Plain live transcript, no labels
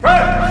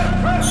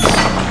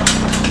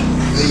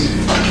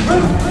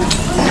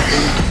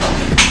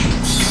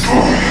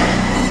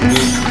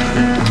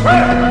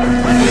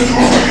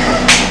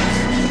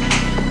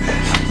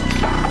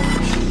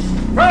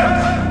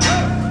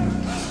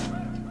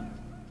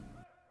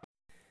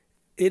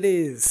It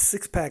is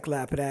Six Pack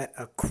Lapidat.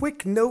 A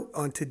quick note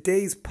on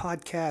today's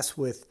podcast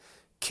with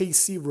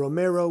Casey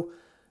Romero.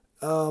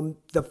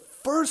 The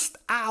first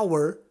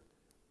hour,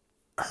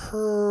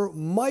 her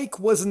mic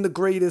wasn't the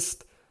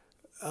greatest.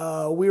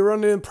 We were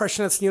under the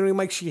impression that's the only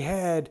mic she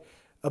had.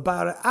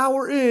 About an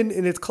hour in,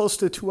 and it's close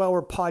to a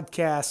 2-hour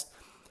podcast.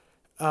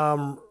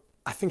 I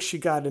think she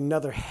got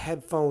another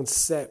headphone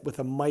set with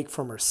a mic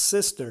from her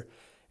sister,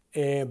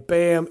 and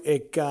bam,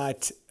 it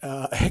got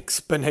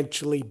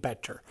exponentially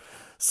better.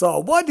 So I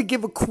wanted to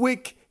give a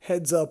quick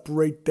heads up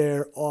right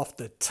there off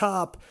the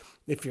top.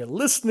 If you're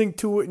listening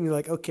to it and you're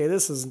like, okay,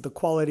 this isn't the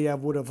quality I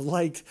would have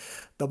liked.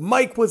 The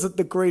mic wasn't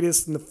the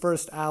greatest in the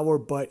first hour,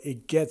 but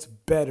it gets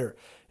better.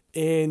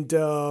 And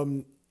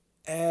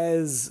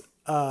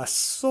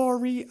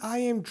sorry, I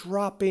am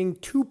dropping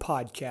 2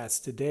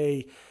 podcasts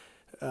today.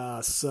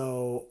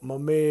 So my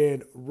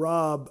man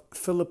Rob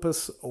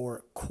Philippus,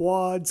 or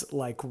Quads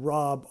like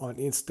Rob on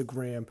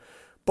Instagram,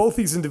 both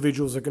these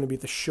individuals are going to be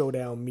at the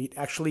Showdown meet.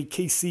 Actually,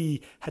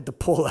 KC had to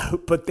pull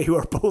out, but they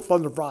were both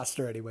on the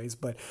roster anyways.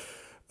 But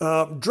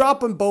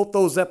dropping both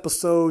those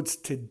episodes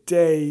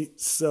today,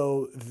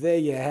 so there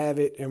you have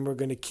it. And we're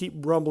going to keep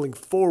rumbling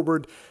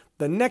forward.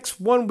 The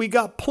next one we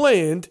got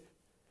planned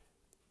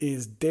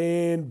is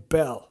Dan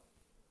Bell.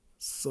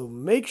 So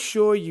make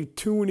sure you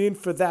tune in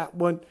for that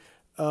one.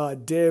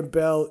 Dan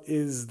Bell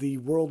is the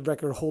world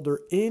record holder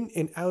in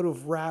and out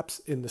of wraps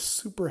in the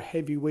super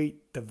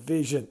heavyweight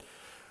division.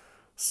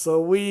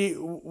 So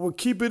we're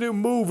keeping it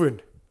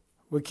moving.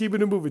 We're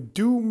keeping it moving.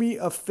 Do me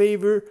a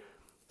favor,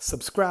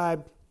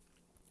 subscribe,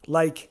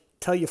 like,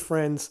 tell your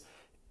friends,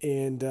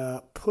 and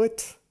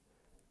put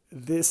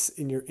this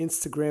in your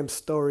Instagram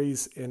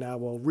stories, and I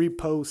will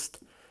repost.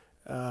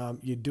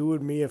 You're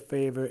doing me a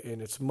favor,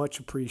 and it's much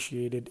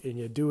appreciated, and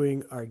you're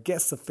doing our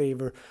guests a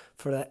favor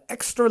for that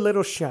extra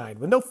little shine.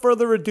 With no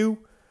further ado,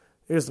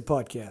 here's the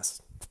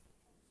podcast.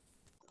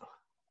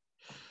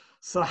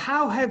 So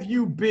how have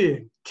you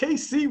been,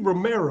 Casey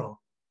Romero?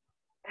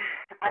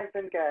 I've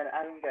been good.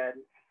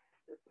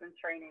 Just been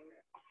training,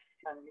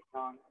 trying to be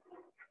strong.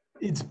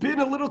 It's been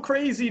a little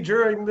crazy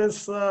during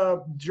this,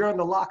 during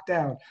the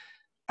lockdown.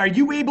 Are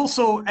you able,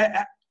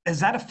 has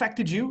that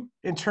affected you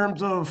in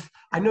terms of,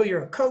 I know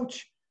you're a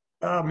coach,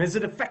 has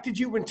it affected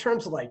you in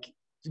terms of like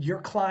your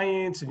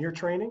clients and your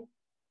training?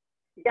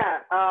 Yeah,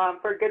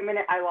 for a good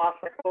minute, I lost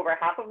like over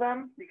half of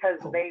them because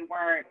they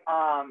weren't,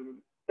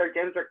 their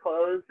gyms were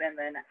closed, and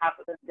then half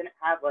of them didn't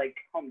have like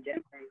home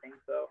gyms or anything,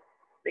 so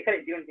they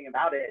couldn't do anything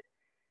about it.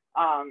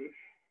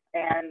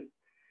 And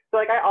so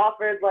like I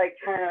offered like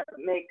trying to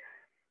make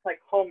like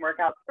home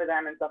workouts for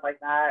them and stuff like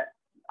that,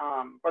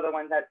 for the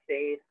ones that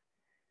stayed.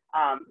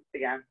 But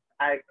yeah,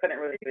 I couldn't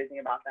really do anything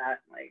about that.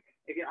 Like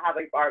if you don't have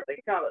like if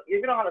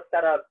you don't have a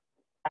setup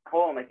at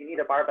home, like you need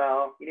a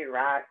barbell, you need a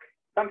rack.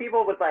 Some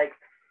people would like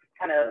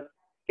kind of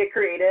get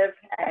creative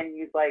and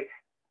use like,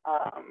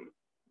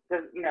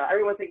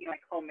 everyone's thinking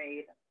like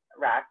homemade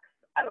racks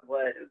out of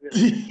wood.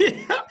 Really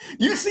yeah.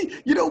 You see,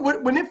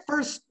 when it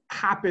first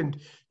happened,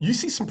 you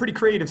see some pretty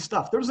creative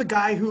stuff. There was a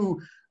guy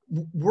who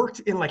worked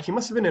in he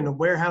must have been in a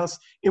warehouse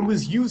and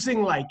was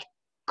using like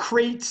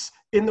crates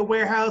in the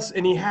warehouse,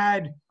 and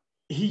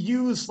he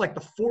used like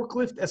the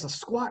forklift as a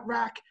squat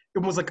rack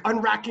and was like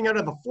unracking out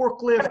of the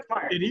forklift.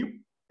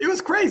 And it was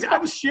crazy. I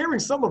was sharing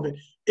some of it.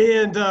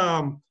 And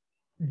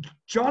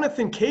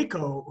Jonathan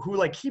Keiko, who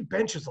he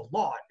benches a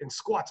lot and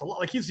squats a lot.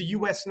 Like he's a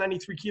US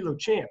 93 kilo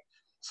champ.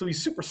 So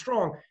he's super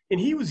strong. And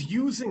he was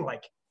using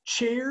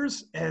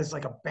chairs as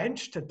a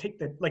bench to take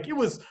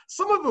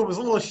some of it was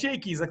a little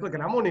shaky. He's like, look,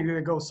 I'm only going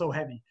to go so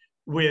heavy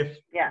with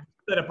the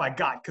setup I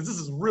got, because this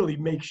is really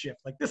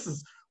makeshift.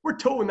 We're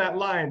towing that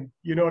line,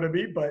 you know what I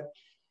mean? But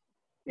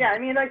yeah, I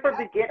mean, for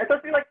beginner,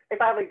 especially if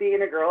I have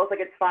beginner girls,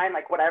 it's fine,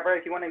 whatever.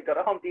 If you want to go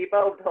to Home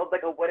Depot, build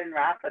a wooden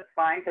rack, that's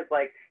fine, because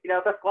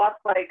if the squat's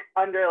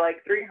under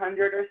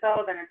 300 or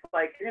so, then it's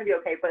you're gonna be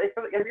okay. But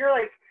if you're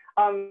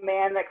a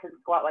man that can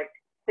squat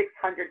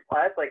 600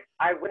 plus,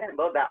 I wouldn't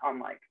load that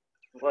on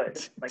wood.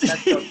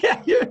 That's so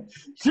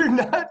you're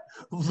not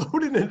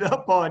loading it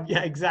up on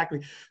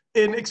exactly.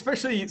 And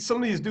especially some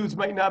of these dudes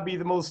might not be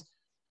the most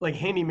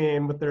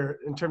handyman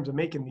in terms of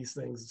making these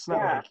things. It's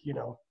not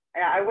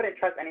Yeah, I wouldn't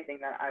trust anything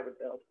that I would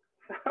build.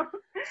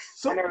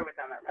 So I never went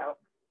down that route.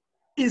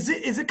 Is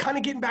it kind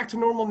of getting back to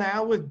normal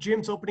now with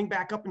gyms opening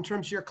back up in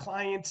terms of your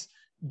clients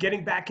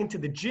getting back into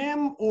the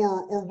gym,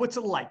 or what's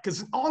it like?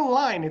 Because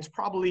online, it's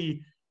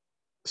probably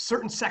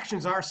certain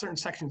sections are, certain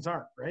sections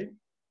aren't, right?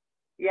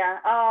 Yeah.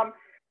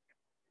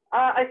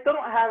 I still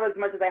don't have as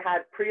much as I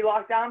had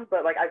pre-lockdown,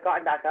 but I've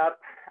gotten back up.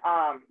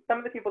 Some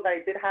of the people that I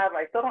did have,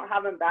 I still don't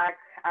have them back.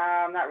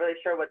 I'm not really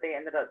sure what they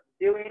ended up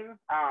doing.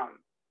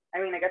 I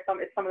mean, I guess some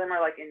of them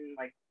are in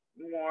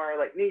more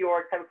New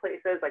York type of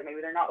places, maybe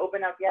they're not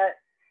open up yet.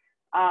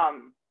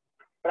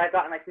 But I've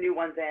gotten new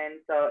ones in,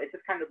 so it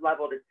just kind of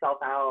leveled itself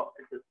out.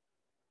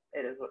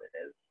 It is what it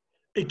is.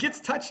 It gets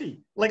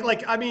touchy.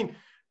 I mean,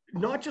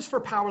 not just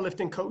for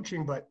powerlifting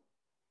coaching, but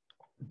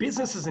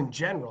businesses in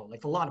general.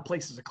 A lot of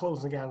places are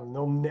closing down and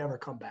they'll never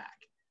come back.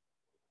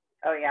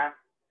 Oh yeah.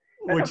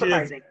 That's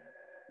surprising.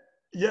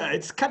 Yeah,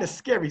 it's kind of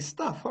scary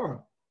stuff, huh?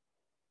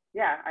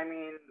 Yeah, I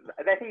mean,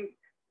 I think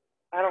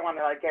I don't want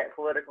to like get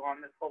political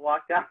on this whole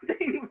lockdown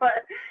thing, but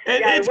And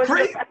yeah, it it's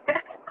wasn't. great.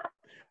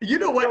 You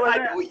know It what?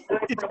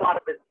 wasn't It's for a lot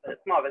of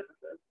businesses, small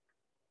businesses.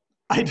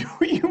 I know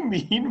what you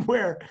mean.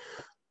 Where,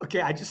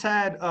 okay, I just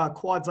had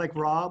quads like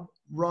Rob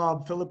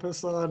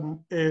Philippus on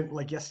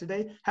like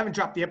yesterday. Haven't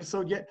dropped the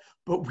episode yet,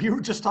 but we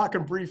were just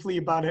talking briefly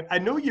about it. I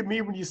know you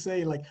mean when you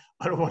say like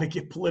I don't want to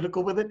get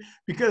political with it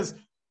because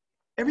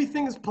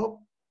everything is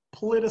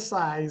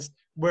politicized.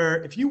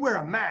 Where if you wear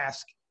a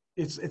mask,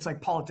 it's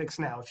like politics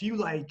now. If you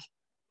like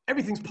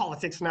everything's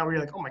politics now, where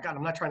you're like, oh my god,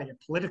 I'm not trying to get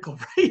political,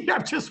 right?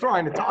 I'm just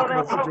trying to talk about I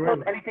don't post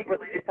situation. anything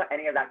related to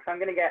any of that because I'm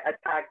gonna get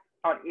attacked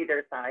on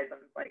either side. I'm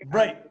just like,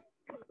 Right.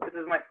 This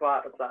is my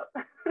squad. What's up?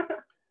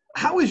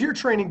 How has your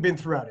training been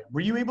throughout it?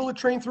 Were you able to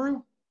train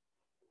through?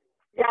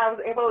 Yeah, I was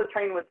able to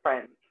train with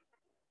friends,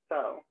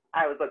 so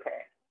I was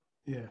okay.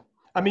 Yeah.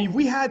 I mean,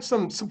 we had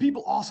some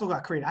people also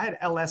got created. I had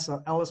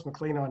Ellis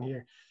McLean on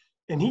here,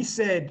 and he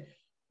said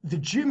the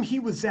gym he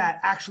was at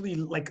actually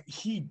like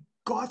he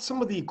got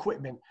some of the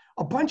equipment.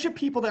 A bunch of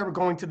people that were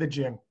going to the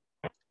gym.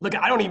 Look,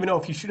 I don't even know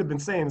if he should have been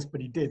saying this,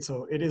 but he did.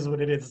 So it is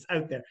what it is. It's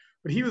out there.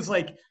 But he was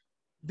like,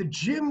 the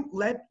gym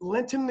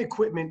lent him the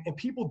equipment, and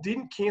people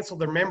didn't cancel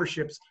their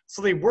memberships,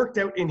 so they worked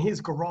out in his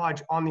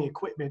garage on the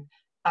equipment.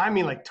 I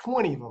mean, like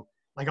 20 of them,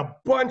 like a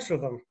bunch of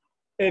them.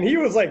 And he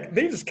was like,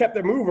 they just kept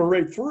it moving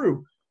right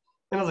through.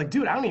 And I was like,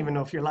 dude, I don't even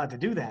know if you're allowed to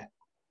do that.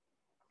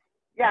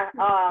 Yeah,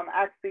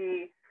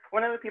 actually,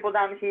 one of the people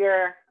down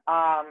here,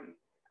 I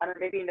don't know,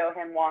 maybe you know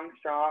him, Wong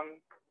Strong.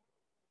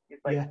 He's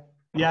like,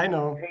 yeah, I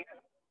know.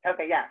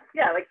 Okay,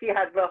 yeah, like he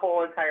had the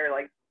whole entire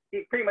like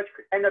he pretty much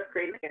ended up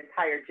creating the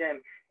entire gym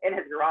in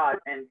his garage,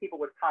 and people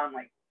would come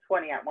like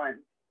 20 at once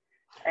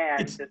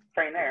and just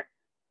train there.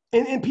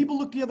 And people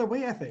look the other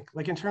way, I think,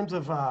 like in terms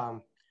of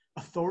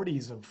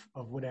authorities of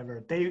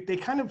whatever. They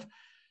kind of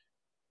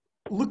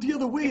look the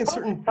other way in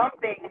certain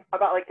something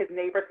about like his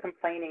neighbors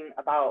complaining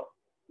about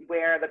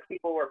where the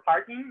people were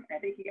parking. I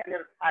think he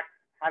ended up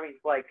having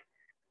to like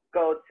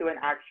go to an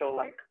actual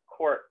like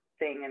court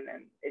thing, and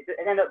then it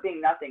ended up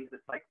being nothing. Cause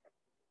it's like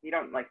you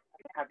don't like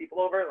have people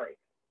over, like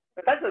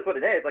but that's just what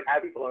it is. Like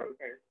have people over, who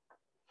cares?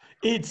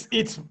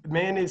 It's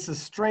man, it's a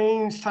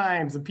strange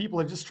times and people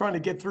are just trying to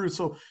get through.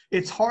 So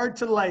it's hard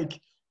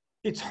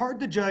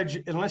to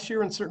judge unless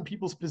you're in certain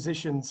people's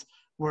positions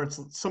where it's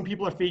some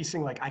people are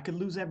facing like I could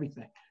lose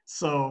everything.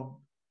 So,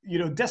 you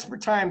know,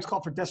 desperate times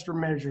call for desperate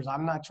measures.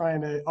 I'm not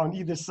trying to on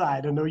either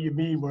side. I know you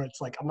mean where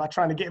it's like I'm not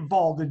trying to get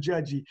involved and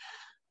judgy.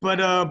 But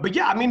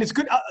yeah, I mean, it's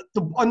good.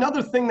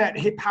 Another thing that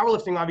hit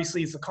powerlifting,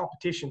 obviously, is the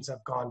competitions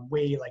have gone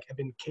way, like, have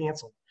been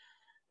canceled.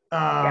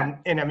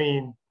 And I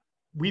mean,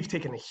 we've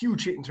taken a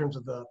huge hit in terms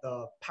of the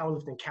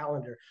powerlifting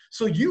calendar.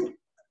 So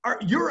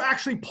you're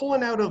actually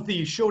pulling out of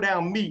the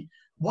Showdown meet.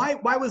 Why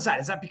was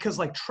that? Is that because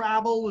like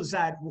travel? Is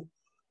that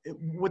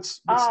what's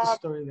the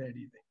story there? Do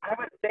you think? I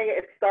would say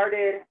it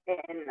started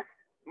in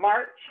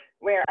March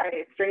where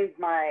I strained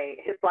my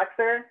hip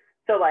flexor.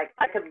 So like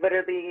I could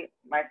literally,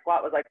 my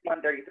squat was like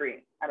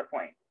 133 at a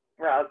point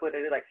where I was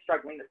literally like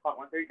struggling to squat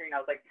 133, and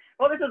I was like,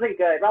 well, this isn't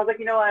good. But I was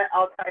like, you know what?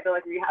 I'll try to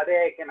like rehab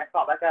it, get my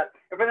squat back up.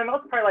 And for the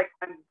most part, like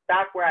I'm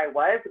back where I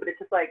was, but it's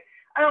just like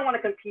I don't want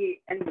to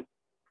compete and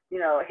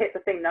hit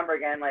the same number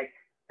again. Like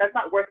that's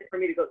not worth it for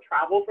me to go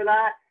travel for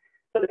that.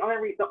 So the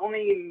only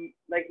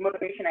like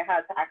motivation I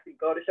had to actually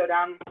go to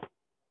Showdown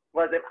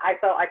was if I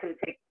felt I can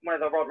take one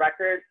of the world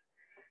records.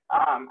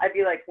 I'd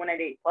be like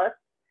 188 plus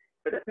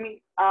for this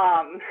meet.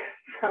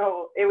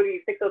 So it would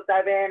be 607,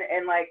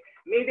 and like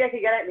maybe I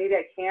could get it, maybe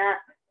I can't.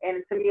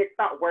 And to me, it's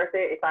not worth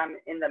it if I'm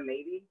in the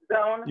maybe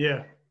zone.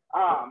 Yeah.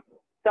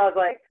 So I was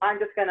like,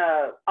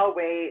 I'll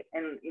wait,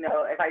 and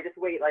if I just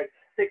wait like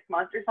 6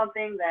 months or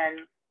something,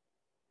 then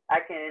I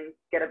can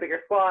get a bigger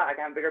squat, I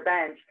can have a bigger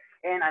bench,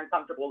 and I'm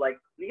comfortable. Like,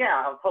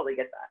 yeah, I'll totally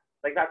get that.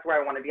 Like that's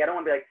where I want to be. I don't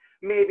want to be like,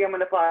 maybe I'm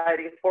gonna fly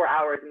these 4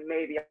 hours and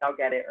maybe I'll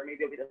get it, or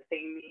maybe it'll be the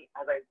same meet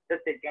as I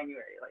just did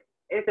January. Like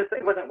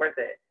it wasn't worth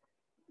it.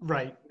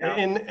 Right.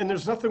 And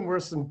there's nothing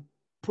worse than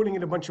putting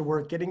in a bunch of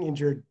work, getting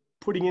injured,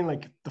 putting in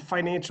like the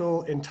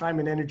financial and time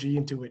and energy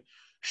into it,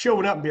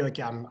 showing up and be like,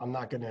 yeah, I'm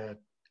not gonna,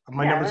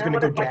 my number's gonna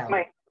go down.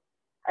 My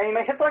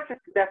hip flexor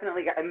is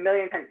definitely a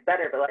million times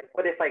better, but like,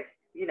 what if like,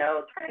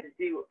 trying to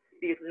do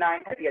these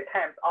 9 heavy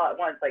attempts all at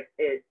once, like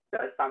it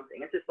does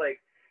something. It's just like,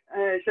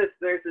 there's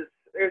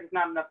just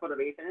not enough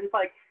motivation. And it's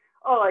like,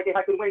 oh, like if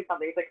I could win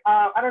something, it's like,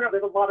 I don't know,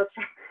 there's a lot of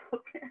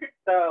struggles there.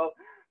 So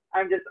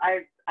I'm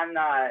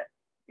not,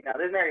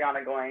 there's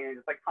Mariana going and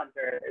just like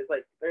Hunter. It's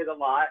like, there's a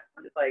lot.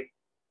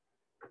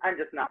 I'm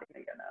just not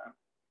even gonna,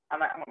 I'm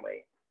gonna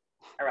wait.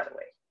 I'd rather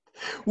wait.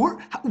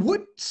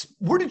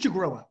 Where did you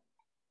grow up?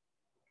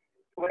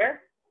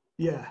 Where?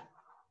 Yeah.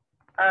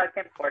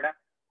 Tampa, Florida.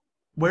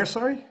 Where,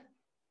 sorry?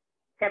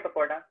 Tampa,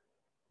 Florida.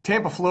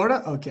 Tampa,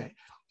 Florida? Okay.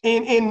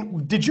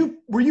 And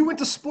were you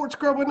into sports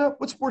growing up?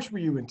 What sports were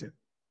you into?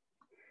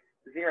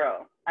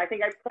 Zero. I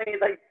think I played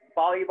like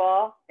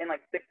volleyball in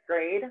like 6th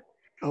grade.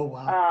 Oh,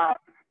 wow.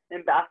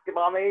 in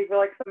basketball maybe for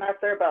like a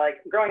semester, but like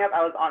growing up,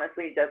 I was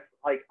honestly just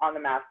like on the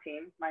math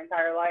team my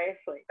entire life.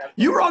 Like that's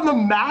You were on the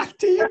math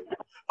team?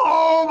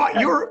 Oh my!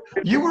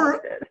 You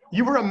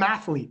were a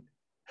mathlete.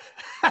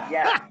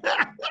 Yeah.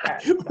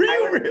 That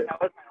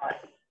was my life.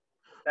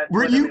 That's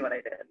Were literally you? what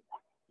I did.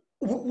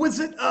 Was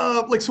it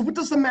like, so? What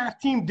does the math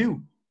team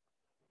do?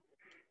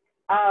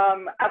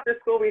 After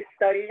school, we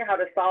study how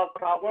to solve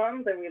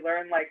problems, and we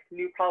learn like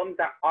new problems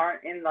that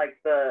aren't in like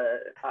the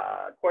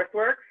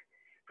coursework.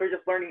 So we're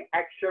just learning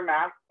extra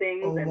math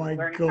things Oh and my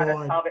learning how to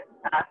God. solve it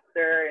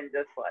faster and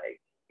just like,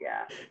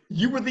 yeah.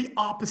 You were the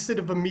opposite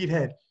of a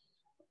meathead.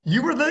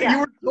 You were Yeah. you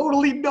were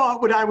totally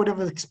not what I would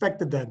have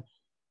expected then.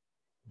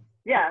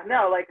 Yeah,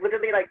 no, like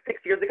literally like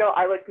 6 years ago,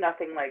 I looked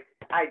nothing like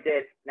I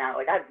did now.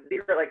 Like I had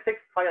zero, like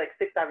probably like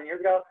 6, 7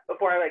 years ago,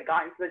 before I like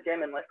got into the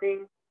gym and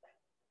lifting,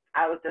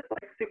 I was just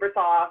like super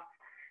soft,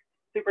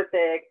 super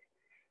thick,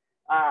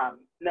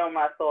 no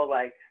muscle,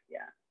 like,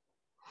 yeah.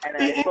 And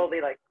then I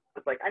slowly like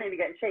was like, I need to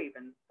get in shape,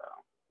 and so,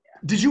 yeah.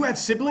 Did you have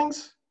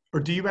siblings, or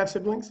do you have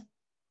siblings?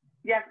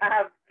 Yeah, I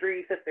have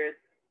 3 sisters.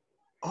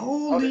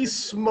 Holy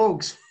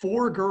smokes,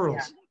 4 girls.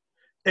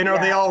 Yeah. And are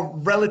they all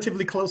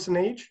relatively close in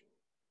age?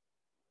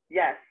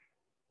 Yes,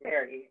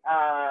 very.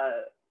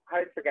 I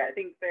always forget. I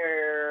think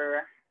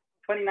they're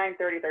 29,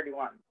 30,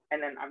 31,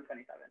 and then I'm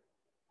 27.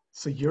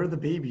 So you're the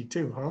baby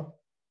too, huh?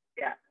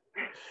 Yeah.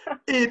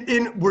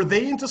 And were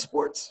they into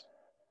sports?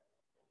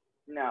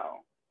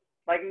 No.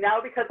 Like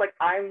now, because like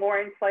I'm more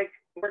into like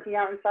working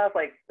out and stuff,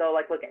 like they'll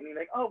like look at me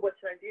like, oh, what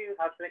should I do?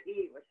 How should I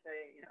eat? What should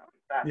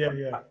I, that sort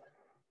of stuff.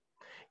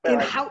 But,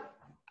 And like,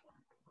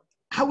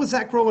 how was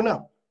that growing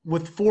up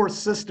with 4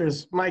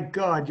 sisters? My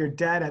God, your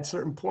dad at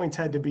certain points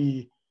had to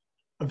be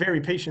a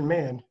very patient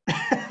man.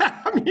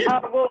 I mean,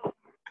 well,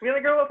 we only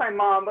grew up with my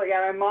mom, but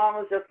yeah, my mom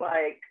was just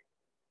like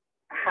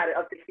had it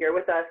up to here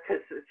with us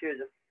because she was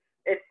just.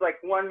 It's like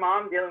one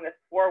mom dealing with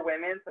 4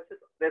 women, so it's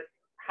just this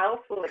house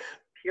full of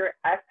pure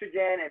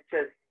estrogen. It's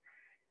just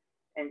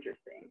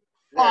interesting.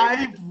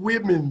 5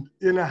 women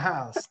in a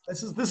house.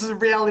 This is a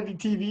reality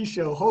TV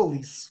show.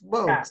 Holy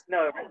smokes! Yeah,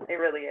 no, it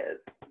really is.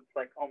 It's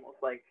like almost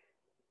like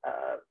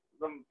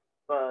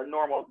the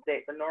normal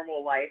day, the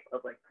normal life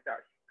of like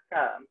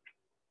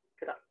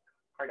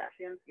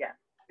Kardashians. Yeah.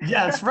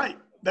 Yeah, that's right.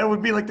 That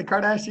would be like the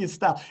Kardashian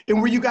style.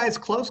 And were you guys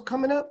close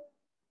coming up?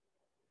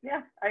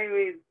 Yeah, I mean,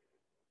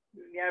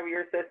 we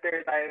were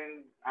sisters.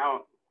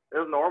 It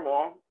was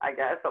normal, I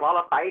guess. A lot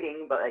of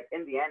fighting, but like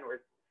in the end, we're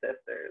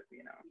sisters.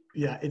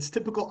 Yeah, it's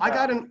typical. So, I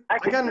got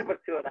with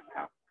 2 of them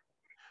now.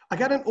 I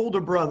got an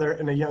older brother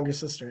and a younger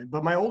sister,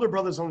 but my older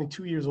brother's only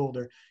 2 years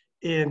older,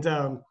 and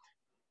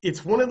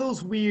it's one of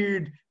those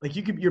weird, like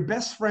you're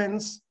best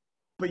friends,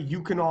 but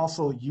you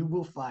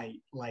will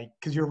fight, like,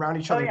 because you're around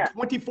each other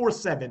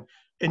 24/7,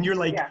 and you're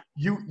like,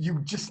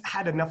 you just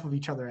had enough of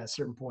each other at a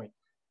certain point.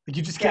 Like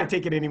you just can't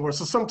take it anymore.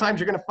 So sometimes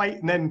you're gonna fight,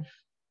 and then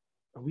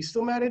are we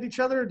still mad at each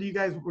other? Or do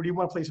you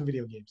want to play some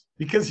video games?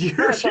 Because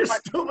you're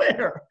still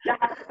there. Yeah,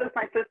 I happens with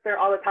my sister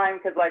all the time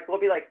because like we'll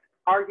be like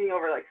arguing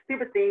over like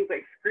stupid things,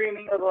 like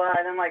screaming, blah, blah,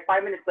 and then like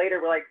 5 minutes later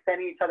we're like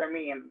sending each other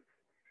memes.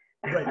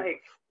 Right.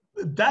 Like,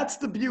 that's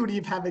the beauty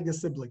of having a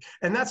sibling,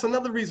 and that's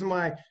another reason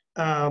why.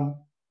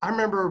 I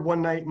remember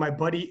one night my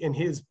buddy and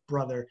his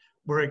brother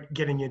were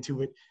getting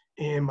into it,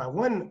 and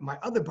my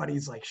other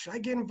buddy's like, "Should I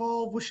get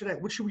involved? What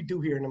should we do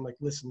here?" And I'm like,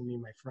 "Listen to me,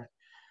 my friend.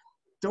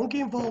 Don't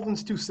get involved in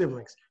 2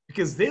 siblings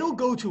because they'll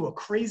go to a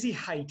crazy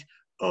height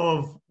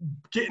of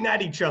getting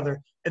at each other,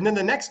 and then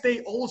the next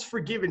day all is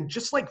forgiven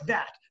just like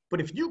that.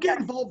 But if you get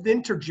involved,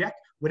 interject,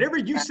 whatever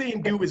you say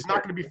and do is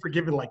not going to be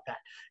forgiven like that.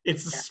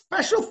 It's a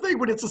special thing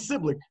when it's a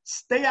sibling.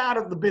 Stay out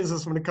of the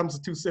business when it comes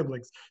to 2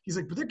 siblings." He's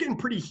like, "But they're getting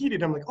pretty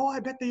heated." I'm like, "Oh, I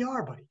bet they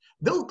are, buddy.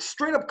 They'll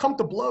straight up come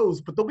to blows,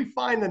 but they'll be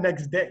fine the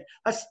next day."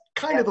 That's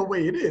kind of the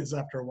way it is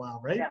after a while,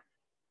 right?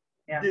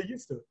 Yeah. Get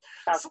used to it.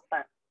 That's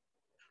fun.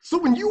 So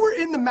when you were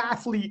a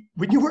mathlete,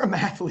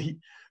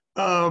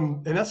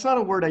 and that's not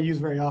a word I use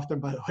very often,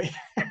 by the way,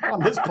 on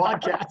this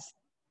podcast.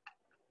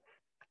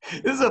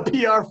 This is a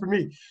PR for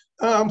me.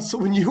 So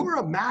when you were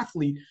a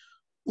mathlete,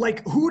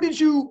 like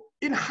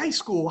in high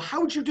school,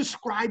 how would you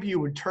describe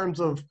you in terms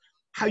of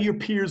how your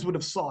peers would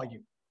have saw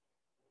you?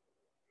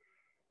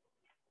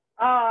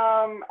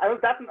 I was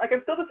definitely like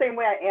I'm still the same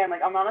way I am.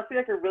 Like I'm honestly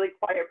like a really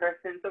quiet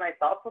person to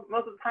myself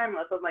most of the time,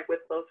 unless I'm like with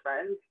close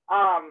friends.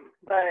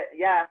 But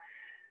yeah,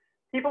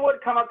 people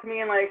would come up to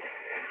me and like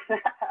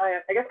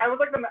I guess I was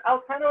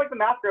kind of like the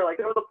math girl. Like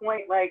there was a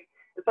point like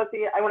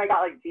especially when I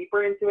got like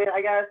deeper into it,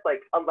 I guess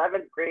like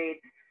 11th grade.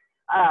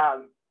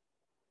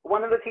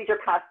 One of the teachers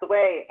passed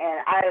away, and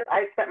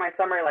I spent my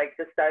summer like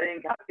just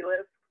studying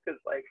calculus because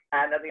like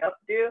I had nothing else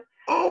to do.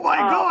 Oh my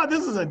God,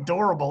 this is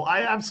adorable!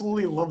 I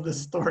absolutely love this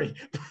story.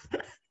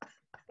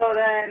 So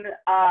then,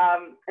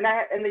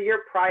 in the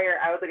year prior,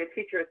 I was like a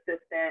teacher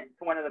assistant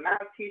to one of the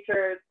math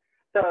teachers.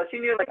 So she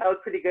knew like I was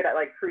pretty good at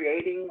like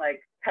creating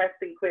like tests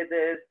and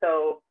quizzes.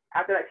 So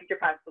after that teacher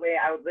passed away,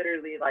 I would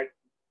literally like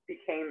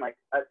became like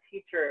a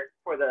teacher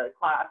for the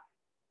class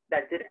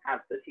that didn't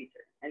have the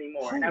teacher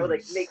anymore. And I would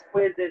like make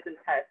quizzes and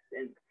tests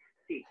and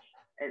teach.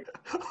 And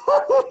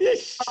Holy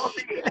The whole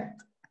thing. shit.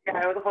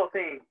 Yeah, it was the whole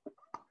thing.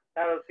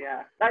 That was,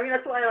 yeah. I mean,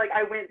 that's why like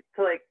I went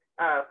to like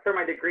for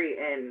my degree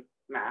in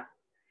math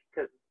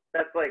because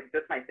that's like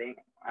just my thing.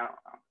 I don't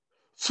know.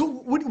 So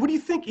what do you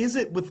think is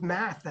it with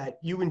math that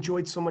you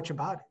enjoyed so much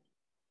about it?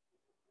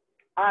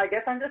 I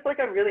guess I'm just like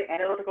a really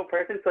analytical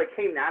person, so it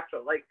came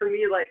natural. Like for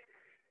me,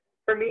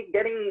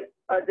 getting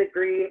a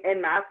degree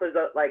in math was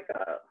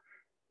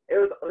it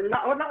was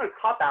not a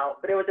cop out,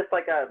 but it was just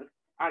like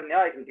I know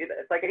I can do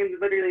this. Like I can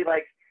literally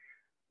like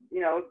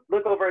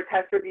look over a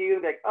test review,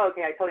 like, oh,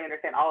 okay, I totally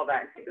understand all of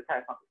that and take the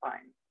test off the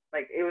fine.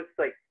 Like it was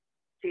like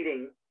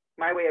cheating,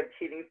 my way of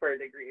cheating for a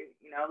degree.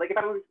 Like if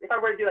I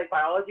were to do like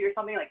biology or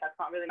something, like that's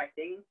not really my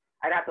thing.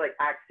 I'd have to like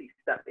actually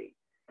study.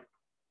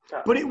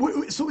 So. But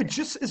it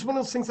just is one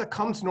of those things that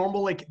comes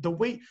normal. Like the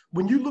way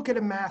when you look at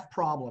a math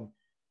problem,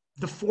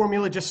 the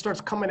formula just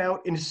starts coming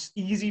out, and it's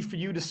easy for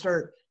you to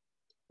start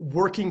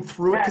working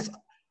through it. Because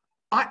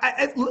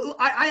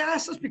I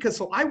asked this because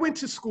so I went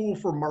to school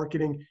for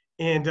marketing,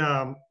 and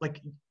like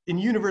in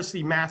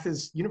university math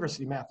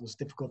was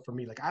difficult for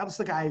me. Like I was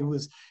the guy who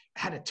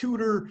had a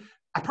tutor.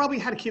 I probably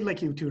had a kid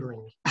like you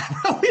tutoring me.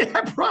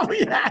 I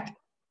probably had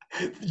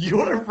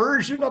your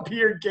version up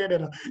here in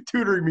Canada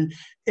tutoring me.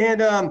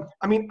 And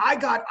I mean,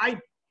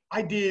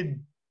 I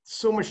did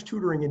so much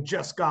tutoring and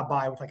just got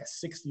by with like a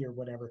 60 or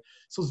whatever.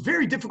 So it's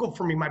very difficult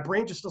for me. My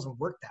brain just doesn't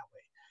work that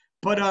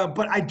way.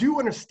 But I do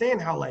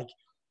understand how like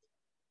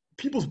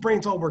people's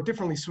brains all work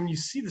differently. So when you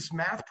see this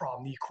math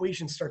problem, the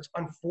equation starts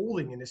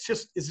unfolding, and is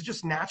it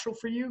just natural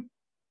for you?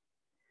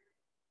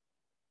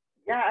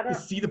 Yeah, to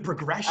see the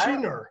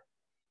progression, or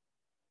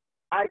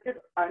I just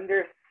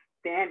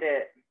understand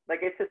it. Like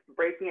it's just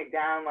breaking it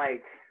down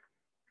like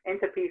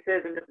into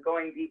pieces and just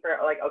going deeper.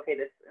 Like okay,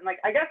 this and like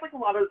I guess like a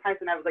lot of the times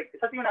when I was like,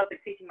 especially when I was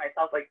like teaching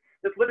myself, like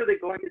just literally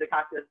going through the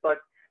calculus book,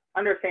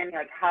 understanding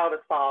like how to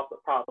solve the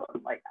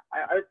problem. Like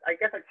I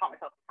guess I taught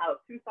myself how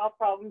to solve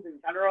problems in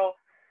general.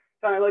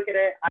 So when I look at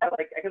it, I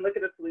can look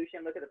at the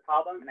solution, look at the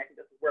problem, and I can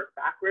just work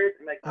backwards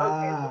and be like,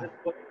 okay, so this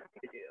is what I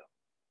need to do,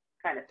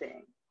 kind of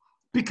thing.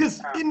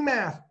 Because in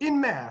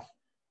math,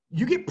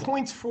 you get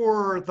points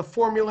for the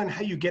formula and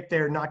how you get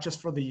there, not just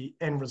for the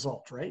end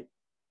result, right?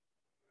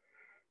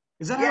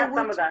 Is that how it works?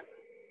 Some of that.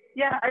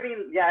 Yeah, I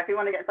mean, yeah, if you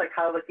want to get into like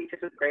how the teachers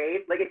would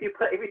grade, like if you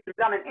threw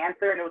down an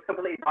answer and it was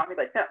completely wrong, you'd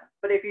be like, no.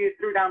 But if you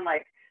threw down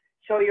like,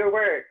 show your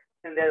work,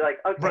 and they're like,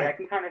 okay, right. I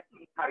can kind of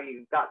see how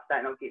you got that,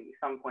 and I'll give you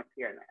some points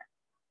here and there.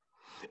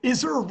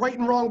 Is there a right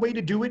and wrong way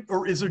to do it,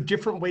 or is there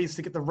different ways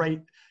to get the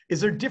right?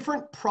 Is there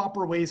different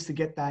proper ways to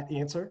get that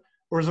answer,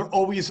 or is there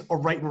always a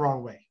right and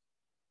wrong way?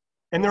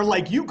 And they're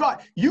like, you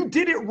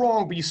did it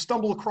wrong, but you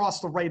stumbled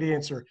across the right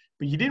answer,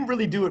 but you didn't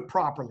really do it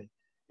properly.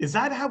 Is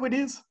that how it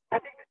is?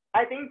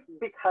 I think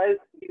because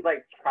you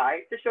like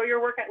try to show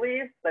your work at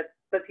least, but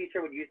the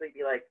teacher would usually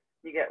be like,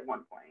 you get 1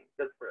 point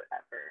just for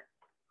effort.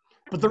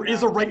 But there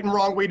is a right and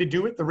wrong way to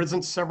do it? There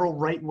isn't several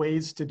right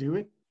ways to do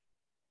it?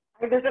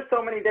 I mean, there's just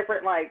so many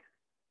different like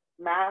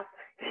math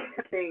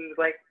things.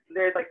 Like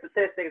there's like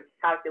statistics,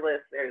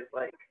 calculus, there's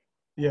like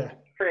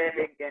trig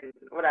and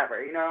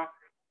whatever,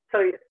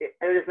 So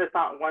there's just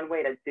not one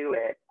way to do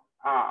it.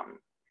 I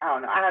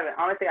don't know. I haven't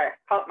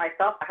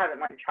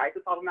like tried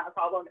to solve a math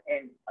problem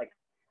in like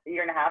a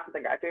year and a half since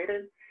I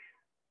graduated,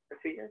 or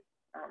 2 years.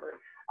 I don't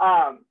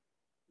remember.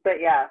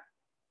 But yeah,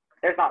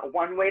 there's not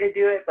one way to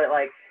do it, but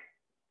like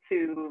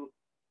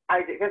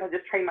I guess I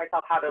just trained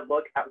myself how to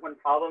look at one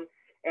problem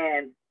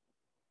and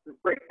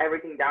break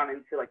everything down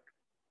into like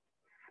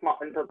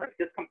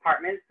just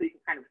compartments, so you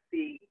can kind of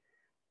see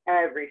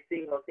every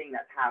single thing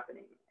that's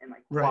happening and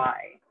like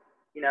why.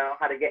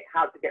 How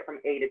to get from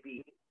A to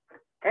B.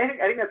 And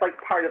I think that's like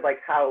part of like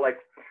how like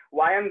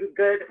why I'm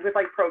good with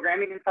like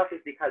programming and stuff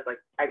is because like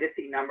I just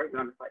see numbers and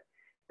I'm just like,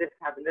 this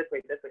happened this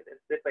way, this way,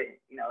 this way,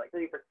 like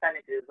looking at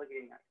percentages,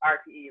 looking at like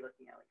RPE,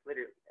 looking at like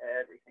literally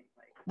everything.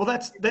 Like, well,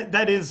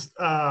 that is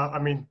I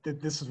mean,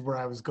 this is where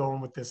I was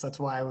going with this. That's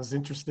why I was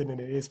interested in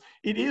it.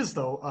 It is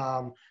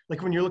though,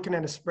 like when you're looking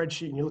at a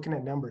spreadsheet and you're looking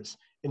at numbers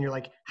and you're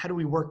like, how do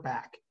we work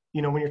back?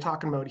 When you're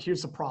talking about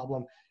here's the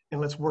problem and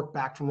let's work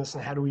back from this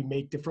and how do we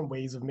make different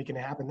ways of making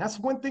it happen? That's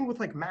one thing with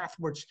like math,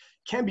 which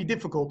can be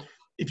difficult.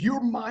 If your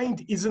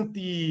mind isn't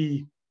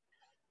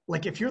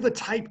if you're the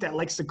type that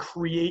likes to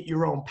create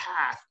your own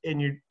path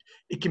and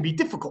it can be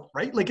difficult,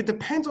 right? Like it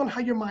depends on how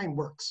your mind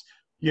works.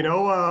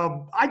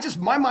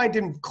 My mind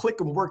didn't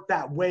click and work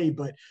that way,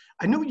 but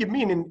I know what you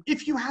mean. And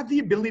if you have the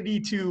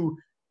ability to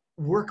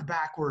work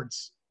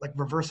backwards, like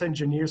reverse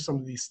engineer some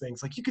of these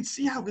things, like you could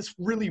see how this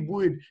really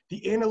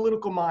the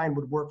analytical mind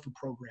would work for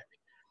programming.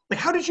 Like,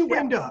 how did you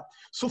end up?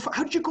 So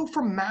how did you go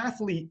from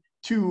mathlete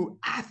to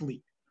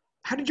athlete?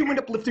 How did you end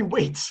up lifting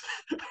weights?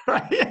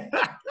 Right?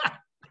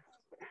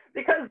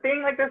 Because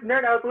being like this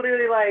nerd, I was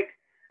literally like,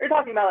 you're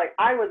talking about like,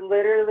 I would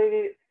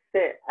literally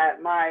sit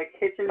at my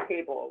kitchen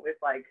table with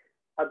like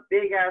a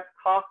big ass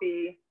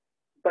coffee,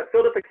 but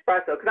filled with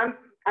espresso. Cause I'm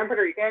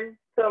Puerto Rican.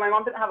 So my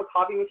mom didn't have a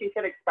coffee machine, she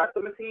had an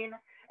espresso machine.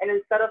 And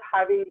instead of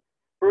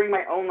brewing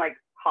my own like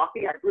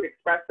coffee, I brewed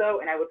espresso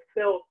and I would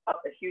fill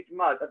up a huge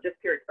mug of just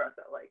pure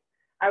espresso. Like,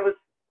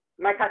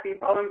 my caffeine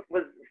problem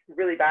was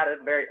really bad at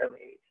a very early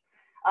age.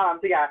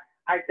 So yeah,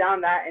 I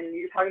found that, and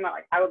you're talking about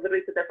like I would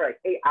literally sit there for like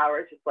 8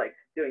 hours just like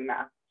doing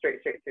math straight.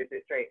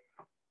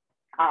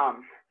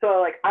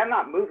 So like I'm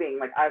not moving.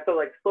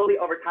 So slowly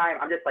over time,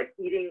 I'm just like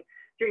eating,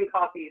 drinking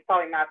coffee,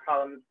 solving math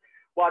problems,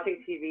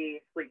 watching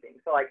TV, sleeping.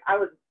 So like I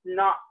was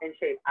not in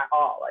shape at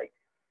all. Like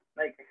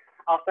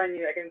I'll send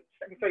you. I can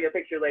show you a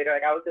picture later.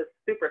 Like I was just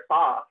super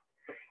soft,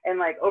 and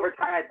like over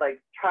time I'd like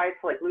tried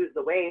to like lose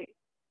the weight.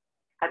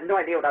 I had no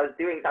idea what I was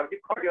doing. So I would do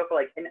cardio for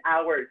like an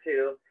hour or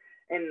two,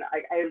 and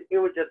it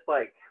was just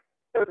like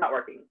it was not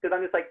working because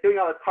I'm just like doing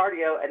all this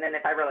cardio, and then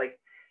if I ever like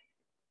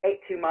ate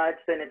too much,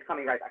 then it's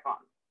coming right back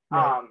on.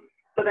 Right.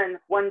 So then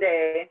one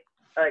day,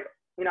 like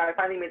I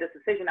finally made this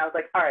decision. I was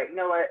like, all right, you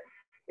know what?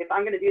 If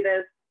I'm gonna do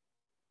this,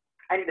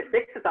 I need to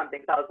stick to something.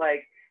 So I was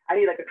like, I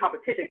need like a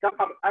competition.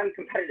 I'm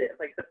competitive.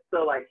 Like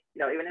so like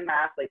even in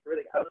math, like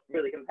really I was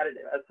really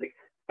competitive. I was like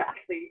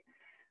athlete.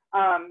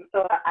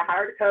 So I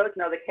hired a coach,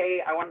 and I was like, hey,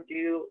 I want to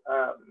do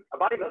a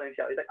bodybuilding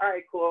show. He's like, all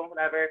right, cool,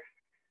 whatever.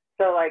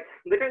 So like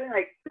literally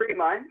like 3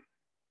 months,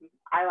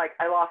 I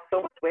lost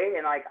so much weight,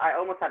 and like I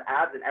almost had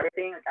abs and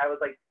everything. Like I was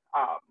like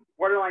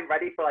borderline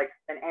ready for like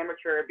an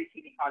amateur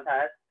bikini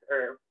contest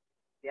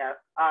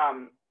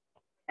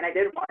and I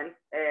did one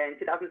in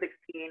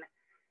 2016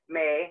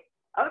 May.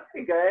 I was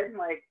pretty good,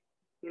 like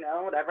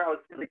whatever. I was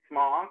really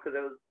small because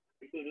it was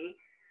bikini.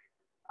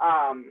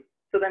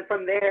 So then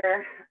from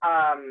there,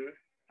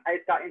 I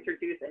just got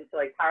introduced into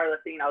like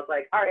powerlifting. I was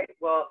like, all right,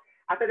 well,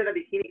 after the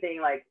bikini thing,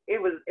 like that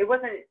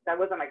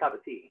wasn't my cup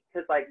of tea.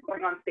 Cause like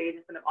going on stage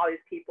in front of all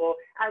these people,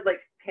 I had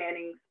like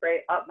tanning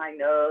spray up my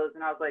nose,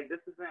 and I was like,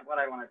 this isn't what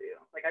I want to do.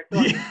 Like I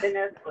feel like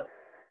fitness, but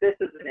this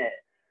isn't it.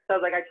 So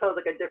I was like, I chose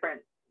like a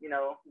different,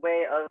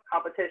 way of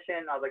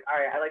competition. I was like, all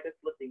right, I like this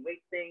lifting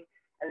weights thing,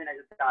 and then I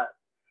got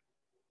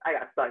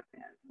stuck,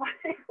 man.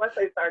 Once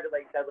I started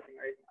like deadlifting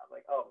or anything, I was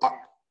like, oh man.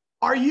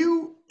 Are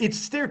you, it's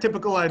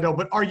stereotypical, I know,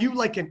 but are you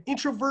like an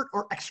introvert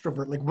or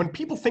extrovert? Like when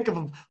people think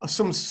of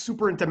some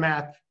super into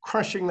math,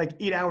 crushing like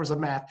 8 hours of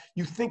math,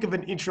 you think of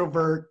an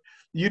introvert,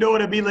 you know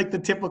what I mean? Like the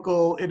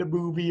typical in a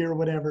movie or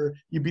whatever,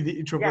 you'd be the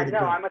introvert. Yeah,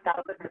 no, I'm 1,000%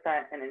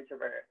 an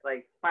introvert.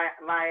 Like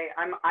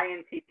I'm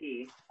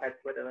INTP, that's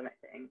what I'm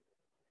saying.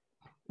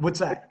 What's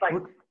that?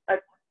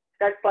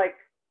 That's like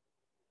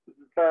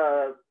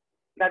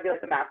that'd be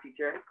like the math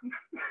teacher.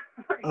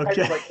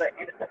 Okay. Like the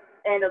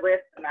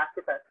analyst, the math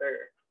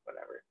professor,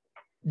 whatever.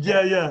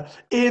 Yeah.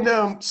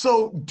 And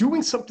so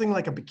doing something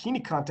like a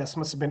bikini contest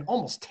must have been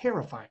almost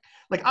terrifying.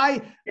 Like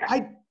I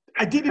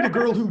dated a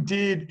girl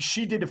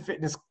she did a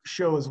fitness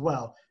show as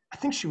well. I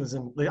think she was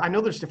in, I know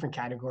there's different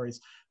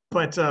categories,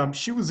 but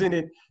she was in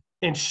it,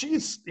 and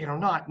she's,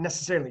 not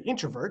necessarily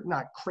introvert,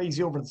 not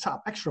crazy over the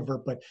top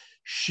extrovert, but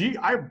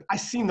I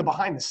seen the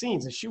behind the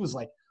scenes, and she was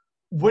like,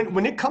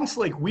 when it comes to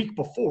like week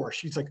before,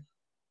 she's like,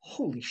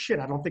 holy shit,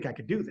 I don't think I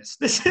could do this.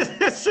 This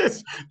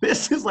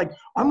is like,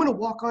 I'm going to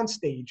walk on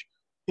stage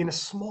in a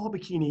small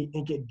bikini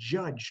and get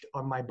judged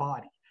on my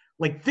body.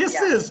 Like this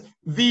is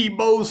the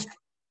most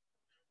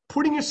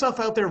putting yourself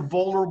out there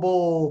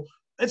vulnerable.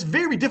 It's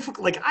very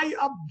difficult. Like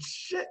I'm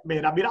shit,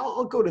 man. I mean,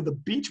 I'll go to the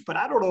beach, but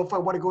I don't know if I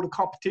want to go to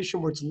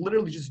competition where it's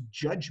literally just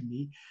judge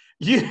me,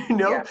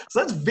 Yeah.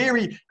 So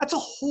that's a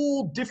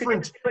whole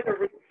different. It's like a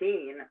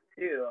routine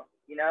too,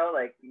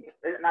 like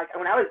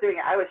when I was doing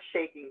it, I was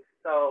shaking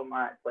so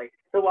much, like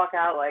to walk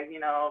out, like,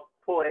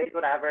 poised,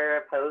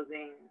 whatever,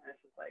 posing.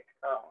 It's just like,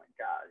 oh my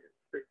God, just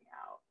freaking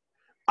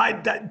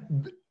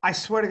out. I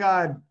swear to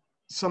God.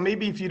 So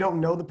maybe if you don't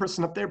know the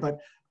person up there, but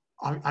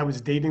I was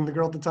dating the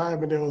girl at the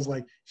time, and it was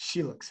like,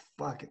 she looks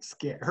fucking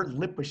scared. Her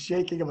lip was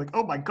shaking. I'm like,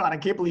 oh my God, I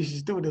can't believe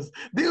she's doing this.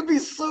 This would be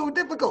so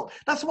difficult.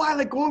 That's why I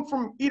like going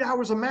from 8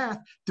 hours of math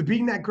to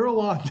being that girl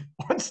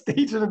on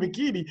stage in a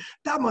bikini.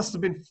 That must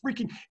have been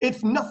freaking,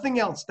 if nothing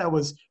else, that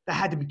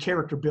had to be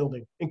character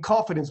building and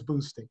confidence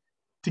boosting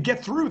to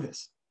get through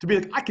this, to be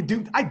like, I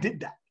did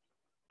that.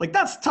 Like,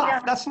 that's tough. Yeah.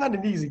 That's not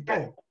an easy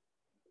thing.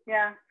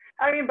 Yeah.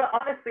 I mean, but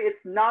honestly,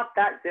 it's not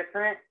that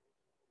different.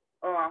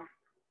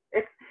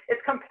 It's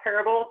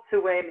comparable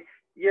to when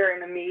you're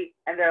in a meet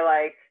and they're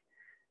like,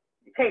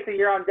 Casey,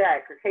 you're on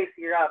deck, or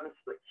Casey, you're up. And it's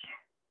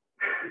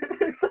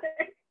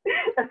like,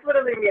 that's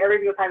literally me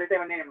every single time they say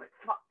my name. I'm like,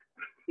 fuck.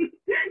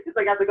 It's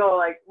like I have to go,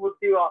 like, have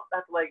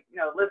to like,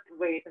 lift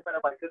weights in front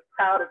of like this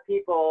crowd of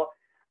people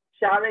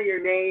shouting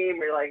your name,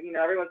 or like,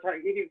 everyone's trying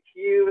to give you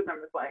cues. And I'm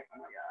just like,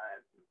 oh my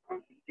God,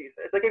 I'm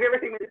Jesus. Like, if you ever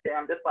see me today,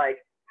 I'm just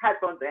like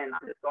headphones in,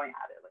 I'm just going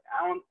at it. Like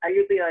I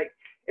usually like,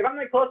 if I'm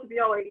like close to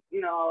you, like,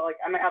 like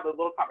I might have a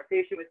little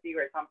conversation with you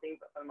or something,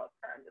 but for the most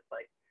part, I'm just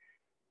like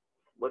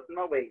lifting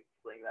my weights.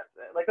 Like that's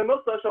it. Like the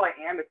most social I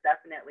am is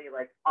definitely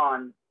like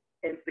on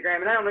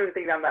Instagram, and I don't even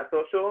think I'm that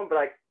social, but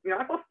like,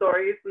 I post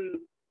stories and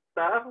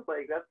stuff.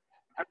 Like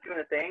I'm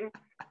doing a thing.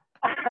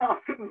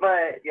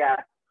 But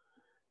yeah,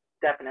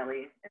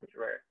 definitely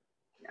introvert.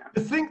 Yeah.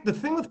 The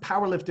thing with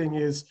powerlifting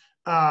is,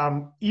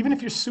 even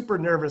if you're super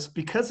nervous,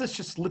 because it's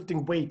just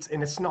lifting weights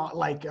and it's not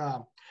like,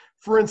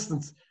 for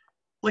instance,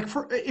 like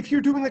if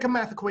you're doing like a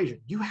math equation,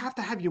 you have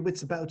to have your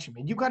wits about you,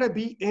 man. You got to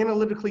be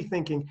analytically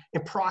thinking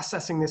and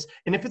processing this.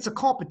 And if it's a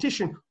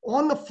competition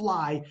on the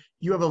fly,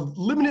 you have a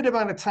limited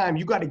amount of time.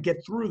 You got to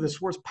get through this.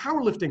 Whereas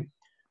powerlifting,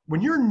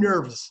 when you're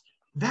nervous,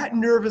 that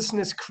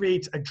nervousness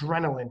creates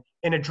adrenaline,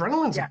 and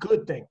adrenaline's a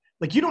good thing.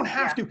 Like you don't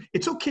have to.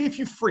 It's okay if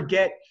you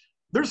forget.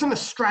 There's a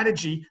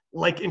strategy,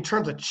 like in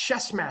terms of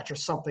chess match or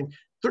something.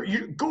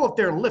 You go up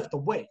there and lift the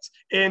weights,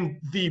 and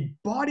the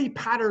body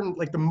pattern,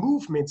 like the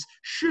movements,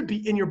 should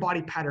be in your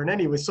body pattern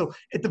anyway. So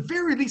at the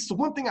very least, the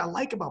one thing I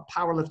like about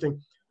powerlifting,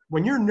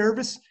 when you're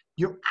nervous,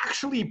 you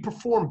actually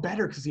perform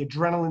better because the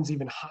adrenaline's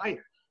even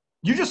higher.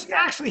 You just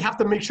actually have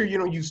to make sure you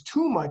don't use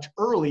too much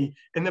early,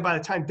 and then by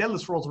the time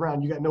deadlift rolls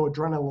around, you got no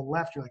adrenaline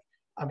left. You're like,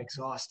 I'm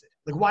exhausted.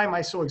 Like, why am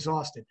I so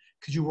exhausted?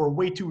 Because you were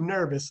way too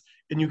nervous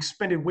and you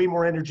expended way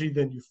more energy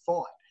than you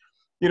thought.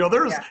 You know,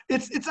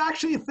 it's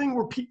actually a thing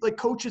where like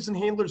coaches and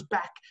handlers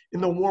back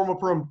in the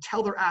warm-up room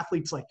tell their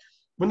athletes, like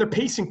when they're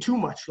pacing too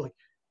much, like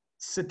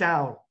sit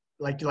down,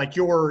 like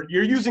you're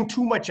using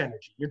too much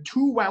energy. You're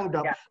too wound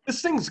up.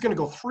 This thing's going to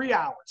go 3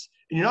 hours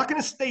and you're not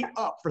going to stay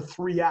up for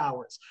 3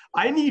 hours.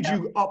 I need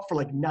you up for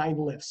like 9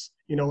 lifts,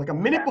 you know, like a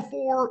minute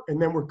before, and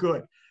then we're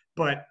good.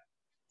 But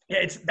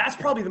yeah, that's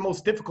probably the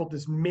most difficult,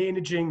 is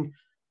managing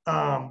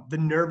the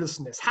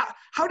nervousness.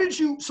 How did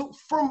you, so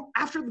from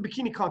after the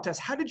bikini contest,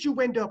 how did you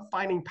end up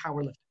finding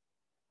powerlifting?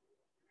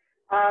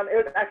 It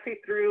was actually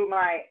through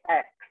my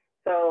ex.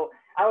 So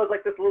I was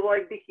like this little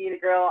like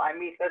bikini girl. I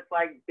meet this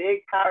like big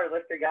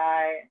powerlifter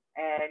guy,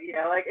 and you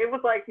know, like it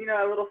was like, you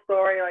know, a little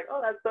story like,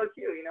 oh, that's so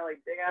cute, you know,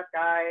 like big ass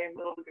guy,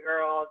 little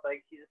girl. It's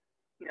like she's,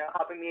 you know,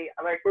 helping me.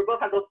 Like we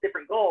both have those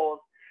different goals.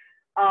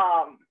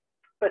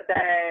 But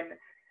then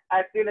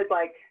as soon as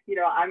like, you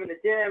know, I'm in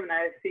the gym and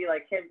I see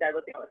like him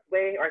deadlifting all this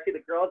weight, or I see the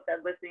girls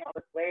deadlifting all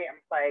this weight,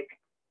 I'm like,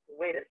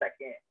 wait a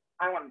second,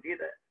 I want to do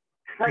this.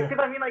 Like,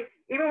 because I mean, like,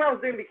 even when I was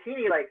doing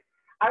bikini, like,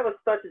 I was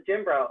such a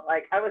gym bro.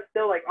 Like, I was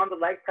still like on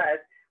the leg press.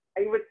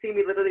 You would see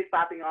me literally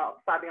slapping on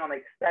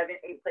like 7, 8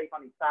 plates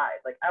on each side.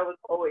 Like, I was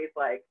always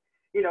like,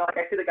 you know, like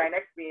I see the guy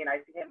next to me and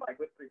I see him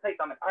like with 3 plates.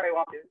 I'm like, all right,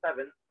 well, I'm doing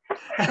 7.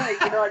 Like,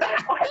 you know, like I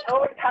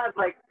always had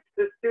like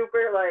this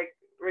super like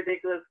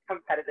ridiculous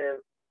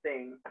competitive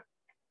thing.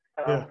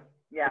 So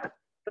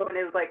when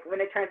it was like,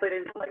 when it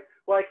translated into like,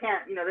 well, I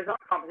can't, you know, there's no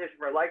competition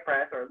for leg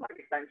press or leg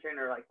extension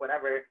or like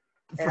whatever.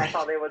 And I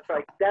saw there was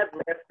like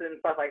deadlifts and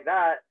stuff like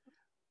that.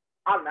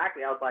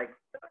 Automatically, I was like,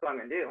 that's what I'm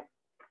gonna do.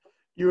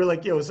 You were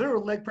like, yo, is there a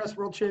leg press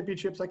world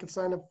championships I could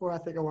sign up for? I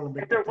think I want to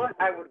make. If there was,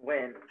 I would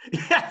win.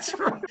 Yeah, that's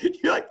right.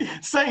 You're like,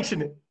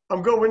 sanction it.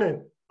 I'm going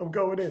in.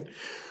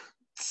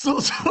 So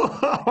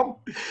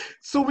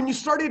when you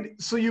started,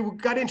 so you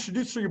got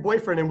introduced to your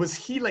boyfriend, and was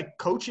he like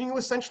coaching you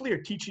essentially, or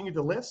teaching you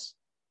the lifts,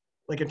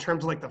 like in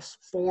terms of like the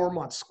form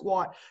on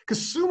squat? Because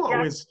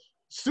sumo is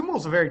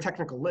a very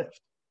technical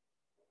lift.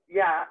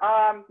 Yeah.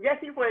 Yes,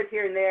 he would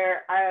here and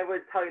there. I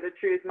would tell you the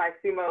truth. My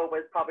sumo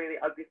was probably the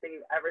ugliest thing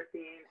you've ever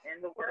seen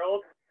in the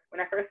world.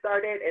 When I first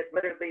started, it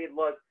literally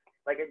looked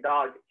like a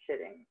dog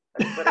shitting.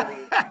 That's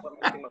literally what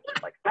my sumo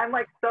looked like. I'm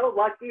like so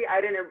lucky I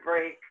didn't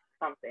break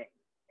something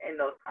in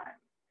those times.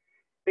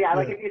 But yeah,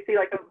 like if you see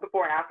like the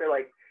before and after,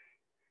 like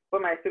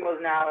what my sumo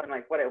is now and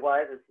like what it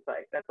was, it's just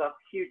like that's a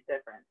huge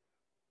difference.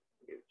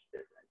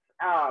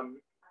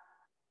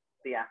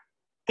 But yeah.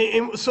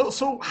 And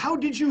so how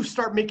did you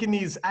start making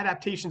these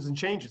adaptations and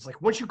changes? Like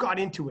once you got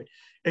into it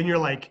and you're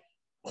like,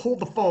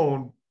 hold the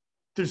phone,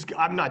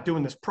 I'm not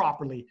doing this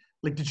properly.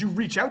 Like, did you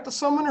reach out to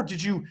someone, or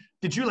did you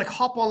like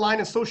hop online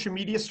and social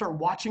media, start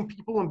watching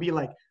people and be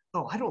like,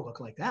 oh, I don't look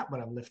like that when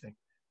I'm lifting.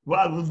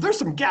 Well, there's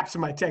some gaps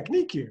in my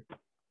technique here.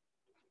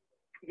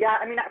 Yeah,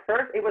 I mean, at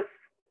first it was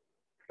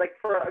like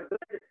for a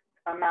good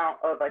amount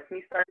of like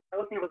me starting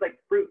lifting, it was like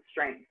brute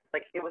strength.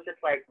 Like it was just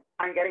like,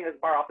 I'm getting this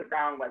bar off the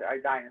ground whether I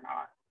die or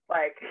not.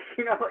 Like,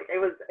 you know, like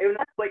it was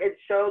like, it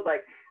showed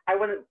like I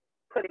wasn't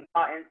putting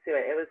thought into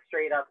it. It was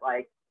straight up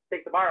like,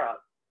 take the bar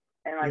up.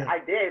 And like I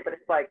did, but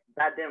it's like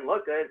that didn't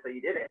look good, so you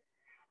did it.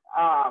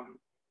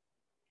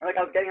 Like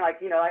I was getting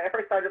like, you know, I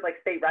first started like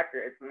state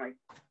records, and like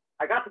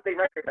I got the state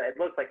record, but it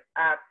looks like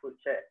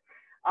absolute shit.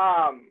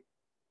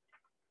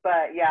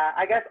 But yeah,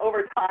 I guess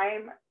over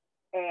time,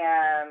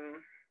 and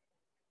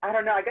I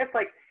don't know, I guess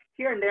like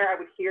here and there I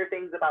would hear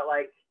things about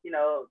like, you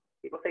know,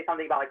 people say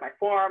something about like my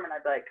form, and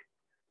I'd be like,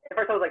 at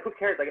first I was like, who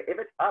cares? Like if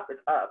it's up,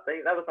 it's up.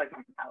 Like, that was like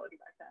my mentality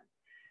back then.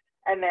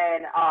 And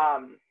then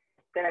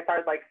I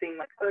started like seeing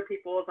like other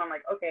people's, and I'm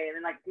like, okay. And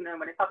then like, you know,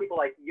 when I saw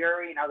people like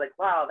Yuri, and I was like,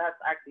 wow, that's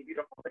actually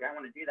beautiful. Like I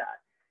want to do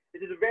that.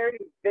 This is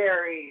very,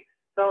 very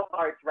so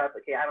hard to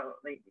replicate. I don't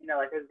like, you know,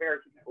 like there's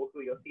very few people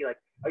who you'll see like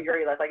a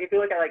Yuri that's like, if you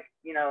look at like,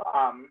 you know,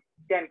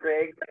 Dan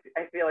Griggs, like,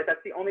 I feel like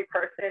that's the only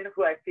person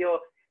who I feel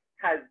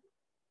has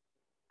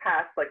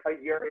passed like a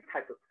Yuri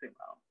type of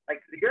sumo.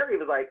 Like Yuri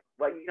was like,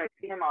 you know, you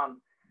see him on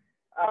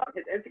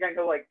his Instagram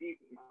go like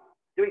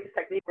doing his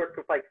technique work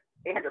with like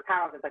 800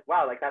 pounds. It's like,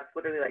 wow, like that's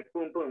literally like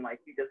boom, boom.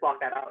 Like you just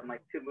lock that out in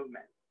like 2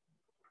 movements.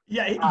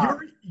 Yeah,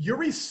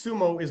 Yuri's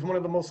sumo is one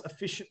of the most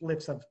efficient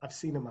lifts I've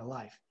seen in my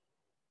life.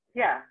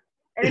 Yeah,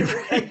 and it's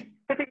like,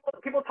 people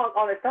people talk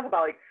all this stuff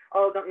about like,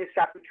 oh, don't use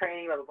straps in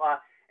training, blah blah blah.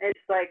 And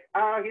it's like,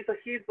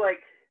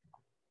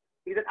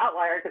 he's an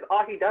outlier because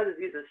all he does is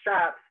use his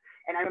straps.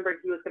 And I remember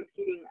he was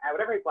competing at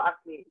whatever his last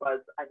meet was.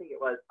 I think it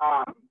was.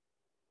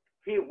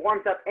 He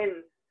warms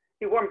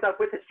up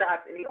with his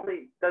straps, and he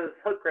only does his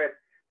hook grip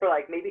for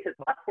like maybe his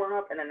last warm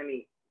up and then the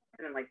meet,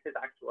 and then like his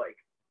actual like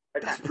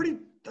attempt.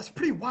 That's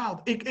pretty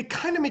wild. It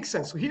kind of makes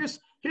sense. So here's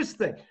the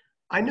thing.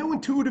 I know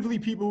intuitively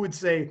people would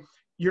say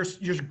your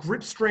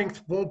grip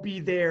strength won't be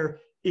there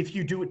if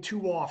you do it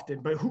too often,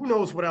 but who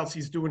knows what else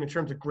he's doing in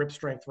terms of grip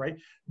strength, right?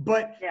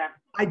 But yeah,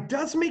 it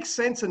does make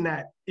sense in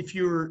that if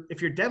you're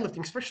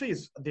deadlifting, especially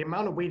as the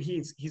amount of weight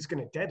he's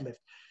going to deadlift,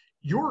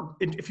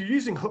 if you're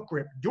using hook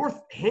grip, your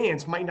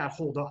hands might not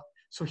hold up.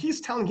 So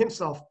he's telling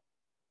himself,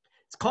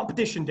 it's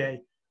competition day.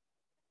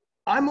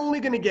 I'm only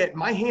going to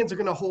my hands are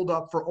going to hold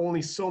up for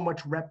only so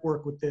much rep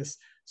work with this.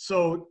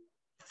 So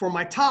for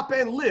my top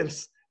end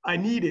lifts, I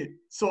need it.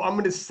 So I'm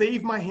going to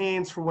save my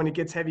hands for when it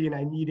gets heavy and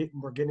I need it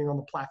and we're getting on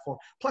the platform.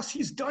 Plus,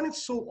 he's done it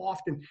so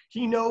often.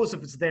 He knows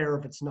if it's there or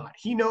if it's not.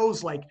 He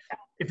knows like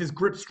if his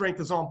grip strength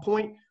is on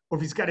point or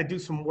if he's got to do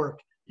some work.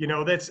 You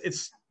know,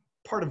 it's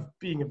part of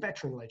being a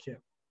veteran like him.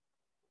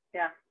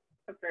 Yeah,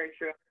 that's very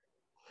true.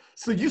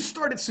 So you've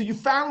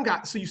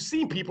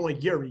seen people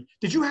like Yuri.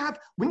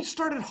 When you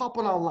started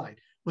hopping online,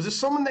 was there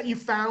someone that you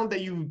found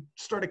that you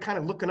started kind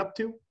of looking up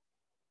to?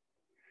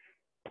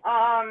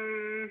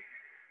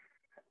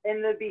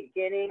 In the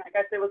beginning, I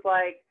guess it was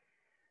like,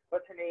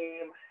 what's her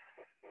name?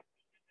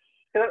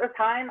 So at the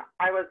time,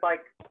 I was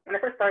like, when I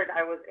first started,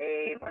 I was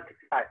a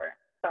 165er.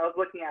 So I was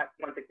looking at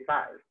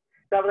 165s.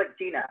 So I was like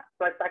Gina.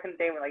 So like back in the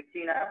day when like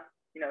Gina,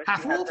 you know, she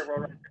had her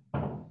world record.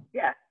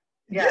 Yeah.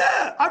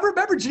 Yeah, I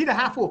remember Gina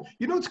Halfwolf.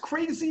 You know, it's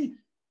crazy.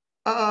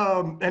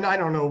 And I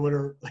don't know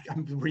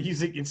we're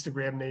using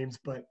Instagram names,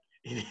 but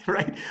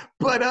right.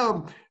 But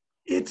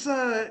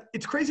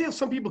it's crazy how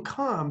some people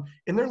come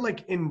and they're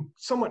like in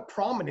somewhat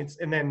prominence,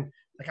 and then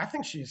like I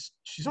think she's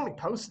only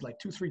posted like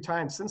 2-3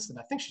 times since then.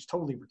 I think she's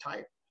totally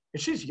retired,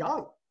 and she's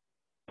young.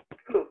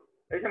 Who?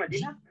 Are you talking about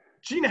Gina?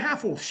 Gina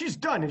Halfwolf. She's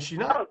done, is she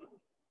not? Oh,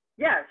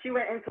 yeah, she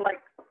went into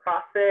like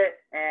CrossFit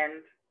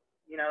and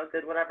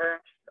did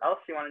whatever else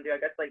she wanted to do. I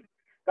guess like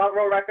got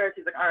world record.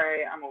 She's like, all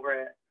right, I'm over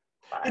it.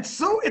 Bye. It's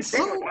so.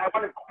 I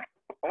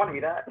want to be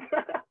that.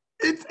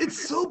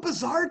 It's so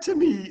bizarre to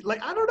me.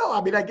 Like, I don't know.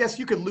 I mean, I guess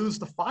you could lose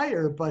the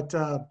fire, but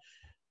to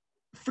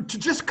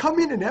just come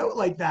in and out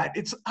like that,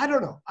 I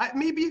don't know.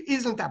 Maybe it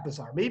isn't that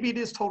bizarre. Maybe it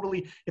is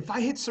totally, if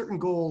I hit certain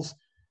goals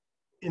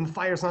and the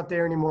fire's not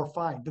there anymore,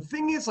 fine. The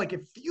thing is, like,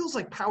 it feels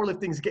like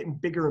powerlifting is getting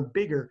bigger and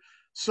bigger.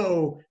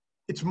 So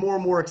it's more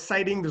and more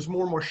exciting. There's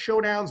more and more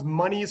showdowns.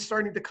 Money is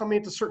starting to come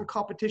into certain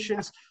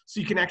competitions, so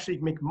you can actually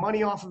make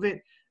money off of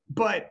it.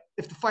 But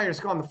if the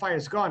fire's gone, the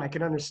fire's gone. I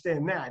can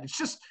understand that. It's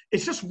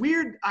just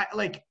weird. I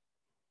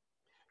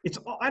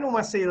don't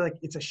want to say like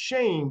it's a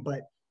shame,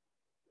 but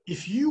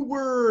if you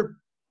were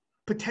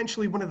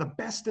potentially one of the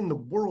best in the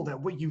world at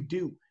what you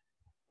do,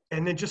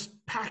 and then just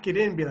pack it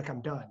in and be like,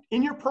 I'm done.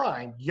 In your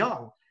prime,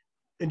 young,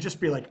 and just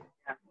be like,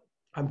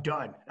 I'm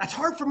done. That's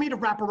hard for me to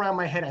wrap around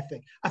my head, I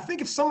think. I think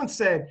if someone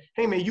said,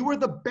 hey, man, you are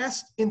the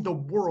best in the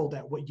world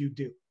at what you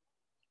do,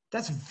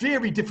 that's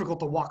very difficult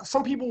to walk.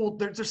 Some people,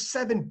 there's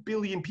 7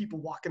 billion people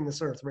walking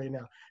this earth right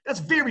now. That's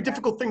a very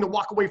difficult thing to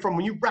walk away from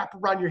when you wrap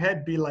around your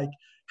head, be like,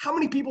 how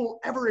many people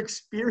ever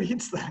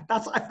experience that?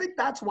 I think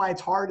that's why it's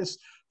hardest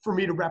for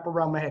me to wrap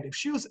around my head. If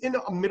she was in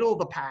the middle of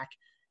the pack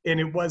and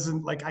it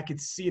wasn't like I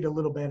could see it a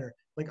little better,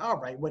 like, all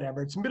right,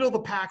 whatever. It's middle of the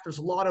pack. There's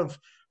a lot of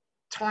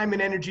time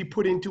and energy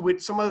put into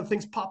it. Some other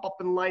things pop up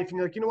in life and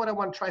you're like, you know what? I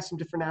want to try some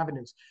different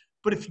avenues.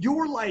 But if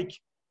you're like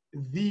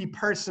the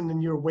person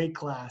in your weight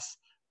class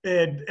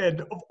and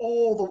of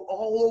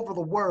all over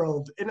the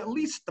world, and at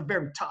least the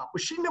very top,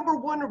 was she number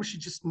one or was she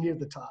just near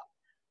the top?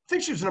 I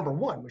think she was number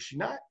one, was she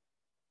not?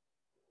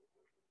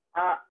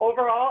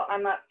 Overall,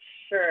 I'm not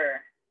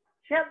sure.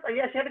 She had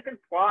a good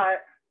squat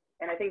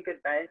and I think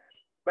good bench,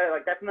 but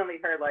like definitely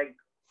her like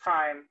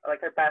prime,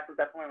 like her best was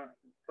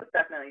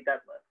definitely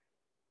deadlift.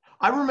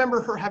 I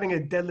remember her having a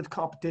deadlift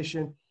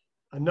competition.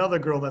 Another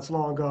girl that's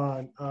long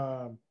gone,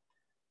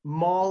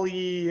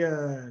 Molly.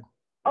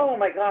 Oh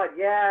my God,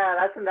 yeah,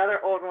 that's another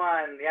old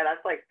one. Yeah,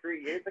 that's like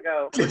 3 years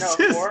ago.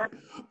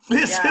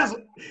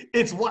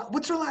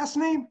 What's her last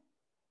name?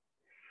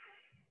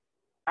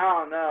 I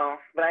don't know,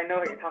 but I know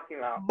what you're talking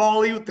about.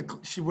 Molly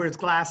she wears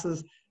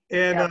glasses,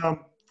 and I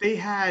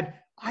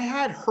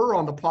had her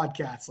on the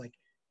podcast like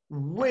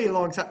way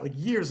long time, like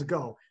years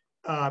ago.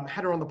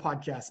 Had her on the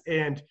podcast,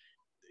 and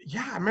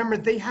yeah, I remember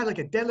they had like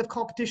a deadlift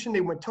competition.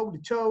 They went toe to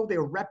toe. They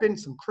were repping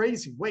some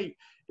crazy weight,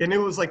 and it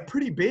was like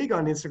pretty big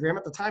on Instagram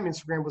at the time.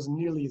 Instagram wasn't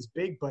nearly as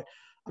big, but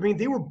I mean,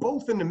 they were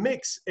both in the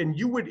mix. And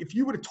if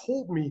you would have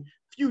told me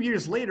a few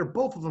years later,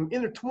 both of them in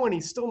their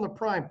 20s, still in their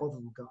prime, both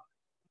of them gone.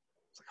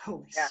 It's like,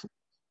 holy shit.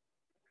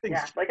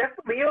 Yeah, like that's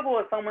believable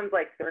if someone's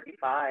like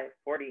 35,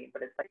 40,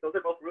 but it's like those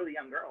are both really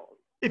young girls.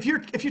 if you're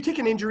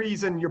taking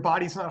injuries and your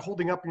body's not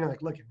holding up, and you're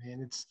like, look,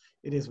 man,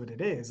 it is what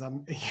it is.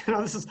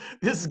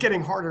 This is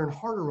getting harder and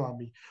harder on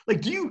me.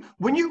 Like, do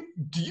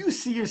you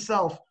see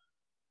yourself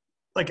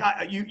like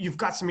you've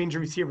got some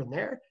injuries here and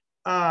there,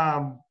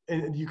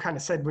 and you kind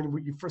of said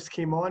when you first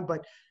came on,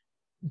 but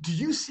do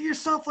you see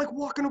yourself like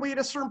walking away at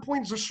a certain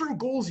point? Is there certain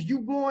goals you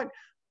want,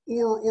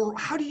 or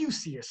how do you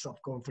see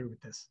yourself going through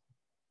with this?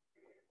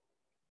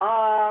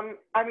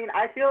 I mean,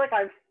 I feel like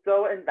I'm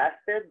so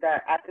invested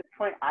that at this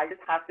point I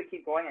just have to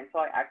keep going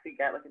until I actually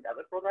get like a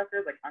deadlift world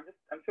record. Like I'm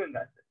too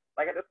invested.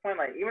 Like at this point,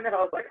 like even if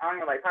I was like on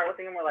your like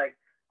powerlifting, we're like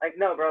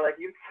no, bro, like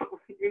you're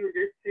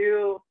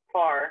too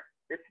far.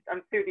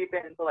 I'm too deep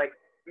into like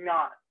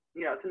not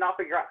to not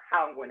figure out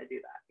how I'm going to do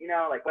that.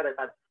 Like whether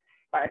that's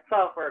by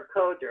myself or a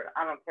coach or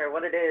I don't care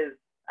what it is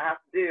I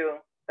have to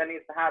do that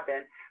needs to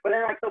happen. But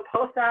then like so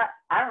post that,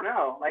 I don't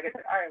know. Like it's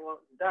like all right,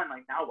 well it's done.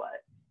 Like now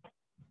what?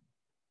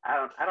 I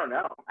don't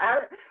know.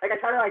 I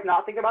try to like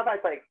not think about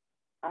that. It's like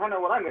I don't know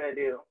what I'm gonna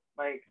do.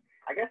 Like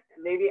I guess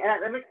maybe, and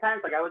that makes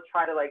sense. Like I would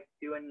try to like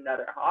do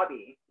another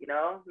hobby.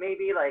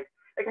 Maybe like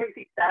I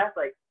see Steph,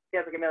 like she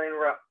has like a million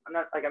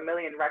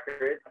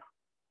records.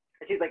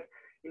 And she's like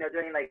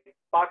doing like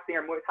boxing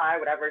or Muay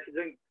Thai, whatever. She's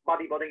doing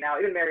bodybuilding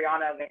now. Even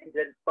Mariana went and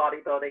did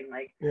bodybuilding.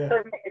 Like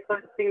so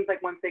it seems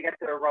like once they get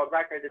to a world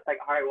record, it's like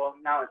all right, well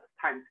now it's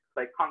time to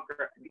like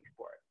conquer a new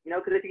sport.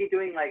 Because if you keep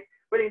doing like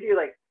what do you do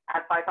like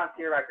add 5 pounds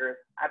to your record,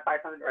 add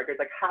 5 pounds to your record.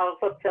 Like, how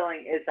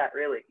fulfilling is that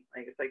really?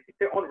 Like, it's like, it's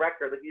your own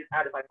record. Like, you just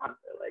added 5 pounds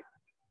to it. Like,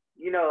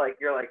 like,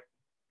 you're like,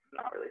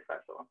 not really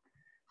special.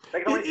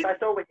 Like, it's only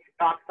special when you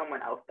knock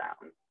someone else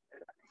down.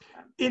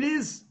 It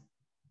is,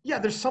 yeah,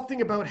 there's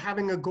something about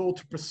having a goal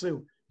to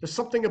pursue. There's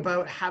something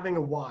about having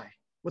a why.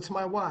 What's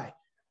my why?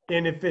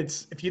 And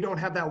if you don't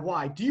have that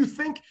why, do you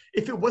think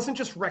if it wasn't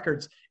just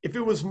records, if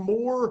it was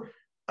more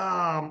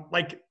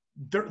like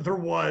there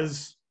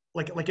was,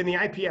 like in the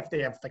IPF,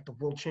 they have like the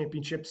world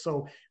championship.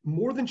 So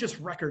more than just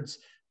records,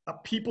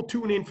 people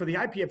tune in for the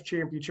IPF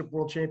championship,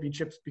 world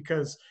championships,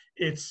 because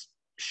it's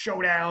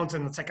showdowns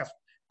and it's like a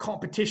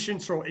competition.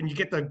 So, and you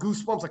get the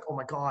goosebumps like, oh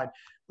my God,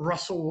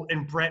 Russell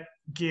and Brett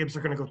Gibbs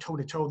are going to go toe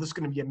to toe. This is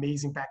going to be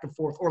amazing back and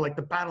forth. Or like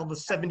the battle of the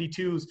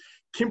 72s,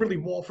 Kimberly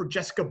Walford,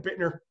 Jessica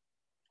Bittner.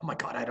 Oh my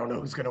God, I don't know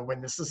who's going to win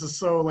this. This is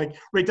so like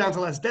right down to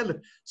last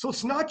deadlift. So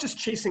it's not just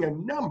chasing a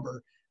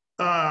number.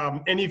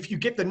 And if you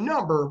get the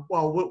number,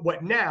 well,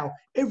 what now?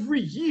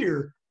 Every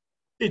year,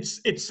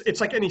 it's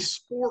like any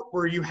sport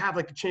where you have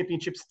like the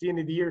championships at the end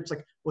of the year. It's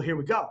like, well, here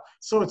we go.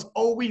 So it's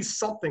always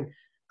something.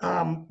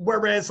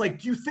 Whereas, like,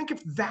 do you think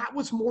if that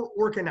was more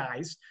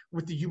organized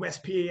with the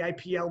USPA,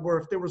 IPL, where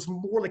if there was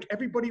more, like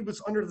everybody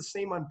was under the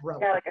same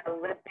umbrella? Yeah, like an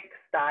Olympic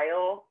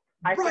style.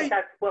 I think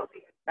that's what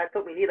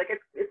we need. Like,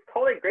 it's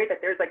totally great that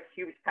there's like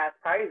huge past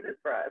prizes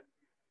for us,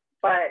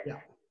 but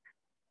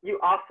you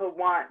also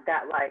want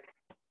that like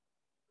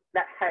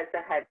that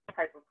head-to-head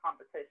type of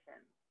competition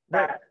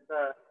that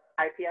the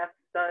IPF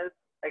does,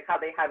 like how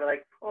they have it,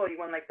 like, oh, you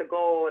won like the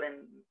gold,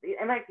 and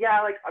like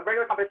like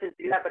regular competitions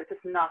do that, but it's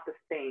just not the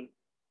same.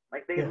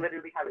 Like they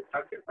literally have it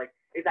structured, like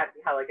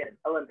exactly how like an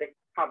Olympic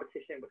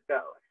competition would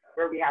go,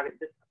 where we have it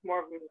just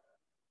more of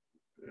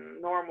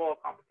a normal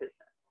competition.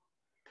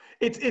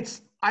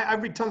 I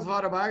read tons of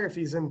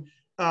autobiographies, and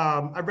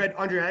I read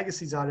Andre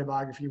Agassi's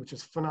autobiography, which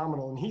is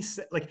phenomenal. And he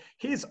said, like,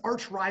 his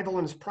arch rival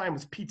in his prime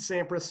was Pete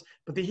Sampras,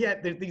 but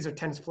these are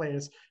tennis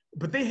players,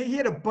 but he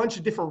had a bunch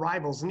of different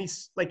rivals. And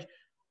he's like,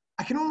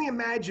 I can only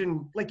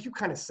imagine, like you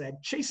kind of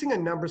said, chasing a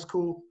number's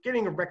cool,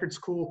 getting a record's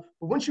cool,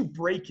 but once you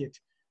break it,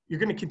 you're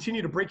going to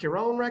continue to break your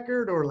own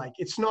record, or like,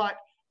 it's not,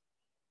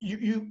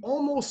 you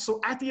almost, so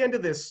at the end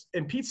of this,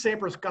 and Pete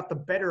Sampras got the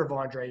better of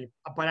Andre,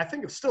 but I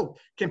think it's still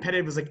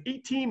competitive. It was like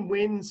 18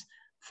 wins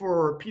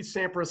for Pete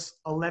Sampras,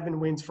 11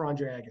 wins for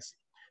Andre Agassi.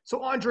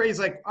 So Andre's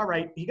like, all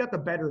right, he got the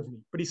better of me.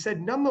 But he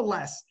said,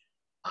 nonetheless,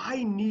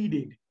 I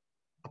needed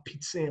a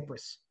Pete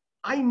Sampras.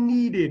 And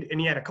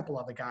he had a couple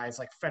other guys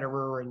like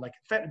Federer, and like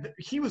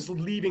he was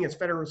leaving as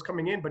Federer was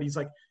coming in, but he's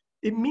like,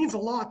 it means a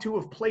lot to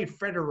have played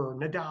Federer,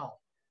 Nadal,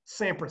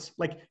 Sampras.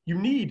 Like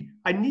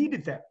I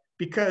needed that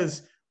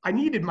because I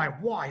needed my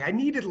why. I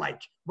needed,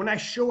 like, when I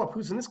show up,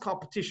 who's in this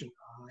competition?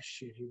 Oh,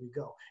 shit, here we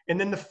go. And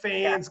then the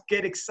fans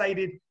get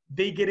excited.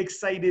 They get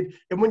excited.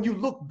 And when you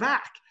look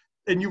back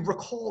and you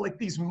recall, like,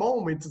 these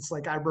moments, it's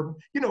like, it's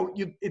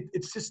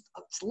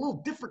a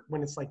little different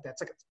when it's like that.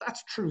 It's like,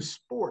 that's true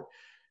sport.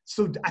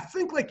 So I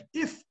think, like,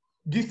 do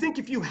you think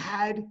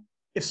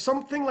if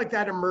something like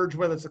that emerged,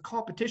 whether it's a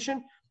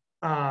competition,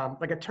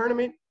 like a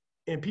tournament,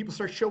 and people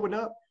start showing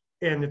up,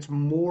 and it's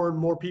more and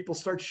more people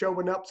start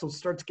showing up, so it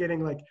starts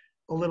getting, like,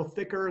 a little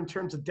thicker in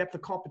terms of depth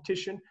of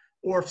competition,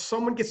 or if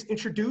someone gets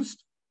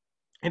introduced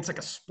and it's like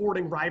a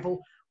sporting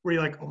rival where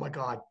you're like, oh my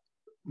God,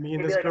 me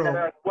and this girl.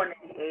 Like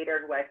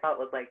 188er who I felt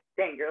was like,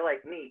 dang, you're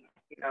like me,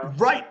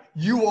 Right.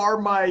 You are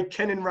my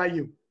Ken and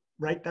Ryu,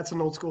 right? That's an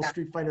old school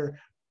Street Fighter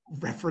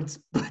reference,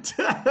 but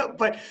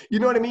you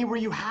know what I mean? Where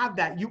you have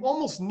that, you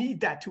almost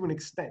need that to an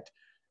extent.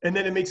 And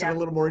then it makes it a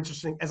little more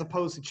interesting as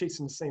opposed to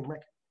chasing the same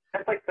record.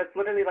 That's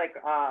literally like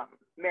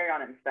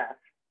Mariana and Steph.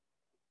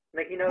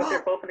 Like, you know, if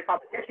they're both in the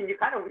competition, you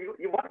kind of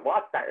you want to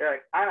watch that. You're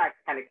like, I'm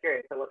actually kind of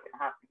curious of what's going to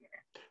happen here.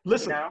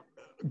 Listen, you know?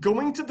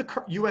 Going to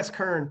the U.S.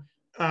 Kern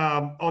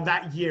on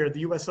that year, the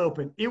U.S.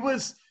 Open, it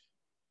was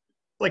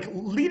like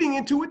leading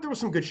into it, there were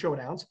some good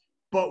showdowns.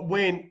 But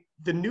when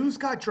the news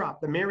got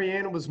dropped that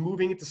Mariana was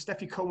moving into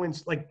Steffi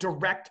Cohen's like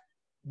direct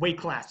weight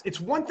class, it's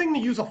one thing to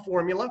use a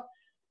formula.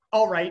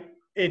 All right,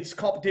 it's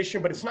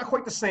competition, but it's not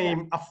quite the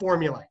same, a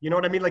formula. You know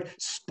what I mean? Like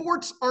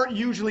sports aren't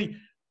usually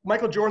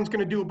Michael Jordan's going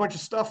to do a bunch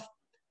of stuff.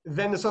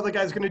 Then this other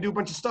guy's going to do a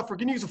bunch of stuff. We're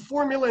going to use a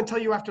formula and tell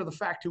you after the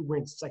fact who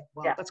wins. It's like,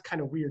 wow, that's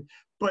kind of weird.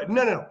 But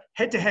no.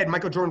 Head to head,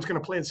 Michael Jordan's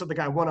going to play this other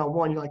guy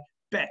one-on-one. You're like,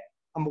 bet,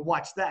 I'm going to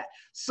watch that.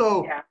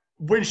 So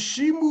when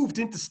she moved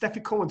into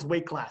Steffi Cohen's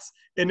weight class,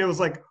 and it was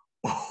like,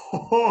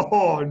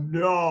 oh,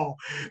 no,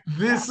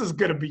 this is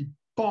going to be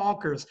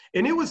bonkers.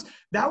 And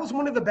that was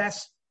one of the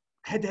best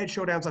head-to-head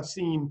showdowns I've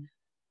seen,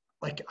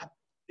 like,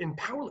 in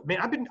power.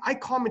 Man, I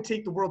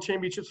commentate the World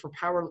Championships for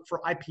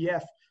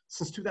IPF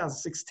since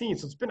 2016.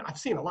 So I've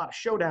seen a lot of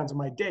showdowns in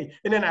my day.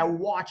 And then I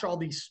watch all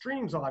these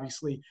streams,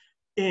 obviously.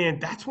 And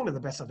that's one of the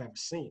best I've ever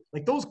seen.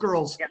 Like those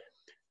girls,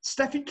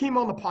 Steffi came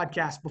on the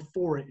podcast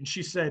before it and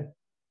she said,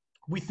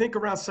 we think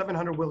around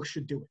 700 Wilkes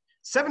should do it.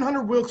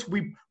 700 Wilkes,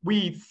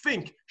 we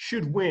think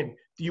should win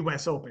the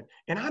U.S. Open.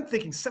 And I'm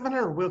thinking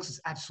 700 Wilkes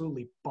is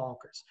absolutely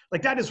bonkers.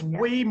 Like that is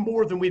way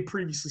more than we'd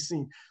previously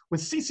seen.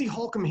 When Cece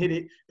Holcomb hit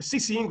it,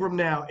 Cece Ingram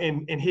now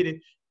and hit it,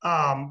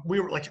 we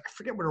were like, I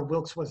forget what her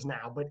Wilkes was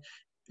now, but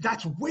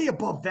that's way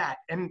above that.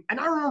 And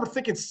I remember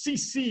thinking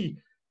CC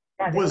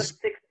was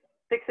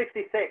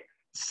 666.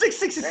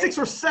 666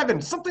 right? Or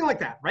 7, something like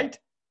that, right?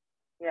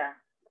 Yeah.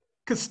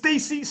 Because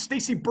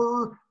Stacy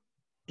Burr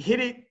hit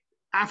it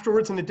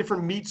afterwards in a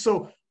different meet.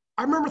 So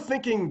I remember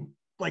thinking,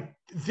 like,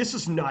 this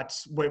is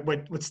nuts what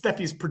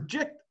Steffi's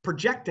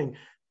projecting.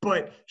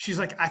 But she's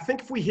like, I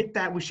think if we hit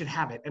that, we should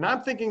have it. And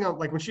I'm thinking of,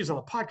 like, when she's on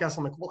the podcast,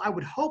 I'm like, well, I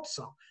would hope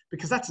so,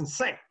 because that's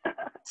insane.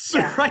 So,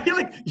 right?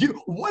 Like,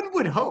 one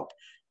would hope.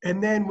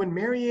 And then when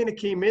Mariana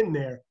came in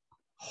there,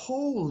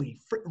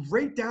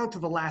 right down to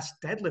the last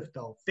deadlift,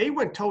 though, they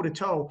went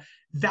toe-to-toe.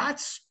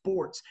 That's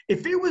sports.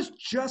 If it was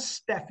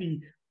just Steffi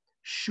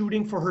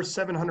shooting for her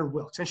 700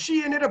 Wilkes, and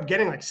she ended up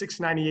getting like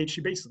 698, she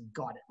basically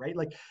got it, right?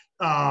 Like,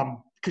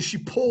 because she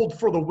pulled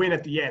for the win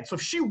at the end. So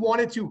if she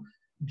wanted to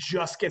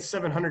just get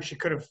 700, she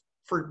could have.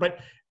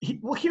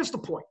 Here's the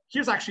point.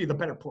 Here's actually the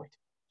better point.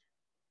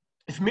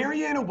 If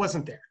Mariana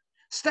wasn't there,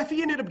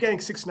 Steffi ended up getting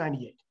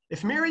 698.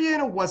 If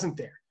Mariana wasn't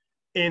there,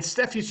 and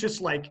Steffi's just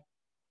like,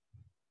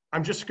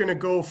 I'm just going to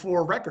go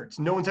for records.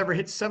 No one's ever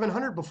hit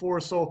 700 before.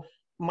 So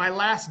my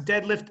last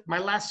deadlift,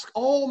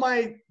 all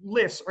my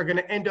lifts are going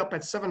to end up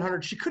at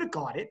 700. She could have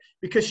got it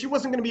because she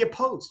wasn't going to be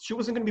opposed. She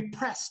wasn't going to be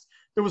pressed.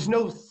 There was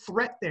no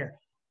threat there.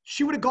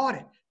 She would have got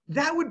it.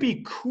 That would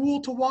be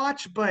cool to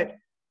watch, but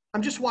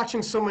I'm just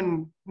watching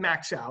someone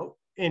max out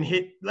and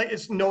hit, like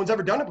no one's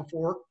ever done it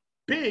before.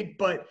 Big,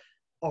 but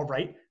all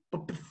right.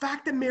 But the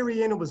fact that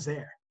Mariana was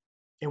there,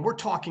 and we're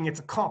talking, it's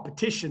a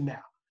competition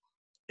now.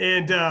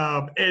 And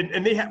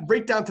they had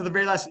right down to the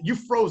very last, you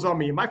froze on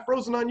me. Am I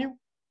frozen on you?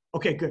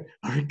 Okay, good.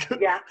 All right, good.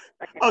 Yeah.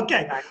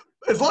 Okay.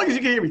 As long as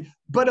you can hear me.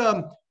 But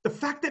the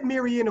fact that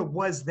Mariana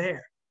was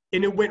there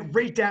and it went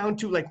right down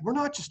to, like, we're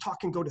not just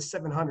talking go to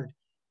 700.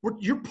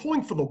 You're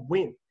pulling for the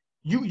win.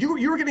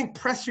 You were getting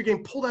pressed. You're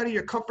getting pulled out of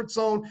your comfort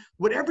zone.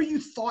 Whatever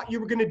you thought you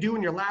were going to do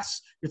in your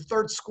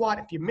third squat,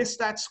 if you missed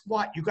that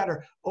squat, you got to,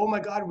 oh my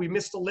God, we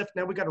missed the lift.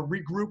 Now we got to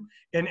regroup.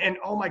 And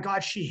oh my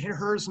God, she hit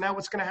hers. Now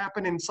what's going to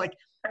happen? And it's like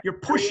you're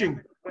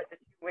pushing.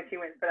 When she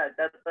went for that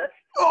deadlift.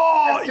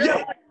 Oh,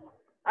 yeah.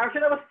 I'm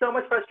sure that was so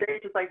much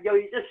frustration. It's like, yo,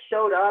 you just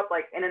showed up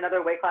like in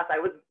another weight class. I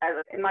was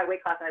in my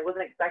weight class and I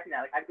wasn't expecting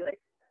that. Like, I'd be like,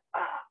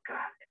 oh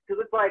God,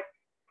 because it's like,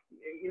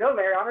 you know,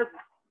 Mariana's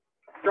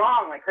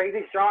strong, like crazy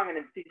strong, and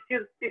she's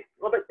a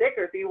little bit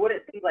thicker, so you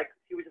wouldn't think like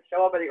she would just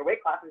show up at your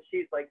weight class and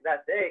she's like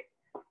that big.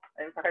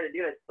 And for her to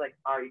do it, it's like,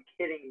 are you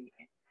kidding me?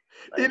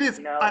 Like, it is.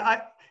 You know?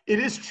 It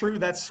is true.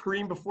 That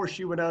scream before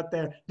she went out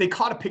there, they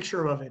caught a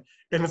picture of it,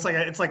 and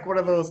it's like one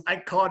of those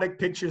iconic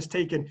pictures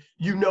taken.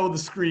 You know the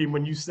scream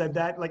when you said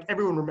that. Like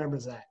everyone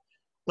remembers that.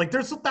 Like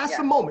that's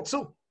the moment.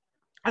 So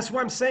that's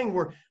why I'm saying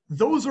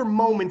those are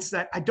moments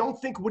that I don't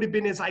think would have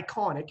been as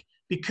iconic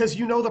because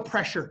you know the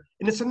pressure,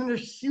 and it's another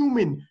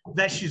human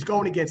that she's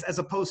going against as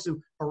opposed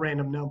to a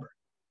random number.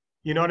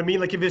 You know what I mean?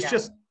 Like if it's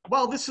just,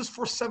 well, this is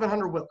for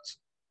 700 Wilkes.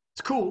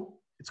 It's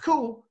cool. It's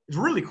cool. It's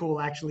really cool,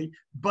 actually.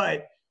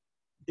 But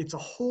it's a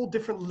whole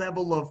different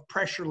level of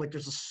pressure. Like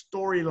there's a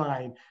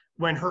storyline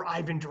when her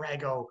Ivan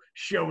Drago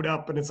showed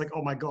up, and it's like,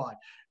 oh my God.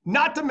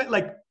 Not to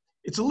like,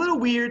 it's a little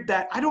weird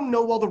that I don't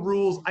know all the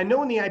rules. I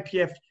know in the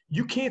IPF,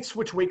 you can't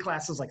switch weight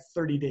classes like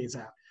 30 days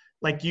out.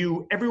 Like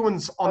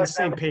everyone's on the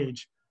same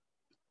page.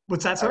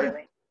 What's that, sorry?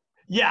 Really?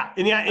 Yeah,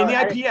 in the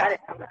IPF.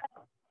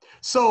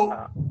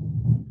 So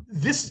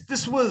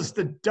this was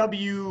the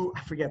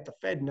I forget the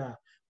FedNA,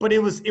 but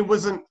it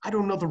wasn't, I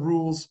don't know the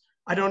rules.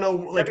 I don't know,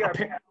 like,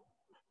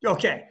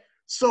 okay.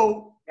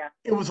 So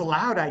it was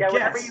allowed, I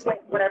guess.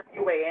 Whatever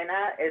you weigh in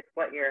at is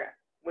what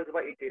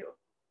you do.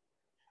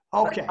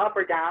 Okay. Up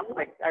or down,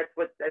 like that's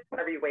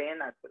whatever you weigh in,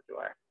 that's what you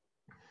are.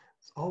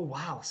 Oh,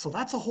 wow. So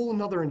that's a whole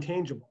nother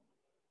intangible.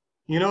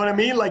 You know what I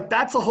mean? Like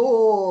that's a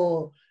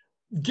whole,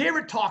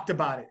 Garrett talked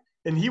about it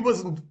and he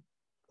wasn't,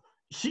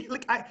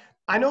 like,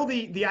 I know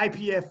the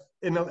IPF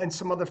and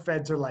some other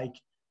feds are like,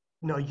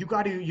 no, you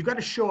got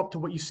to show up to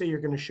what you say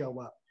you're going to show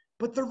up.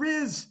 But there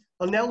is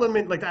an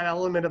element, like that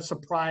element of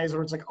surprise,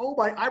 or it's like, oh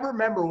my, I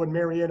remember when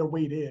Mariana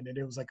weighed in and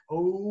it was like,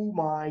 oh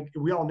my,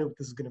 we all knew what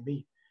this is going to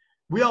be.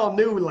 We all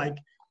knew, like,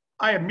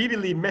 I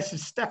immediately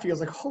messaged Steffi. I was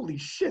like, holy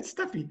shit,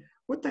 Steffi,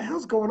 what the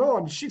hell's going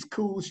on? She's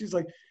cool. She's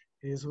like,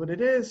 here's what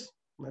it is.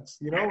 Let's,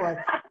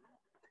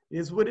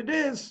 is what it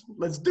is.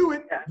 Let's do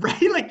it. Yeah.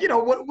 Right? Like,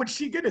 what's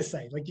she going to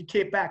say? Like, you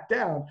can't back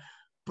down.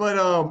 But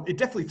it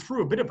definitely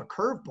threw a bit of a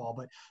curveball.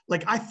 But,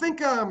 like, I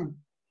think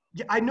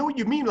yeah, I know what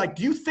you mean. Like,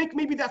 do you think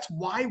maybe that's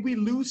why we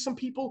lose some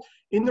people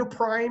in their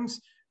primes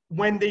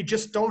when they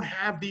just don't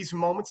have these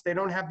moments? They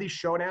don't have these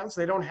showdowns.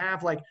 They don't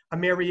have, like, a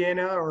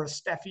Mariana or a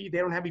Steffi. They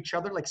don't have each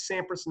other, like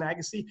Sampras and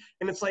Agassi.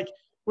 And it's like,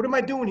 what am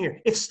I doing here?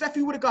 If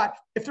Steffi would have got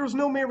 – if there was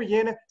no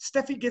Mariana,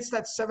 Steffi gets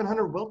that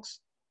 700 Wilks.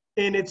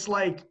 And it's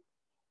like,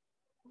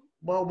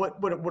 well, what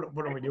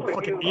are we doing?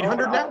 Fucking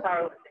 800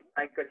 now?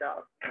 Like, good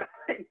job.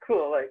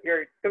 Cool. Like,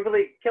 you're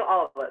completely kill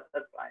all of us.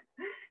 That's fine.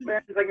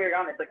 But it's like you're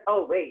honest. Like,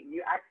 oh wait,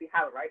 you actually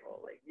have a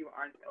rifle. Like, you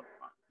aren't the only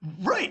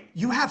one. Right.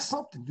 You have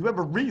something. You have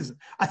a reason.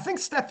 I think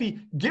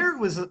Garrett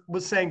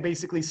was saying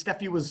basically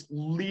Steffi was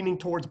leaning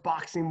towards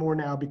boxing more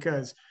now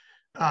because,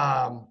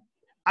 I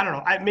don't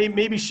know.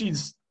 Maybe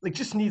she's like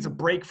just needs a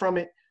break from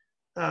it.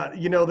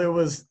 There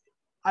was.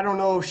 I don't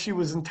know if she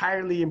was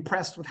entirely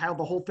impressed with how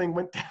the whole thing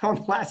went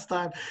down last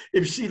time.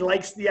 If she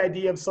likes the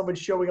idea of someone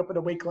showing up in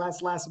a weight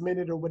class last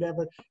minute or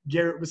whatever,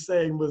 Garrett was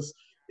saying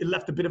it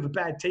left a bit of a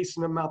bad taste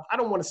in her mouth. I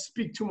don't want to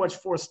speak too much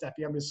for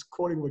Steffi. I'm just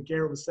quoting what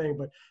Garrett was saying,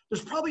 but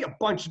there's probably a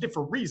bunch of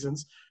different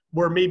reasons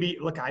where maybe,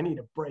 look, I need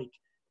a break.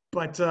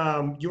 But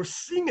you're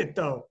seeing it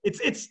though.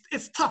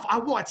 It's tough. I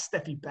want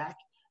Steffi back.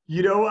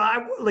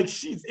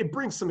 It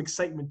brings some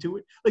excitement to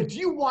it. Like, do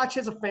you watch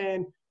as a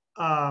fan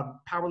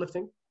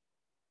powerlifting?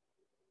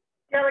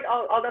 Yeah, like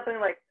I'll definitely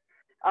like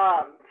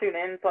tune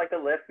in to like the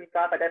lifts and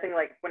stuff. I definitely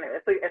like when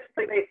it's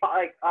like they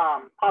like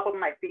pop up on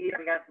my feed.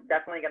 I'm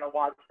definitely gonna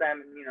watch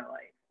them and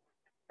like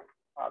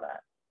all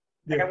that.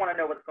 Like Yeah. I want to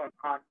know what's going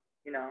on.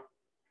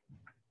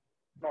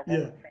 Normal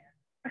Yeah.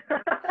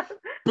 fan.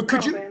 But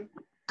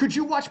could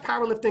you watch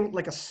powerlifting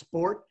like a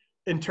sport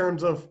in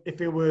terms of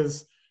if it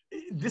was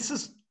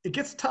it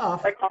gets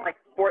tough. Like on like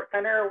Sports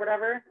Center or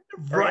whatever.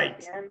 Right.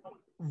 That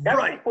would be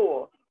Right.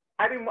 cool.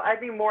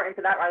 I'd be more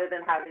into that rather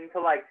than having to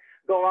like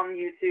go on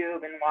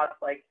YouTube and watch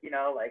like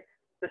like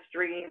the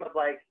stream of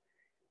like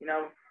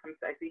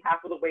I see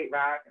half of the weight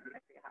rack and then I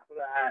see half of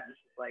that and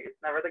it's just like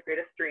it's never the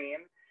greatest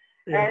stream.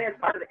 Yeah. And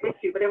it's part of the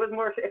issue. But if it was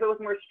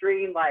more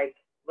streamed, like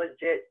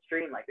legit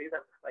stream, like these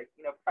are like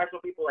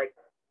professional people like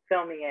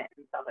filming it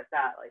and stuff like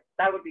that, like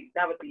that would be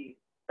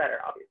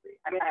better, obviously.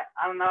 I mean I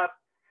don't know if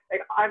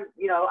like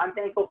I'm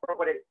thankful for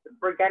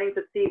for getting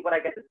to see what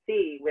I get to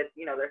see with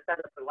their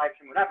setup for live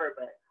stream, whatever.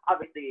 But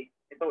obviously,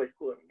 it's always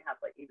cooler when you have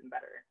like even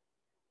better.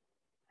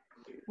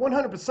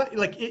 100%.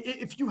 Like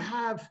if you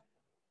have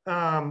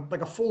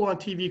like a full-on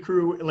TV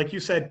crew, like you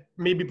said,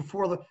 maybe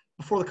before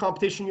the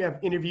competition, you have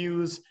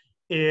interviews,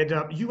 and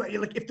you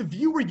like if the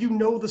viewer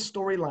the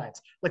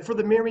storylines, like for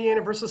the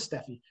Mariana versus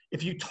Steffi,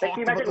 if you talked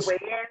like, about the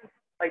weigh-ins,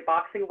 like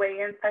boxing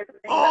weigh-ins type of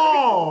thing.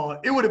 Oh,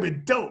 it would have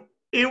been dope.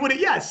 It would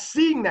have,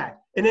 seeing that.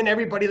 And then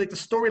everybody, like the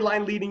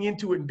storyline leading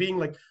into it and being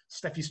like,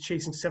 Steffi's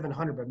chasing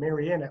 700, but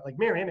Mariana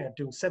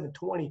doing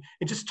 720.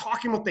 And just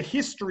talking about the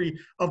history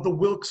of the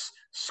Wilks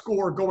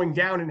score going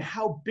down and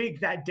how big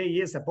that day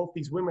is that both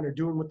these women are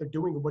doing what they're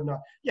doing and whatnot.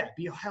 Yeah, it'd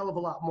be a hell of a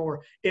lot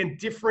more. And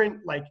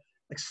different, like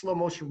slow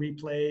motion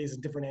replays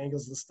and different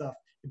angles and stuff.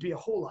 It'd be a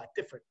whole lot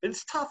different.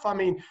 It's tough. I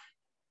mean,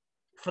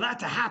 for that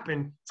to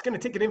happen, it's going to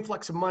take an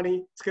influx of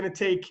money. It's going to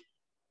take,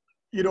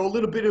 a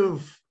little bit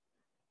of,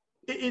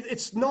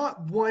 it's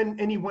not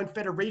any one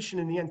federation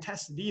in the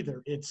untested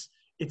either. It's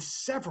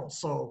several.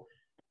 So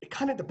it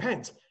kind of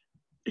depends.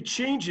 It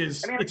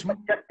changes. I mean,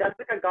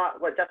 Jessica got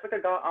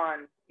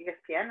on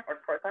ESPN or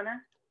Sports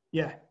Center.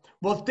 Yeah.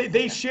 Well,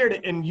 they shared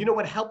it. And you know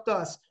what helped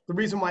us? The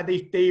reason why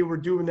they were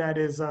doing that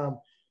is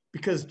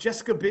because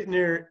Jessica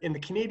Bittner in the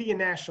Canadian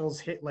Nationals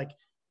hit like,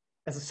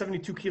 as a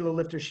 72 kilo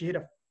lifter, she hit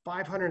a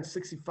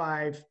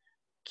 565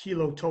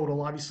 kilo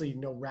total, obviously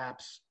no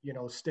wraps,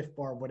 stiff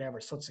bar, whatever.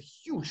 So it's a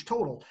huge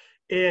total.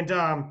 And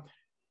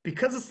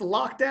because it's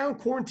the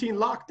quarantine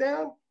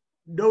lockdown,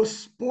 no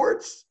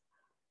sports.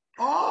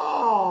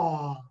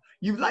 Oh,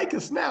 you like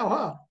us now,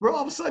 huh? We're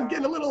all of a sudden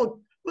getting a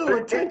little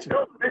attention.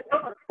 There's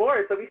still no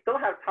sports, so we still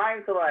have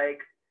time to like,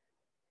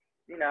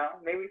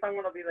 maybe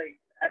someone will be like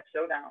at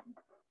Showdown.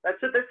 That's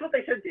what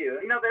they should do.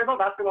 There's no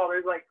basketball.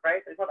 There's no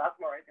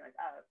basketball or anything like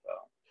that.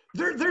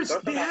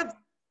 So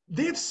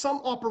they have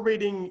some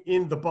operating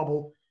in the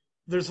bubble.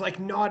 There's like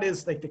not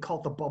as like they call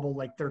it the bubble.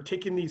 Like they're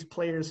taking these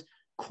players,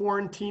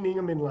 quarantining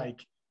them in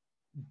like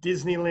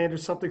Disneyland or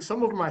something.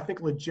 Some of them I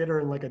think legit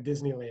are in like a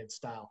Disneyland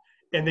style.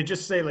 and they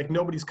just say like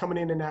nobody's coming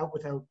in and out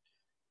without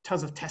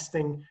tons of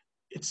testing.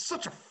 It's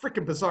such a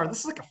freaking bizarre.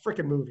 This is like a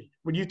freaking movie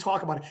when you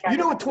talk about it. Yeah, You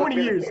know, in 20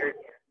 really years, weird.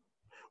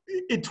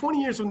 in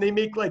 20 years when they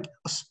make like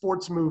a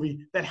sports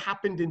movie that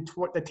happened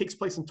that takes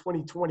place in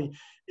 2020,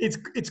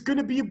 it's going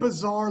to be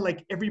bizarre.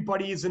 Like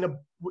everybody is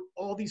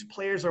all these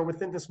players are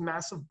within this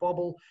massive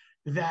bubble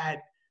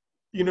that,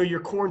 you know,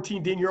 you're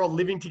quarantined in, you're all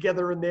living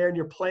together in there and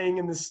you're playing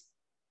in this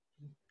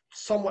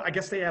somewhat, I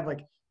guess they have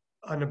like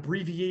an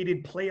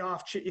abbreviated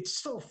playoff.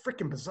 It's so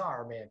freaking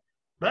bizarre, man.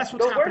 But that's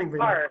what's happening right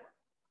now.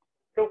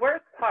 The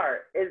worst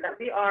part is that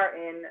we are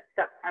in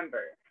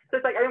September. So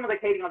it's like everyone's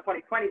like hating on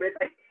 2020, but it's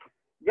like,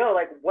 yo,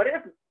 like what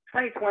if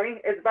 2020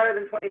 is better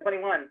than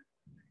 2021?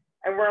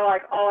 And we're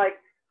like, all like,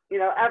 you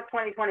know, F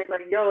 2020, it's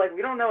like, yo, like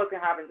we don't know what's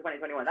gonna happen in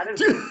 2021. That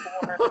is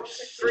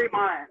 3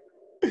 months.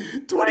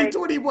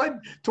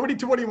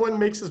 2021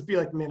 makes us be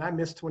like, man, I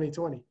miss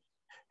 2020.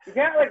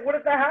 Yeah, like what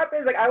if that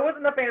happens? Like I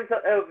wasn't a fan of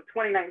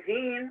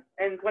 2019,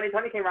 and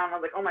 2020 came around, and I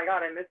was like, oh my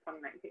god, I miss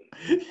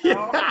 2019. You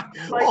know? Yeah,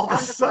 like, all of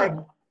a sudden.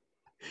 Like,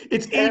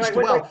 it's aged like,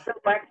 with, well.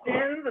 like,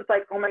 elections, it's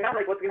like, oh my god,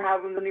 like what's gonna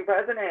happen with the new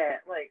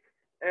president? Like,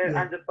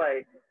 I'm just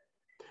like,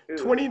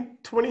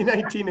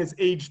 2019 has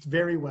aged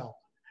very well.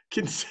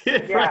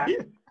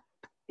 Right?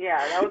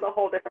 Yeah, that was a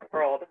whole different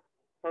world. It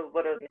was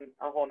literally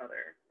a whole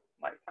nother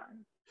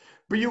lifetime.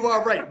 But you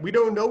are right. We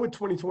don't know what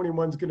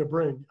 2021 is going to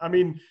bring. I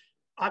mean,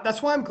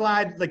 that's why I'm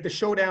glad, like, the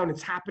showdown,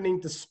 it's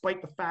happening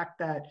despite the fact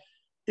that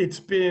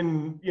it's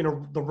been, you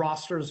know, the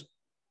rosters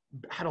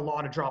had a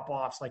lot of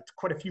drop-offs, like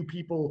quite a few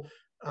people.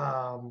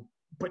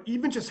 But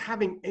even just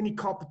having any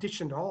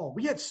competition at all,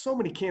 we had so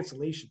many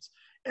cancellations.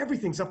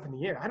 Everything's up in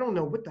the air. I don't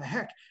know what the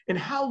heck. And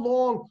how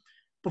long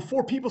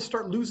before people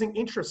start losing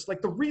interest?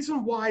 Like the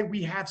reason why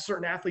we have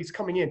certain athletes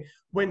coming in,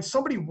 when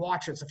somebody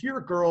watches, if you're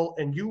a girl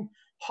and you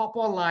hop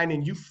online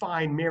and you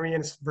find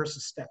Marianne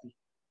versus Steffi,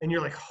 and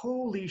you're like,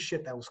 holy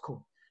shit, that was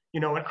cool.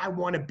 You know, and I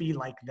want to be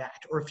like that.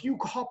 Or if you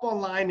hop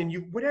online and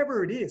you,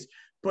 whatever it is,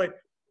 but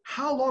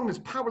how long does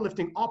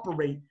powerlifting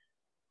operate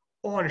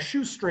on a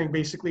shoestring,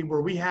 basically,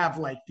 where we have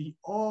like the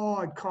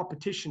odd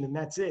competition and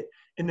that's it.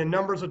 And the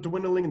numbers are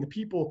dwindling and the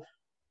people,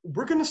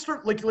 we're going to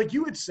start, like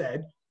you had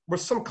said, where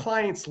some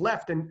clients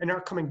left and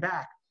aren't coming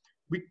back.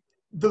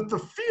 The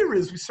fear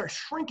is we start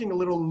shrinking a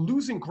little,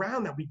 losing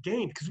ground that we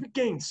gained, because we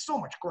gained so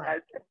much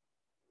ground.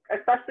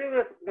 Especially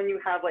when you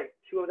have like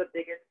two of the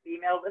biggest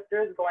female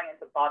lifters going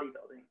into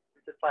bodybuilding.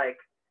 It's just like,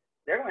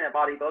 they're going to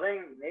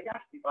bodybuilding, maybe I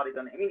should be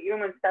bodybuilding. I mean, even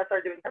when Steph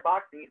started doing her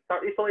boxing,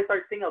 you slowly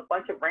start seeing a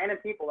bunch of random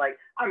people like,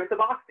 I'm into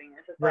boxing.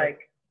 It's just right.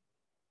 Like,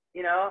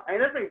 you know, I mean,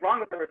 there's nothing wrong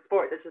with the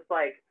sport. It's just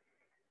like,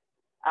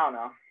 I don't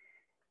know.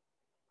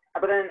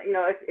 But then, you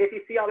know, if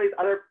you see all these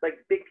other like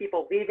big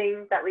people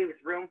leaving, that leaves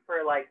room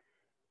for like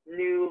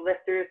new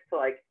lifters to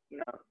like, you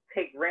know,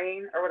 take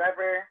reign or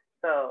whatever.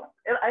 So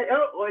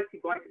it'll always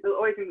keep going. There's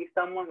always going to be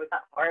someone with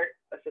that heart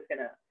that's just going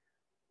to,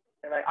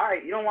 they're like, all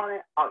right, you don't want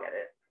it, I'll get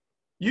it.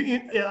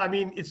 I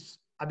mean,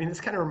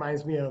 this kind of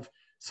reminds me of,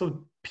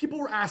 so people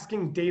were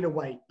asking Dana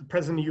White, the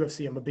president of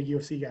UFC, I'm a big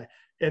UFC guy,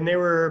 and they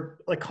were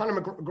like,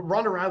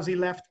 Ronda Rousey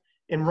left,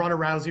 and Ronda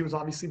Rousey was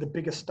obviously the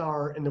biggest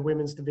star in the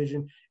women's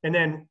division. And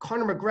then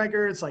Conor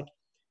McGregor is like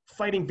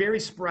fighting very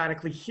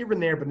sporadically here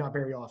and there, but not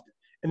very often.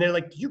 And they're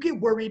like, do you get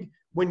worried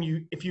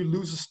if you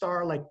lose a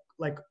star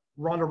like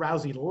Ronda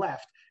Rousey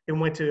left and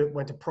went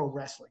to pro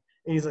wrestling?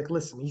 And he's like,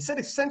 listen, he said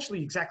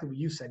essentially exactly what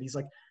you said. He's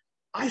like,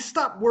 I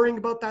stopped worrying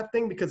about that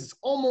thing because it's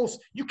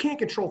almost, you can't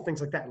control things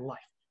like that in life.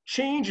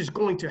 Change is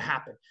going to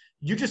happen.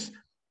 You just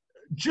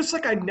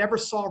like I never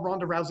saw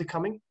Ronda Rousey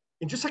coming,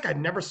 and just like I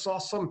never saw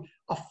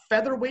a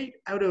featherweight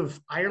out of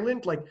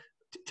Ireland, like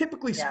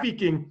typically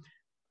speaking,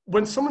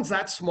 when someone's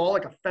that small,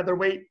 like a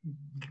featherweight,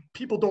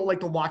 people don't like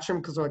to watch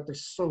them because they're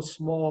so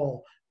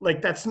small.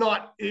 Like that's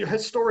not,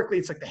 historically,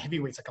 it's like the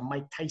heavyweights, like a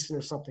Mike Tyson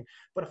or something.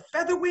 But a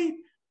featherweight,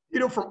 you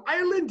know, from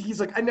Ireland, he's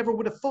like, I never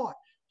would have thought.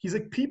 He's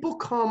like, people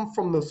come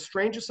from the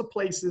strangest of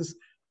places,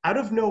 out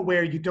of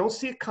nowhere, you don't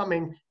see it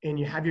coming, and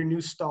you have your new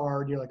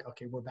star, and you're like,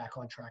 okay, we're back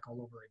on track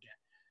all over again.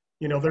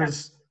 You know,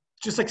 there's,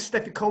 just like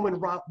Steffi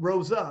Coleman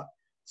rose up,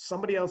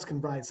 somebody else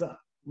can rise up.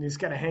 And you just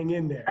got to hang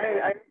in there.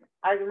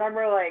 I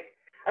remember, like,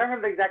 I don't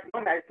remember the exact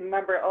moment. I just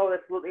remember,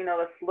 this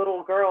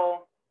little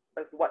girl,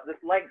 this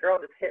light girl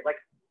just hit, like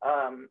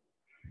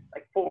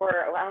I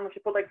don't know,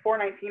 she put like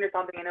 419 or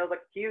something, and it was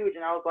like huge.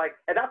 And I was like,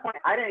 at that point,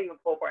 I didn't even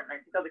pull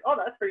 419. I was like, oh,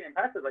 that's pretty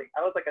impressive. Like,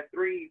 I was like a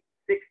 360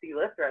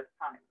 lifter at the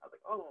time. I was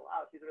like, oh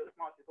wow, she's really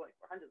small. She's pulling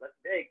 400. That's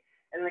big.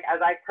 And then like as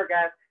I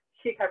progressed,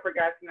 she kept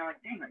progressing. I'm like,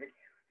 dang, like,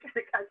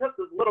 I catch up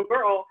this little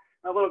girl,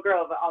 a little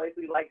girl, but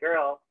obviously light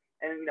girl.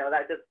 And you know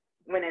that just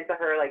went into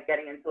her like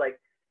getting into like,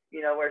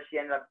 you know, where she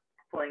ended up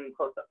pulling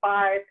close to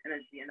 5, and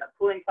then she ended up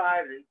pulling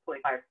 5, and then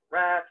pulling 5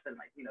 reps, and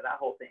like, you know, that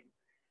whole thing.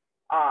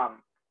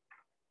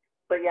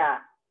 But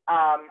yeah,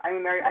 I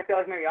mean, I feel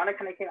like Mariana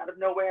kind of came out of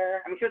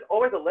nowhere. I mean, she was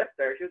always a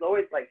lifter. She was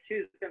always like, she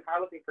was been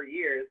powerlifting for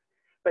years,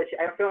 but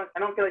I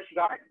don't feel like she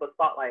got into the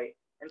spotlight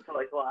until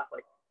like the last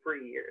like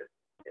 3 years.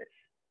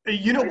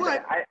 You know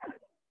what?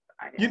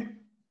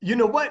 You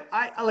know what?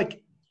 I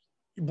like,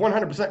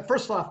 100%.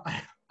 First off, I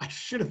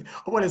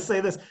want to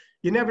say this.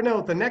 You never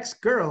know. The next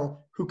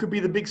girl who could be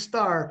the big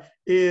star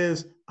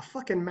is a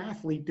fucking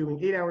mathlete doing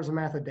 8 hours of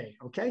math a day.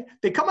 Okay.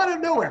 They come out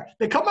of nowhere.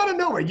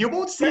 You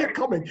won't see it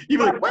coming.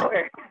 You're like, what?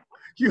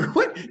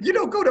 You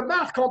don't go to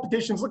math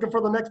competitions looking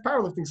for the next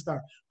powerlifting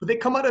star, but they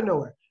come out of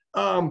nowhere.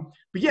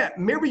 But yeah,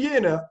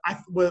 Mariana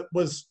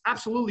was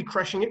absolutely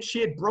crushing it.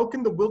 She had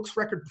broken the Wilks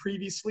record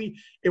previously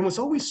and was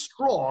always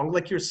strong.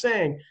 Like you're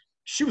saying,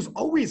 she was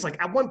always like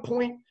at one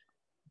point,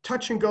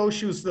 touch and go.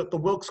 She was the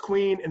Wilks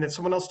queen, and then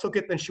someone else took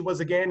it, then she was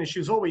again, and she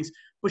was always,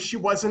 but she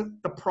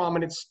wasn't the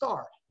prominent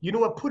star. You know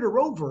what put her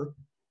over?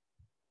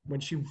 When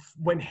she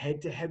went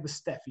head to head with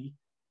Steffi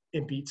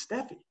and beat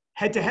Steffi.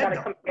 Head to head. You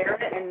gotta compare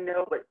it and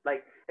know what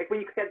like when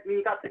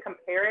you got to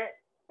compare it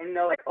and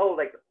know like, oh,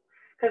 like,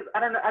 because I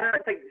don't know,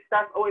 it's like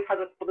Steph always has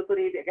a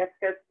publicity, I guess,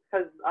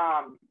 because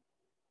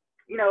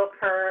you know,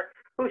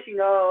 who she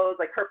knows,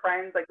 like her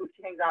friends, like who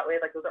she hangs out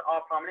with, like those are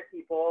all prominent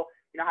people,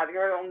 you know, having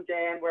her own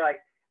gym where like,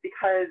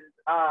 because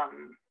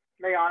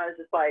Mariana is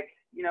just like,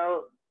 you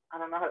know, I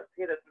don't know how to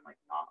say this in like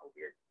not a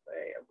weird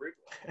way, a rude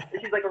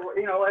way. She's like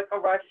you know, like a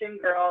Russian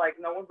girl, like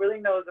no one really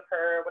knows of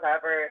her,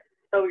 whatever.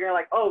 So you're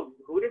like, oh,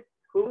 who just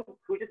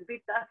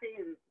beat Steffi?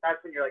 And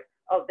that's when you're like,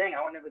 oh dang,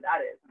 I wonder who that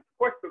is. And of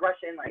course the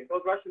Russian, like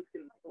those Russians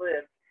can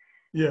live.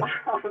 Yeah.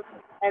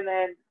 And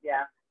then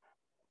yeah.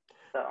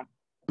 So.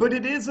 But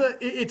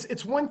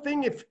it's one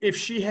thing if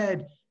she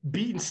had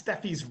beaten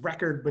Steffi's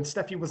record when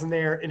Steffi wasn't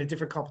there in a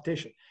different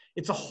competition.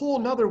 It's a whole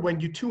nother when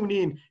you tune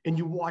in and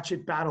you watch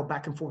it battle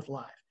back and forth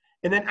live.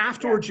 And then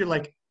afterwards you're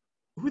like,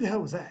 who the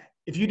hell was that?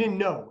 If you didn't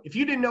know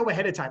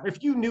ahead of time,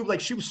 if you knew like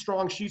she was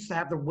strong, she used to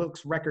have the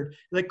Wilks record,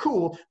 like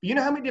cool. But you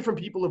know how many different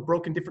people have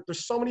broken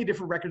there's so many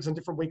different records in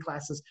different weight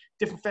classes,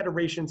 different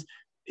federations.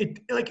 It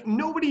like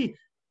nobody,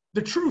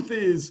 the truth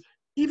is,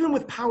 even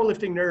with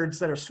powerlifting nerds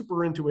that are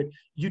super into it,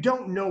 you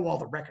don't know all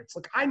the records.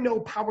 Like I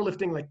know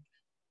powerlifting, like,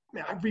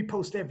 man, I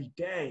repost every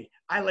day.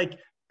 I like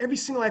every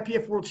single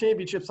IPF World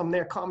Championships, I'm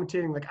there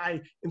commentating. Like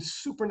I am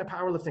super into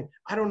powerlifting.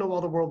 I don't know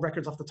all the world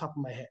records off the top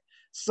of my head.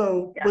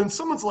 So when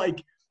someone's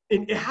like,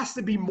 it has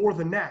to be more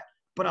than that.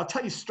 But I'll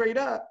tell you straight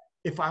up,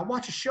 if I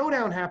watch a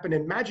showdown happen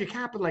and magic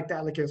happen like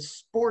that, like a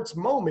sports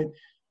moment,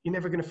 you're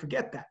never going to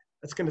forget that.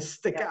 That's going to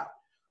stick out.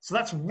 So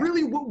that's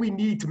really what we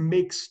need to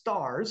make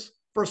stars.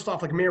 First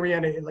off, like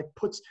Mariana, it like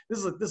puts,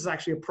 this is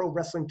actually a pro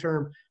wrestling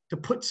term, to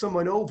put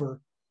someone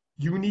over,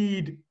 you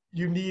need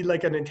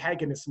like an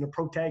antagonist and a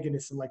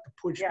protagonist and like to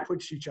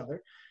push each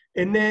other.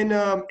 And then,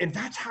 and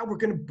that's how we're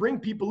going to bring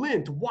people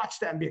in to watch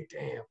that and be like,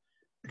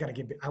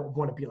 damn, I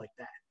want to be like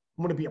that.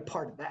 I want to be a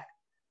part of that,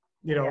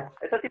 you know? Yeah.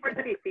 Especially for it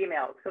to be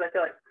females, because I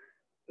feel like,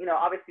 you know,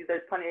 obviously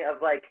there's plenty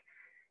of like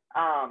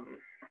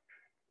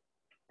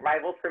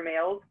rivals for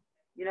males,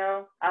 you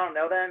know? I don't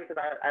know them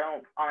because I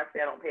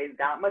don't pay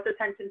that much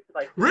attention to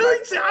like.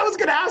 Really? See, I was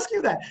going to ask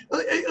you that.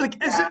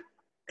 Like,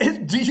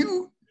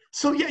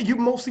 so yeah, you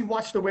mostly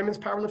watch the women's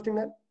powerlifting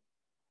then?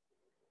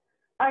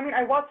 I mean,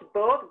 I watch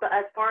both, but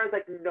as far as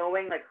like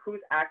knowing like who's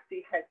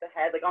actually head to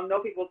head, like I'll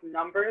know people's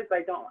numbers, but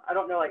I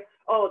don't know like,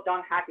 oh,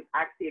 Don Hack is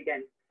actually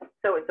against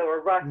so and so,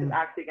 or Russ is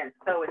actually against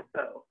so and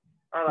so,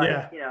 or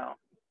like you know,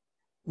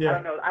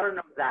 I don't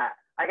know that.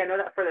 Like I know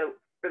that for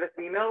the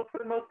females for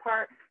the most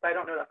part, but I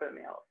don't know that for the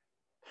males.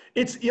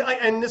 It's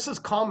and this is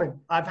common.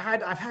 I've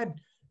had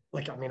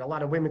like, I mean, a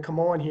lot of women come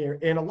on here,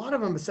 and a lot of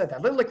them have said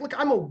that. Like, look,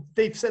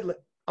 they've said, like,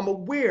 I'm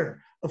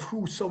aware of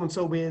who so and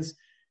so is.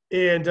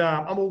 And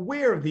I'm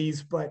aware of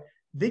these, but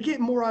they get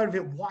more out of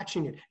it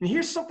watching it. And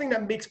here's something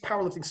that makes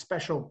powerlifting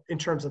special in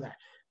terms of that.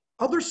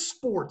 Other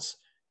sports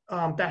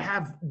that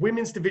have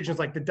women's divisions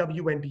like the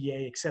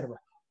WNBA, et cetera,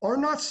 are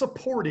not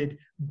supported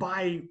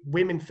by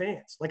women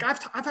fans. Like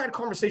I've had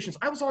conversations.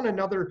 I was on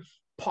another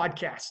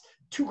podcast.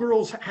 Two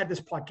girls had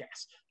this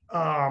podcast,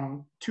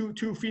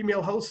 two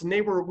female hosts, and we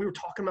were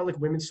talking about like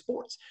women's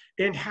sports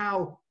and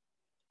how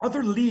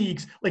other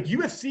leagues, like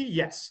UFC,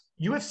 yes.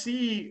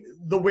 UFC,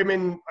 the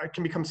women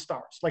can become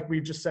stars, like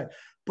we've just said.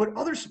 But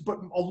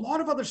a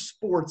lot of other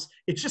sports,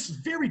 it's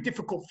just very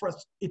difficult for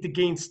us to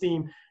gain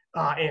steam.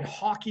 And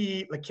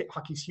hockey, like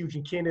hockey's huge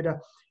in Canada.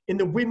 In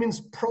the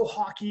women's pro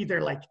hockey,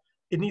 they're like,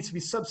 it needs to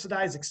be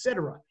subsidized,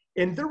 etc.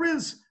 And there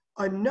is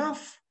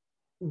enough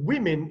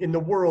women in the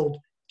world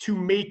to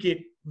make it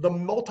the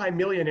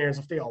multimillionaires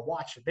if they all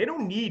watch it. They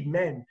don't need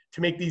men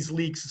to make these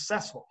leagues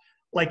successful.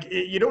 Like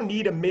you don't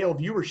need a male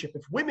viewership.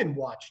 If women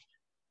watched,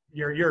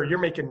 you're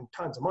making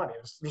tons of money.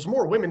 There's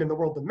more women in the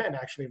world than men,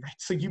 actually, right?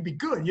 So you'd be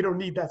good. You don't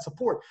need that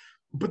support.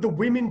 But the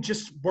women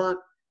just weren't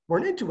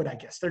into it, I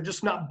guess. They're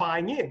just not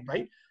buying in,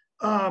 right?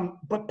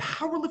 But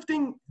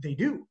powerlifting, they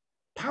do.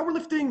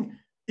 Powerlifting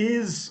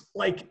is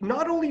like,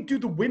 not only do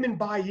the women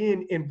buy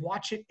in and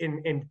watch it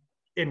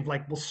and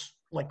like will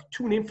like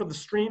tune in for the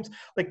streams,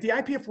 like the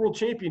IPF World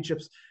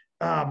Championships.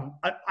 I'm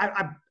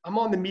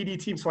on the media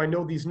team, so I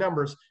know these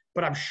numbers.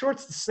 But I'm sure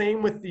it's the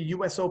same with the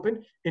US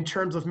Open in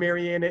terms of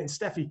Mariana and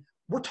Steffi.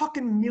 We're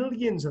talking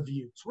millions of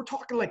views. We're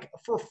talking like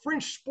for a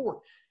French sport,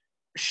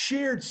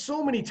 shared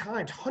so many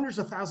times, hundreds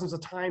of thousands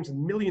of times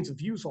and millions of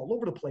views all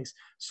over the place.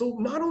 So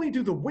not only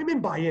do the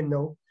women buy in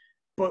though,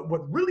 but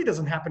what really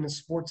doesn't happen in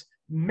sports,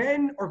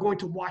 men are going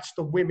to watch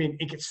the women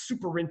and get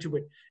super into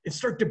it and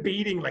start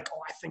debating like,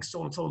 oh, I think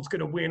so-and-so is going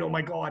to win. Oh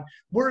my God.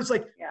 Whereas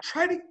like,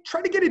 try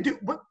to get a dude,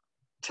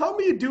 tell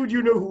me a dude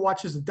you know who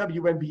watches the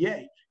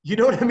WNBA, you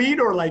know what I mean?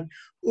 Or like,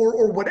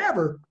 or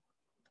whatever.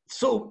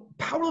 So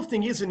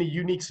powerlifting is in a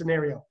unique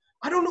scenario.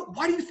 I don't know.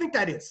 Why do you think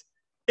that is?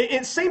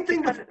 And same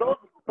thing with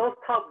those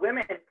top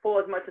women pull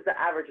as much as the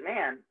average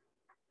man.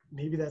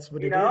 Maybe that's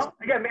what you it know? is.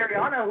 You got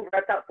Mariana who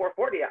reps out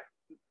 440.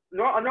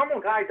 A normal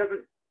guy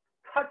doesn't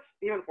touch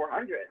even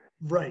 400.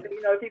 Right.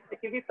 You know, if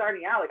he's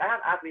starting out, like I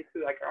have athletes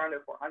who like are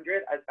under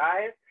 400 as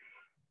guys,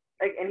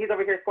 like, and he's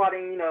over here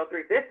squatting,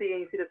 350,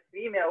 and you see this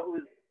female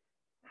who's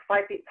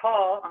 5 feet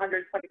tall,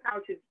 120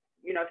 pounds, she's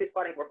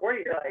squatting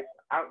 440. You're like,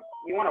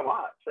 you want to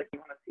watch, like you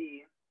want to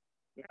see,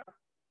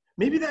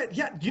 Maybe that,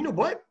 yeah, you know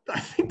what? I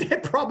think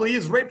that probably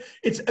is right.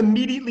 It's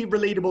immediately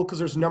relatable because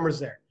there's numbers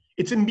there.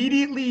 It's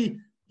immediately,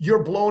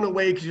 you're blown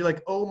away because you're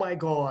like, oh my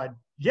God,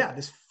 yeah,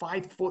 this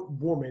 5-foot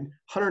woman,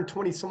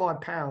 120 some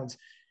odd pounds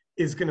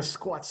is going to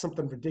squat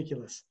something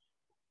ridiculous.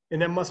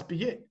 And that must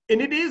be it.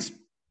 And it is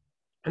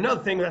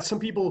another thing that some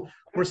people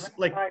were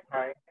like.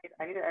 Sorry.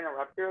 I need to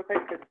interrupt you real quick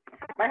because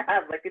I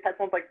have like these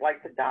headphones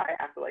like to die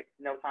after like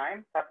no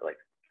time. So I have to like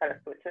try to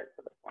switch it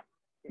to this one.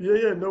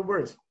 Yeah, no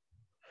worries.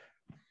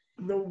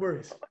 No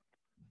worries.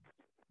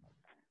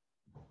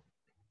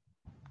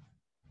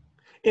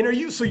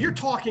 And so you're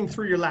talking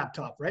through your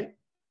laptop, right?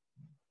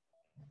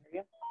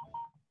 Yeah.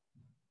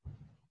 Can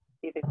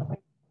you say something?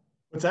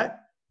 What's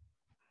that?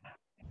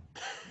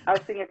 I was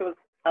thinking if it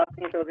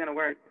was gonna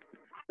work.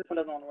 This one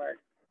doesn't want to work.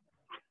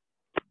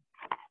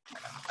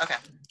 Okay.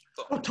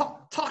 Cool. Oh,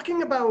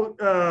 talking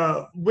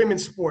about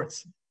women's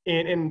sports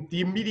and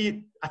the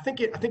immediate, I think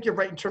you're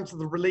right in terms of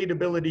the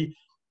relatability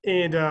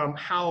and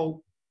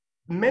how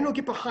men will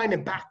get behind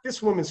and back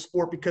this women's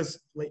sport because,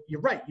 like, you're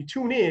right. You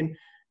tune in,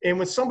 and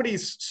when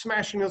somebody's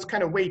smashing those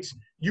kind of weights,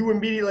 you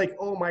immediately like,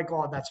 oh my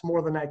God, that's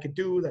more than I could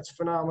do. That's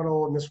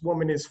phenomenal. And this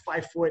woman is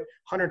 5 foot,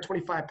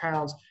 125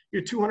 pounds.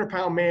 You're a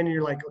 200-pound man, and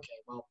you're like, okay,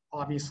 well,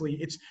 obviously,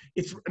 it's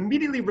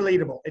immediately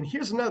relatable. And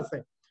here's another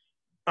thing.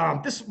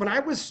 When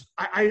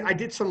I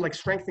did some like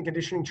strength and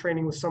conditioning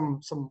training with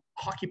some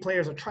hockey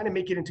players. I'm trying to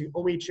make it into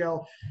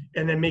OHL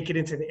and then make it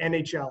into the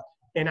NHL.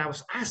 And I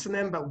was asking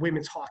them about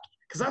women's hockey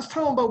because I was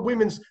telling them about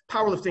women's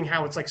powerlifting,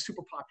 how it's like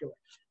super popular.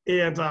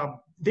 And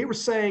they were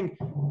saying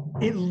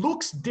it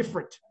looks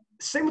different.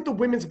 Same with the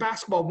women's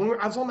basketball. When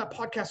I was on that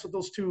podcast with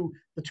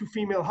the two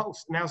female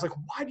hosts, and I was like,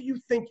 why do you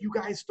think you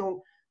guys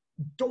don't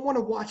want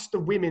to watch the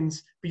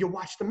women's, but you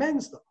watch the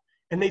men's though?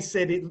 And they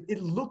said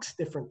it looks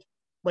different.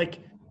 Like,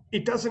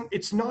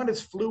 it's not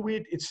as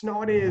fluid. It's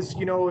not as,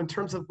 in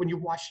terms of when you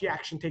watch the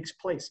action takes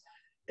place.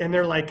 And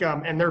they're like,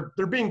 and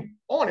they're being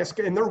honest,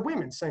 and they're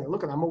women saying,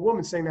 look, I'm a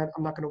woman saying that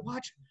I'm not going to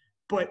watch it.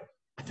 But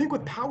I think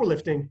with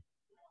powerlifting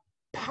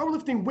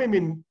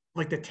women,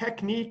 like the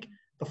technique,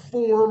 the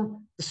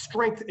form, the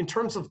strength in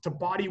terms of to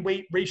body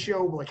weight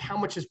ratio, like how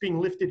much is being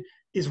lifted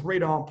is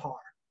right on par.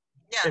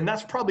 Yeah. And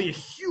that's probably a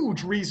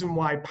huge reason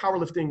why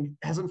powerlifting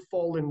hasn't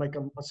fallen like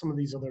on some of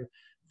these other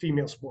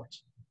female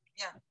sports.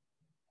 Yeah.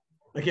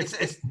 Like it's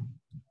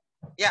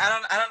yeah, I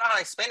don't know how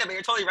to explain it, but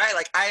you're totally right.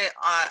 Like I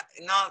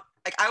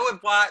would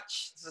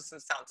watch. This doesn't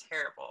sound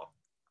terrible.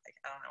 Like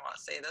I don't know how to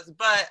say this,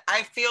 but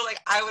I feel like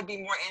I would be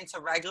more into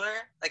regular,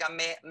 like a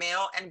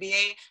male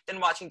NBA than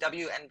watching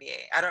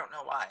WNBA. I don't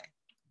know why.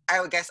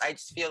 I would guess I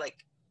just feel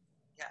like,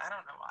 yeah, I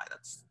don't know why.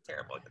 That's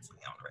terrible. That's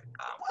something I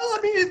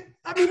want to Well,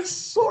 I mean,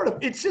 sort of.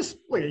 It's just,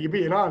 well, you're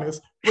being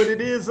honest, but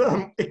it is.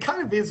 It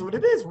kind of is what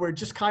it is. Where it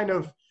just kind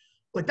of.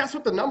 Like, that's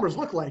what the numbers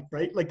look like,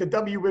 right? Like the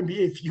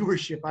WNBA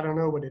viewership, I don't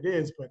know what it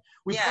is, but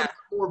we have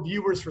more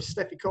viewers for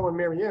Steffi Coe and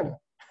Mariana.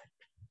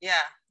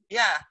 Yeah.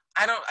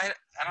 I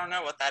don't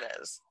know what that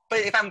is. But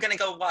if I'm going to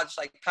go watch,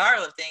 like,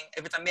 powerlifting,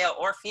 if it's a male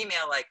or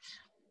female, like,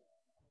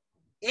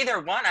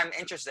 either one, I'm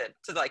interested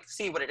to, like,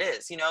 see what it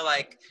is.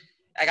 Like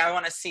I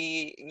want to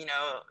see,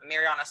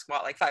 Mariana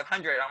squat, like,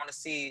 500. I want to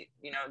see,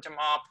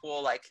 Jamal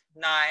pull, like,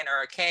 9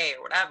 or a K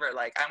or whatever.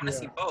 Like, I want to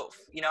see both.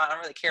 I don't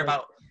really care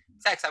about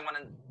sex. I want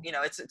to,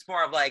 it's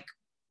more of like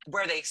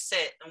where they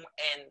sit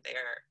in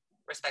their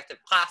respective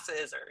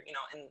classes or,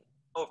 in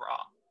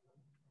overall.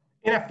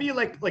 And I feel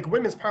like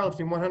women's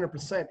powerlifting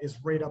 100% is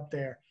right up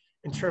there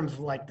in terms of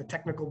like the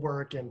technical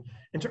work. And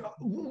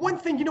one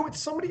thing,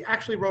 somebody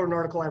actually wrote an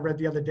article I read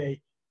the other day,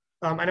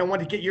 and I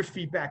wanted to get your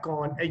feedback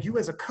on you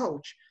as a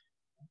coach,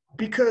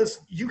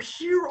 because you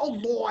hear a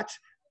lot,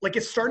 like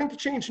it's starting to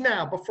change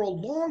now, but for a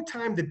long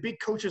time, the big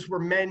coaches were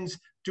men's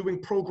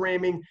doing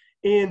programming.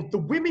 And the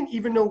women,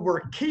 even though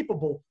were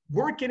capable,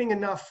 weren't getting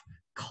enough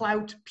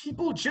clout.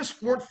 People just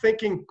weren't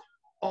thinking,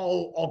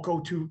 oh, I'll go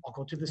to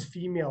this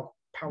female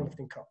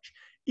powerlifting coach.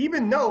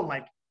 Even though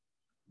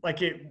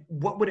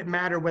what would it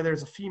matter whether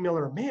it's a female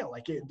or a male?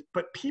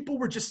 But people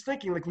were just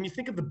thinking, like when you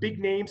think of the big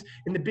names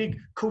and the big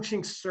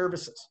coaching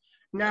services.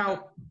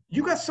 Now,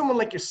 you got someone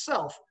like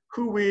yourself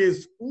who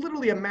is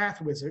literally a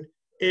math wizard,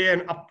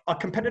 and a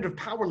competitive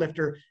power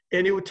lifter,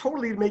 and it would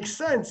totally make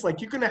sense.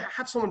 Like, you're going to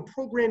have someone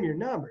program your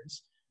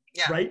numbers,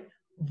 right?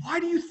 Why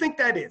do you think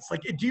that is?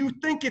 Like, do you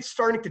think it's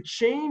starting to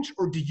change,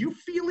 or do you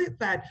feel it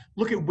that,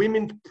 look at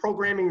women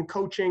programming and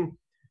coaching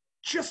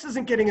just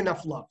isn't getting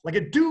enough love? Like,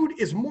 a dude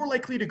is more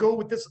likely to go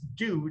with this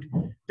dude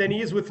than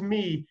he is with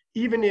me,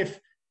 even if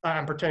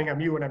I'm pretending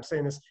I'm you when I'm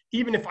saying this,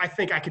 even if I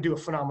think I could do a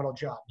phenomenal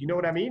job. You know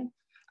what I mean?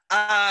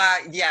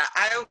 Yeah,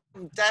 I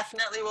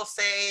definitely will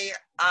say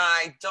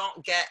I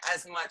don't get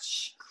as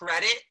much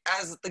credit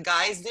as the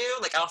guys do.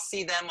 Like, I'll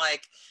see them,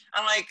 like,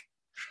 I'm like,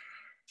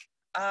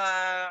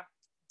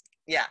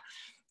 yeah,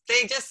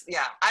 they just,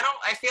 yeah,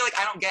 I feel like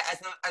I don't get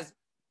as,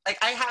 like,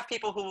 I have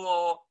people who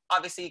will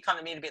obviously come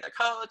to me to be their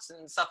coach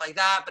and stuff like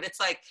that, but it's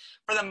like,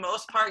 for the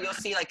most part, you'll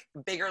see like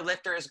bigger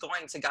lifters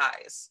going to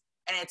guys,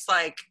 and it's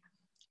like,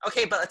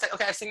 okay, but it's like,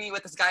 okay, I've seen you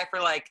with this guy for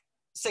like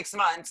 6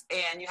 months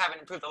and you haven't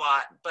improved a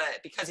lot, but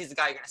because he's the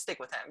guy, you're going to stick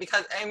with him.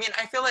 Because, I mean,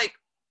 I feel like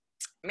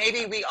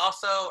maybe we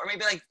also, or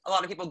maybe like a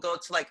lot of people go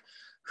to like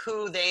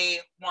who they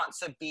want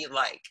to be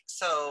like.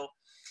 So,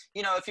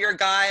 you know, if you're a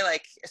guy,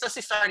 like,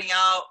 especially starting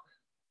out,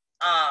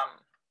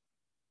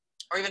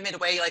 or even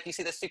midway, like you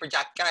see the super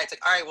jack guy, it's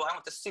like, all right, well, I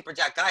want the super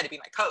jack guy to be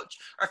my coach.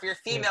 Or if you're a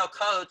female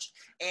coach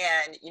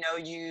and, you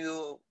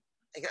know,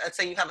 let's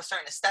say you have a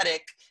certain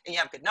aesthetic and you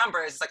have good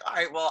numbers, it's like, all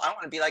right, well, I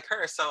want to be like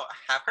her, so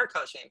have her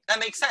coach me. That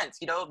makes sense,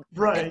 you know?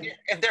 Right.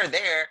 If they're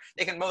there,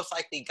 they can most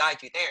likely guide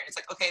you there. It's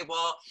like, okay,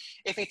 well,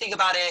 if you think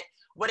about it,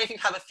 what if you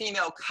have a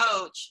female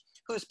coach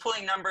who's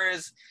pulling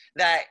numbers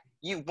that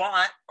you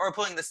want, or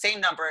pulling the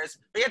same numbers,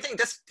 but you think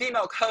this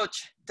female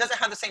coach doesn't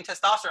have the same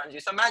testosterone as you.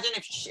 So imagine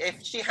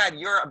if she had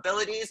your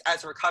abilities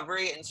as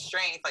recovery and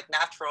strength, like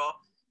natural,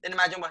 then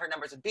imagine what her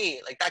numbers would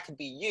be. Like, that could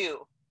be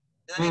you.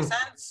 Does that make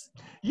sense?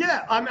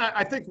 Yeah,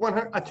 I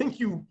think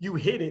you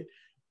hit it.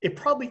 It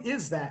probably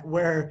is that,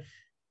 where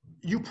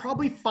you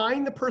probably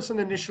find the person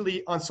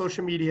initially on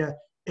social media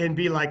and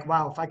be like,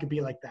 wow, if I could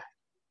be like that.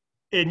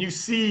 And you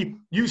see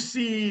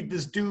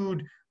this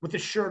dude with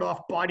his shirt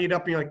off, bodied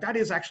up, and you're like, that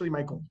is actually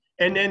my goal.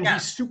 And then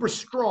he's super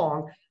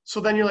strong. So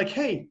then you're like,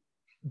 hey,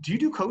 do you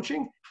do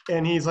coaching?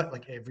 And he's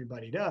like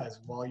everybody does.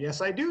 Well, yes,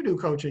 I do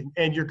coaching.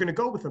 And you're going to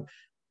go with him.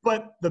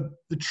 But the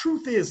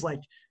truth is, like,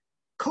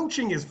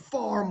 coaching is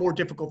far more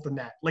difficult than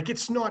that. Like,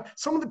 it's not,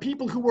 some of the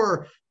people who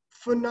are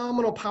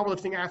phenomenal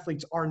powerlifting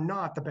athletes are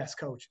not the best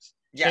coaches.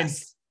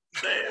 Yes.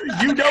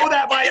 And you know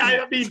that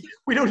I mean,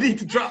 we don't need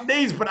to drop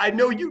names, but I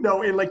know, you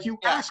know, and like, you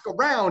ask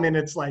around and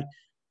it's like,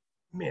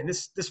 man,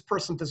 this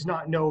person does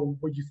not know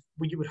what you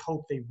would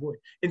hope they would.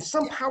 And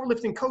some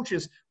powerlifting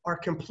coaches are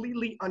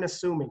completely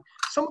unassuming.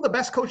 Some of the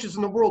best coaches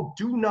in the world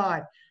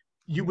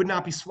you would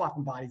not be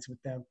swapping bodies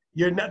with them.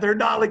 They're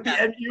not like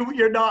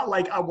you're not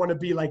like, I want to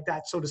be like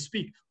that, so to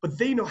speak, but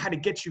they know how to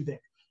get you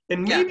there.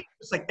 And maybe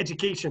it's like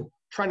education,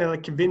 trying to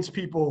like convince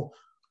people,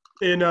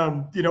 and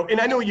you know, and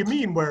I know what you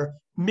mean, where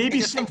maybe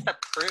some the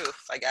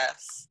proof, I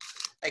guess.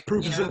 Like,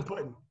 proof is in the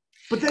pudding.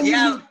 But then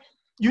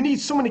you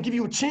need someone to give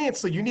you a chance.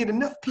 So you need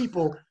enough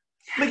people.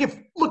 Like,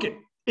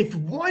 if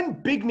one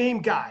big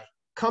name guy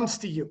comes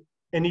to you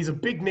and he's a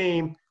big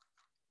name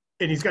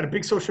and he's got a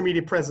big social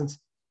media presence,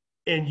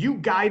 and you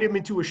guide him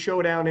into a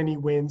showdown and he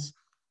wins,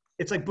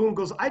 it's like, boom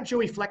goes, I had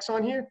Joey Flex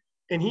on here,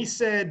 and he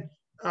said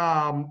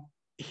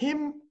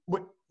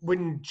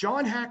when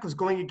John Hack was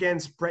going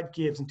against Brett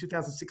Gibbs in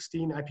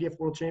 2016 IPF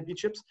World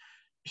Championships,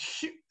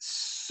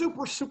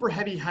 super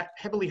heavily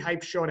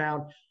hyped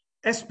showdown.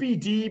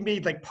 SBD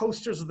made like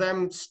posters of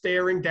them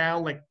staring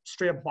down like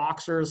straight up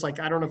boxers. Like,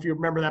 I don't know if you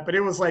remember that, but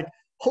it was like,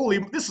 holy,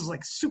 this is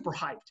like super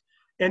hyped.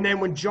 And then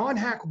when John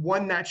Hack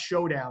won that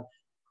showdown,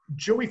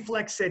 Joey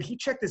Flex said he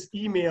checked his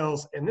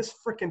emails, and this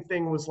freaking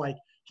thing was like,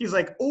 he's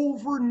like,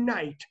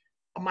 overnight,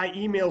 my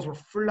emails were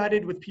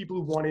flooded with people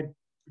who wanted,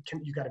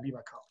 you got to be my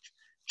coach,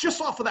 just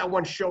off of that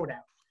one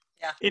showdown.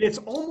 Yeah. And it's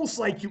almost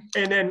like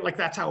and then like,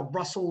 that's how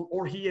Russell,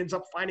 or he ends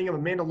up finding him,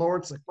 Amanda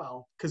Lawrence, like,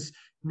 well, because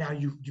now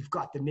you've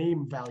got the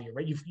name value,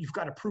 right? You've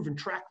got a proven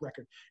track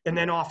record. And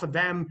then off of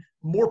them,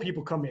 more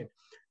people come in.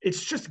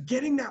 It's just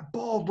getting that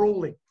ball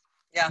rolling.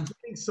 Yeah.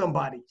 Getting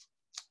somebody.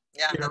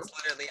 Yeah, that's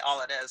literally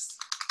all it is.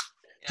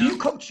 Do you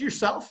coach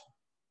yourself?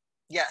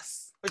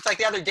 Yes. Which, like,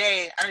 the other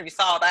day, I don't know if you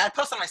saw it, but I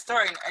posted on my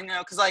story, and you know,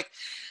 because like,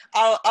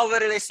 I'll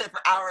literally sit for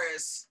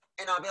hours,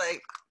 and I'll be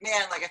like,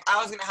 man, like, if I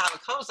was gonna have a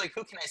coach, like,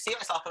 who can I see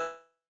myself with?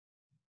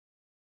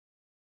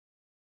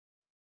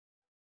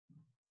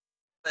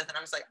 And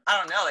I'm just like, I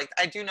don't know, like,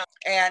 I do know,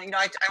 and you know,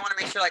 I want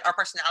to make sure like our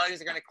personalities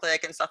are gonna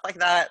click and stuff like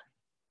that.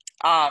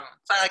 So I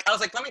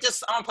was like, I want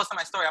to post on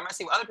my story. I'm gonna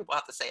see what other people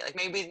have to say. Like,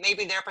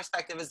 maybe their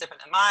perspective is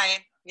different than mine.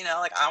 You know,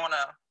 like, I'm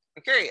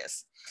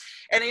curious.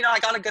 And you know, I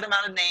got a good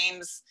amount of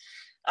names.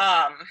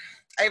 I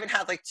even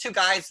had like 2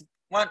 guys.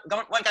 One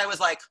guy was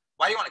like,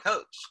 why do you want to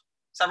coach?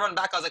 So I wrote him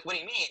back. I was like, what do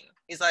you mean?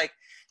 He's like,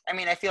 I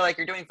mean, I feel like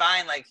you're doing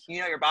fine. Like, you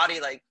know your body.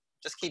 Like,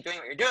 just keep doing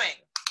what you're doing.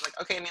 I'm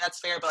like, okay, I mean, that's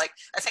fair. But like,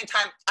 at the same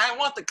time, I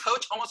want the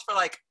coach almost for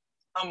like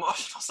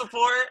emotional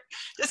support,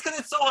 just because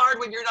it's so hard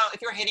when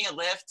if you're hitting a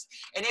lift,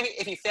 and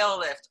if you fail a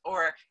lift,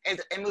 or if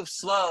it moves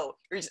slow,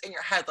 you're just in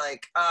your head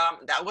like,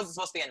 that wasn't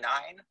supposed to be a 9,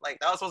 like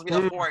that was supposed to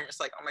be a 4, and you're just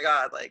like, oh my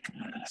god, like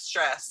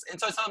stress. And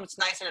so it's so much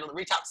nicer to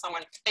reach out to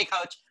someone, hey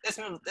coach, this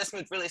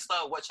moved really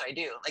slow, what should I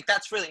do? Like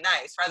that's really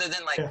nice, rather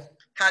than like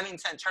having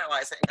to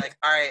internalize it and be like,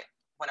 all right,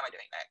 what am I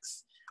doing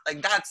next?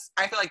 Like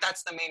I feel like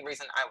that's the main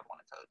reason I would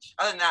want to coach.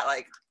 Other than that,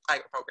 like I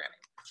go programming.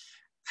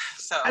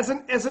 So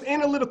as an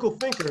analytical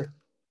thinker,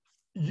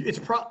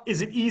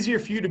 is it easier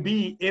for you to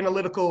be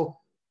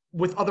analytical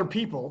with other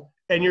people,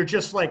 and you're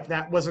just like,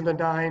 that wasn't a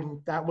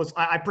 9, that was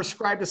I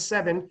prescribed a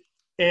 7,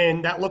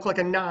 and that looked like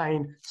a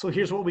 9, so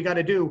here's what we got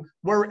to do.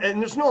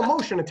 And there's no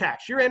emotion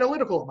attached. You're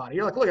analytical about it.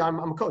 You're like, look, I'm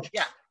a coach.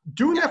 Yeah.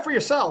 Doing that for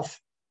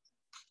yourself,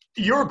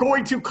 you're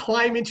going to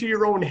climb into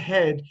your own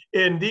head,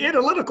 and the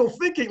analytical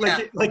thinking,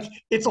 like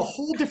it's a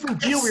whole different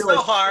deal. It's you're so like,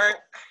 hard.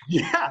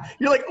 Yeah,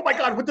 you're like, oh my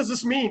god, what does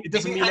this mean? It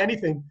doesn't mean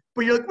anything.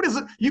 But you're like, what is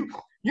it?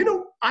 You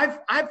know, I've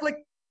like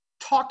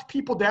talked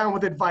people down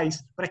with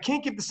advice, but I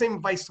can't give the same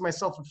advice to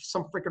myself for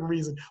some freaking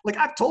reason. Like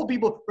I've told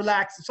people,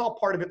 relax, it's all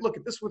part of it.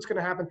 Look, this is what's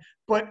going to happen.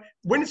 But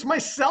when it's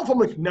myself, I'm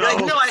like, no,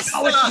 it's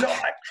not.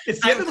 It's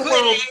the end of the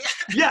world.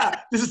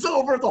 Yeah, this is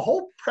over. The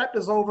whole prep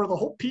is over. The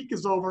whole peak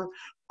is over.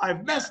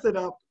 I've messed it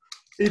up.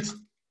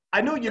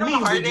 I know you mean.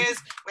 How hard it is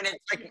when it's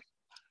like,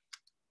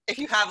 if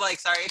you have like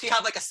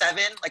a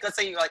 7, like let's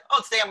say you're like,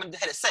 oh, today I'm going to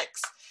hit a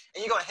 6,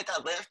 and you go and hit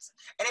that lift,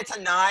 and it's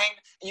a 9,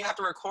 and you have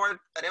to record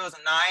that it was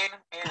a 9,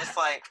 and you're just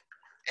like,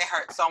 it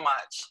hurts so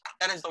much.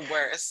 That is the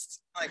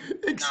worst. Like,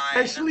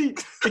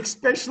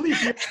 especially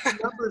if you have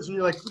numbers and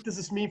you're like, what does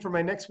this mean for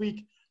my next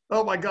week?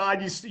 Oh my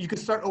God, you could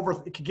start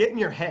over. It could get in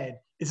your head.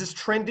 Is this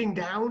trending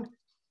down?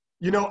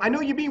 You know, I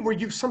know you mean where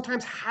you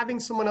sometimes having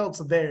someone else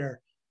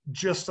there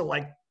just to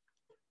like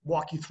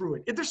walk you through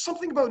it. There's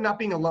something about not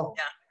being alone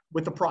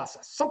with the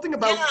process. Something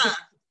about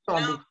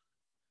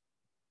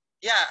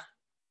Yeah,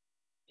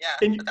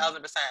 1,000%.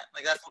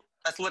 Like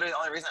that's literally the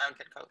only reason I'm a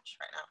kid coach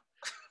right now.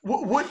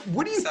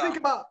 What do you think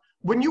about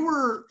when you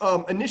were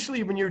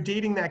initially when you were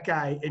dating that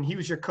guy and he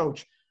was your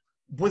coach?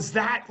 Was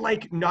that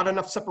like not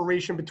enough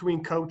separation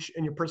between coach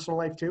and your personal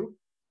life too?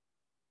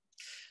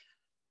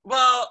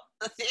 Well,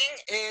 the thing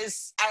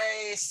is,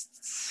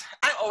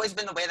 I've always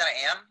been the way that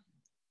I am.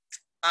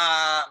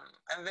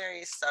 I'm a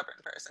very stubborn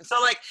person. So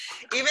like,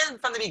 even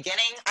from the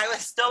beginning, I was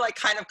still like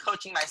kind of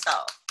coaching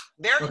myself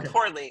very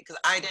poorly because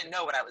I didn't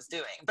know what I was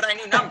doing, but I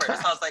knew numbers.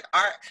 So I was like,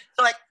 all right.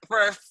 So like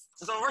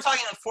so we're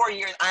talking like 4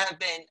 years, I have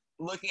been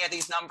looking at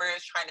these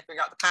numbers, trying to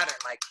figure out the pattern.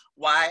 Like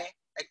why,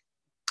 like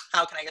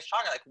how can I get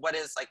stronger? Like what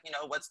is like, you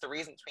know, what's the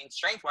reason between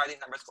strength? Why are these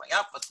numbers going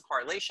up? What's the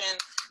correlation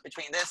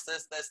between this,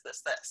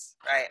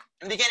 right?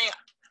 In the beginning,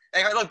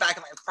 like I look back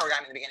at my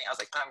program in the beginning, I was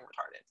like, I'm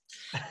retarded.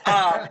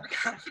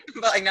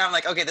 But like now I'm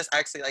like, okay, this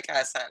actually like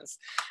has sense.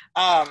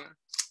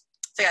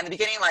 So yeah, in the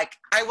beginning, like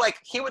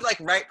he would like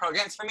write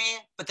programs for me,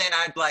 but then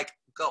I'd like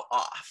go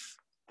off.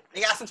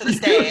 He asked him to this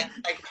day,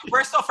 like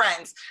we're still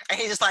friends, and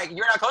he's just like,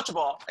 you're not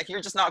coachable. Like you're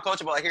just not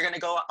coachable. Like you're gonna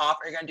go off,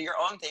 or you're gonna do your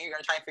own thing. You're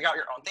gonna try and figure out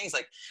your own things.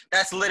 Like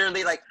that's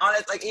literally like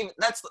honest. Like even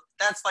that's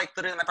like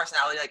literally my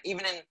personality. Like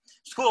even in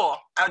school,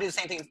 I would do the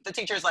same thing. The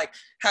teacher's like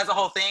has a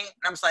whole thing,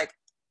 and I'm just like,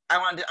 I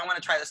want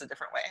to try this a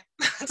different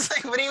way. It's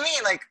like, what do you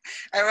mean? Like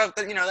I wrote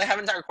the, you know, they have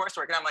entire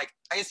coursework, and I'm like,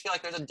 I just feel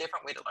like there's a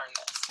different way to learn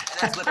this, and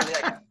that's literally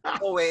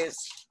like always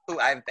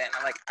who I've been.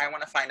 I'm like, I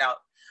want to find out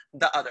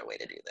the other way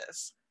to do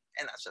this,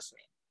 and that's just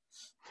me.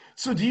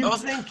 So do you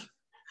think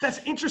that's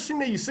interesting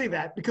that you say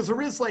that, because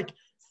there is like,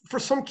 for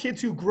some kids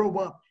who grow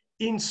up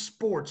in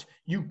sports,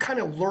 you kind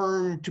of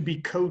learn to be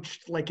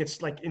coached, like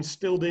it's like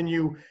instilled in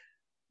you,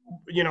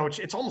 you know,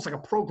 it's almost like a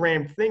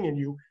programmed thing in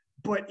you.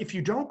 But if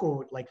you don't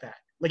go like that,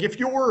 like if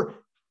you're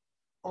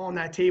on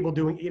that table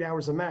doing 8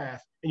 hours of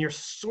math and you're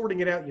sorting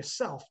it out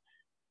yourself,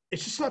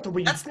 it's just not the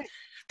way you think.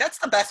 That's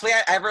the best way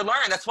I ever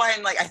learned. That's why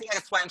I think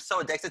that's why I'm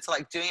so addicted to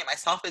like doing it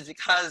myself, is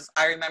because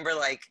I remember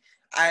like,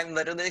 I'm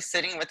literally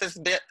sitting with this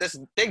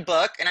big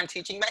book and I'm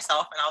teaching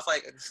myself, and I was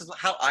like, this is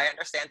how I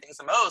understand things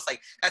the most.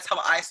 Like that's how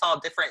I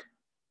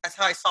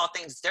saw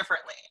things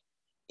differently.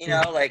 You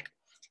know, like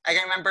I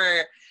can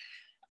remember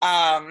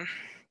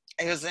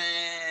it was in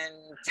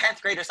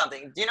 10th grade or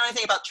something. Do you know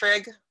anything about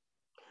trig?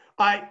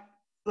 I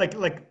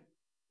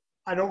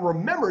don't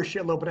remember a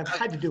shitload, but I've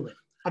had to do it.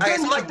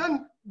 I've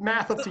done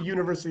math up to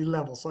university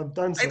level, so I've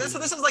done something. So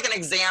this is like an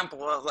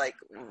example of like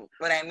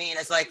what I mean.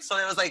 It's like, so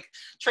it was like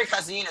trig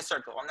has a unit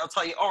circle, and they'll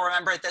tell you, oh,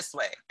 remember it this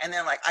way. And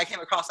then like I came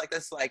across like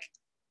this like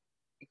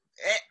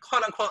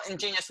quote unquote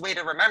ingenious way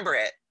to remember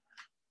it.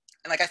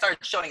 And like I started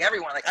showing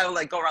everyone, like I would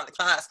like go around the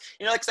class,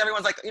 you know, like 'cause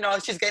everyone's like, you know, I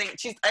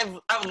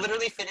would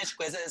literally finish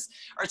quizzes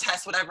or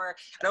tests, whatever.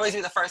 I'd always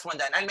be the first one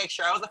done. I'd make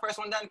sure I was the first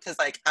one done because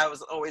like I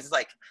was always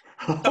like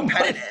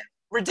competitive.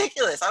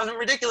 Ridiculous. I was a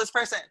ridiculous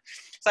person.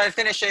 So I'd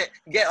finish it,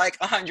 get like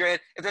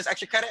 100. If there's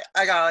extra credit,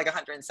 I got like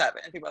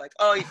 107. And people are like,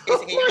 oh,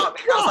 Casey, can you help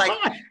me?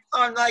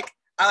 I was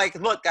like,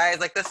 look, guys,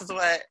 like this is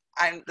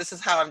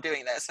how I'm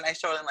doing this. And I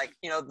showed them like,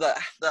 you know, the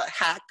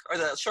hack or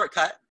the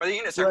shortcut or the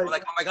unit circle. Right.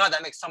 Like, oh my God,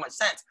 that makes so much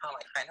sense. And I'm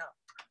like, I know.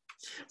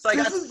 So like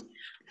This that's is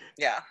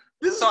yeah.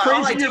 this is So all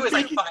crazy. I do You're is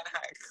like making, find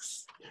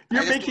hacks. I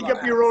you're just do making a lot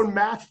up of your hacks. own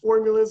math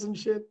formulas and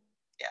shit.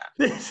 Yeah.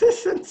 This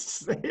is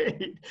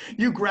insane.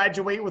 You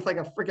graduate with like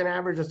a freaking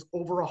average that's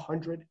over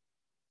 100.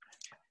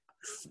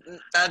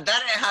 That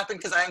didn't happen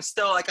because I'm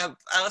still like I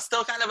was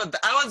still kind of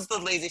I was the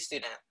lazy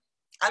student.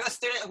 I'm a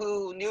student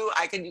who knew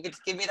you could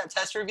give me that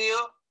test review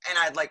and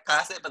I'd like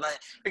pass it, but like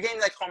you're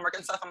getting like homework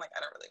and stuff, I'm like, I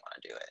don't really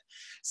want to do it.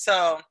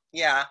 So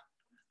yeah,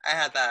 I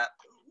had that.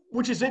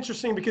 Which is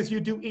interesting because you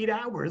do 8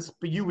 hours,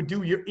 but you would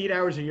do your 8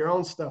 hours of your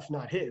own stuff,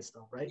 not his,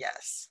 though, right?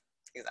 Yes,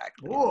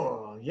 exactly.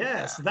 Whoa,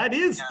 yes, Yeah.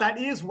 that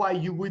is why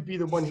you would be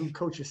the one who would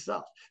coach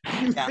yourself.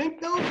 Do you Yeah.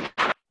 think though?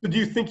 Do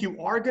you think you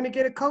are going to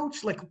get a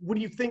coach? Like, what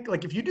do you think?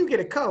 Like, if you do get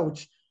a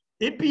coach,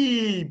 it'd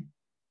be,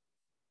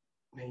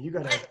 man, you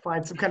got to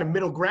find some kind of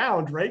middle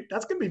ground, right?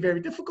 That's going to be very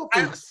difficult for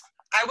you.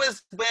 I would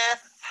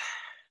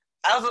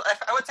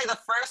say the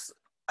first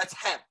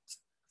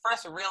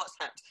real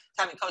attempt to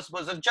having coach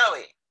was with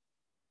Joey.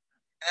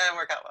 And it didn't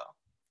work out well.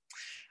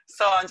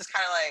 So I'm just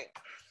kind of like,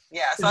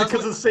 yeah. So Is it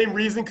because of the same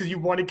reason? Because you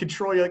wanted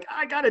control? You're like,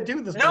 I got to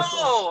do this. No!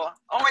 myself.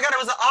 Oh my God, it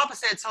was the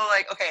opposite. So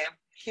like, okay,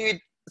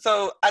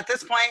 so at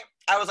this point,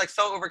 I was like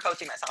so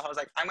overcoaching myself. I was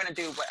like, I'm going to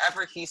do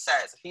whatever he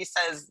says. If he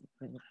says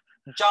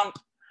jump,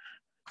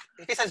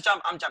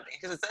 I'm jumping.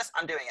 Because it's this,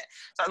 I'm doing it.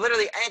 So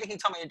literally anything he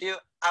told me to do,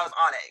 I was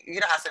on it. You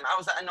could ask him. I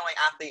was an annoying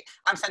athlete.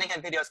 I'm sending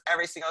him videos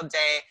every single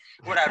day,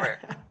 whatever.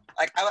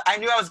 Like I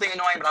knew I was being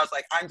annoying, but I was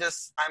like,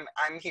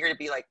 I'm here to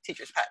be like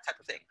teacher's pet type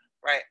of thing,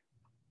 right?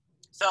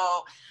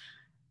 So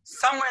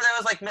somewhere there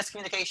was like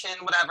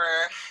miscommunication, whatever,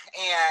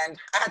 and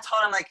I had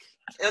told him like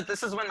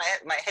this is when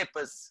my hip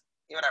was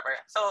whatever.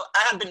 So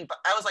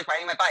I was like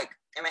riding my bike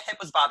and my hip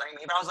was bothering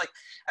me, but I was like,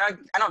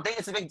 I don't think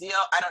it's a big deal.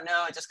 I don't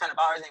know. It just kind of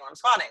bothers me when I'm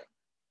squatting.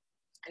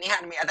 And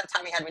at that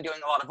time he had me doing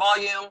a lot of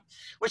volume,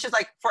 which is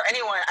like for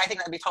anyone, I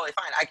think that'd be totally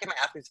fine. I give my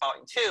athletes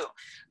volume too,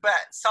 but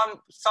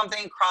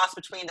something crossed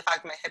between the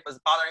fact that my hip was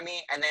bothering me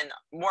and then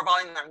more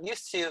volume than I'm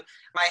used to,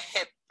 my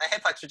hip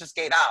flexor just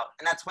gave out.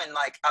 And that's when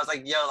like, I was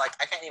like, yo, like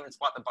I can't even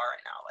squat the bar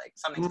right now. Like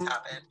something just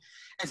happened.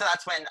 And so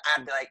that's when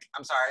I'd be like,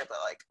 I'm sorry, but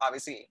like,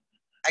 obviously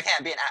I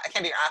can't be an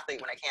athlete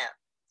when I can't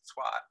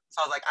squat.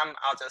 So I was like,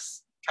 I'll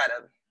just try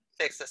to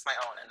fix this my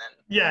own. And then.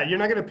 Yeah. You're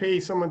not going to pay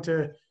someone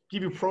to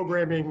give you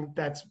programming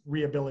that's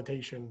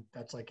rehabilitation.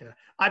 That's like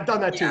I've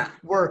done that too,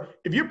 where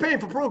if you're paying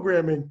for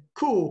programming,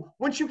 cool.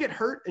 Once you get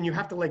hurt and you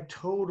have to like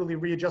totally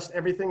readjust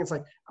everything, it's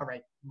like, all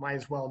right, might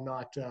as well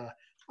not,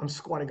 I'm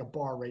squatting a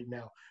bar right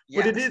now.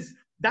 Yes. But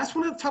that's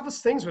one of the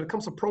toughest things when it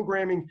comes to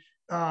programming,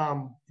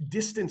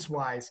 distance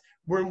wise,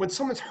 where when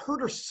someone's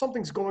hurt or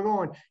something's going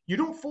on, you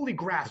don't fully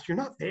grasp. You're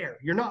not there.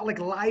 You're not like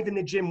live in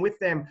the gym with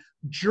them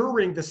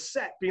during the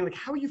set being like,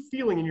 how are you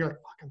feeling? And you're like,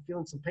 fuck, I'm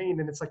feeling some pain.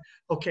 And it's like,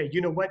 okay,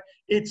 you know what?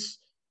 It's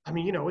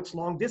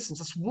long distance.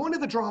 That's one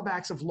of the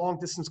drawbacks of long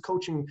distance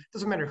coaching.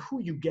 Doesn't matter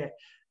who you get,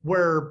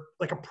 where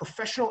like a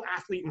professional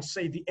athlete in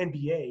say the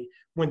NBA,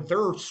 when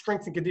their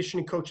strength and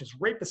conditioning coach is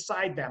right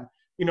beside them,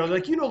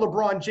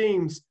 LeBron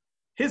James,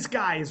 his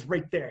guy is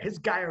right there. His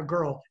guy or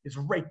girl is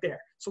right there.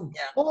 So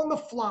on the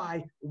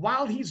fly,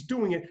 while he's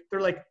doing it,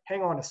 they're like,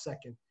 hang on a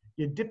second.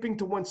 You're dipping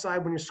to one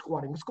side when you're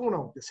squatting. What's going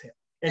on with this hip?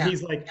 And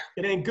he's like,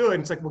 it ain't good.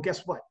 And it's like, well,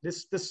 guess what?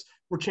 This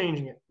we're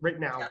changing it right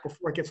now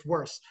before it gets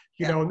worse.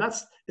 You know, and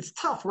it's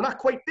tough. We're not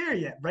quite there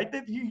yet, right?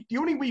 The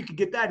only way you could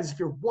get that is if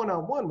you're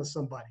one-on-one with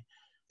somebody.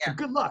 Yeah. So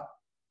good luck.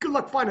 Good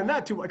luck finding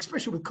that too,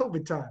 especially with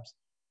COVID times.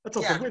 That's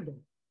out the window.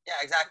 Yeah,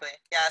 exactly.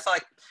 Yeah, so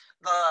like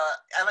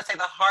I would say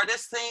the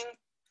hardest thing,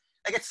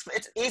 like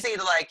it's easy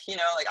to like,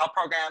 I'll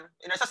program,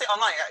 especially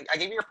online. I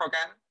give you your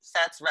program,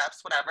 sets,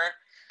 reps, whatever.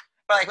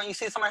 But like when you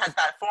see someone has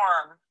bad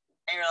form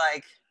and you're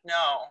like,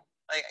 no,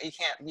 like you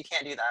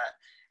can't do that.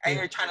 And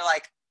you're trying to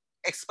like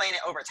explain it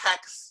over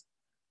text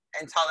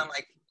and tell them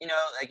like,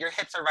 like your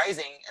hips are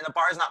rising and the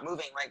bar is not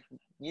moving. Like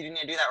you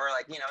didn't do that. Or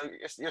like,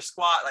 your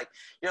squat, like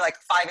you're like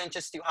 5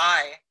 inches too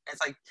high. And it's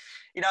like,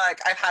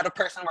 like I've had a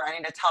person where I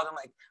need to tell them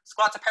like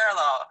squat to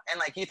parallel. And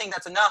like, you think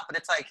that's enough, but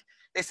it's like,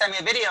 they send me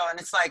a video and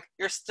it's like,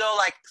 you're still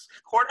like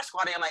quarter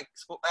squatting. I'm like,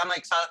 so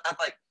I have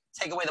to like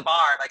take away the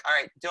bar. Like, all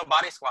right, do a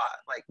body squat,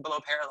 like below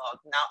parallel.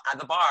 Now add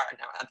the bar,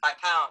 now add 5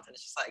 pounds. And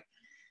it's just like,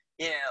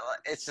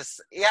 it's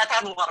just, you have to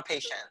have a lot of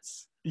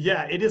patience.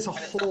 Yeah, it is a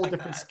whole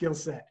different skill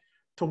set.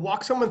 To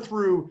walk someone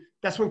through,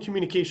 that's when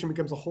communication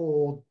becomes a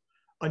whole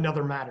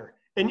another matter.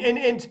 And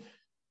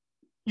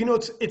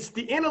it's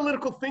the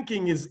analytical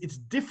thinking it's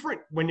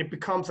different when it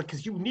becomes like,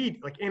 because you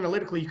need, like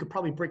analytically, you could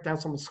probably break down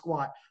someone's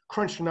squat,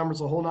 crunch the numbers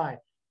the whole night.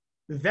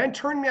 Then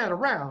turning that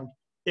around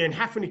and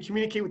having to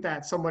communicate with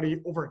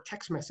somebody over a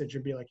text message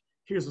and be like,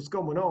 here's what's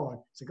going on.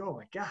 It's like, oh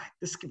my God,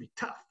 this could be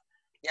tough.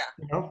 Yeah.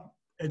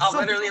 I'll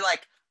literally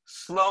like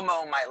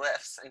slow-mo my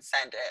lifts and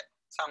send it.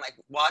 So I'm like,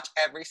 watch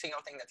every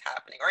single thing that's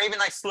happening. Or even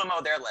like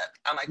slow-mo their lift.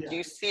 I'm like, do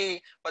you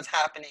see what's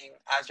happening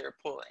as you're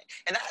pulling?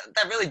 And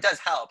that really does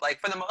help. Like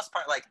for the most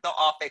part, like they'll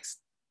fix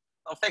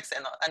it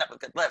and they'll end up with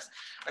good lifts.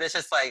 But it's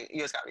just like,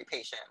 you just gotta be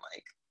patient.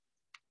 Like,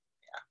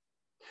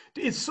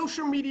 Is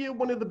social media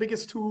one of the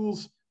biggest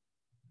tools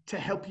to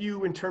help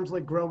you in terms of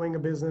like growing a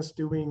business,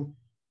 doing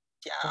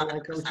Yeah,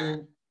 online 100%.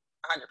 coaching?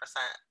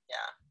 100%. Yeah.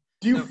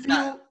 Do you So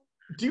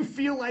that-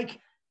 feel like,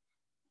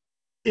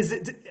 is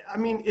it, I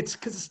mean, it's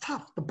because it's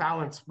tough, the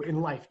balance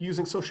in life,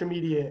 using social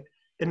media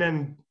and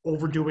then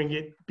overdoing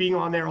it, being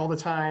on there all the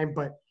time,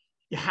 but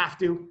you have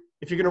to,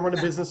 if you're going to run a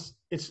Yeah. business,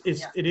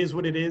 Yeah. it is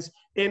what it is.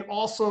 And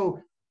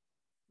also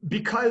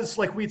because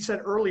like we'd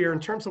said earlier, in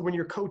terms of when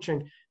you're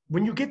coaching,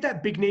 when you get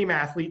that big name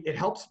athlete, it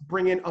helps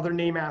bring in other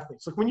name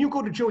athletes. Like when you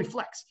go to Joey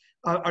Flex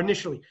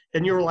initially,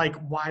 and you're like,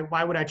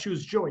 why would I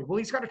choose Joey? Well,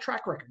 he's got a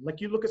track record.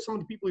 Like you look at some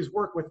of the people he's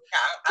worked with.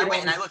 Yeah, I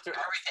went and I looked through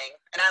everything,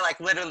 and I like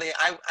literally,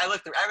 I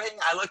looked through everything.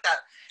 I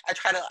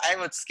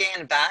would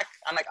scan back.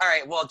 I'm like, all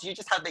right, well, do you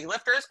just have big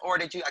lifters, or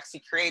did you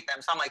actually create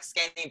them? So I'm like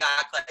scanning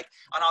back, like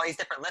on all these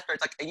different lifters,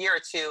 like a year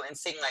or two, and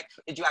seeing like,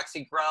 did you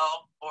actually grow,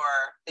 or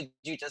did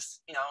you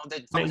just,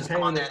 did someone just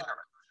come on there?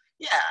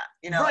 Yeah,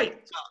 Right.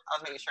 Like, so I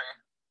was making sure.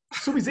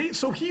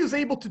 So he was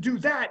able to do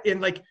that, and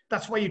like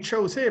that's why you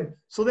chose him.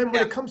 So then when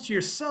Yeah. it comes to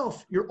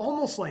yourself, you're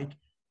almost like,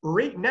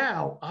 right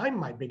now I'm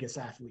my biggest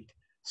athlete.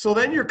 So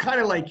then you're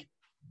kind of like,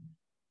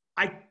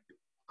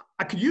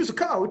 I could use a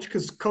coach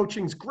because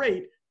coaching's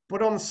great,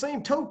 but on the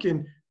same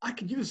token, I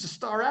could use a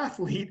star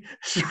athlete,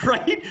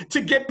 right, to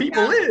get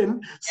people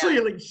in. So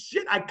you're like,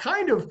 shit, I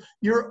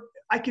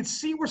could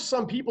see where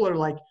some people are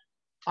like,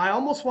 I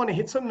almost want to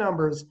hit some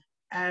numbers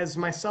as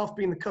myself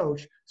being the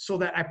coach so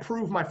that I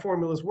prove my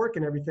formulas work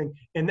and everything.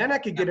 And then I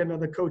could get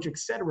another coach,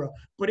 etc.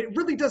 But it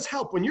really does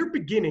help when you're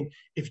beginning.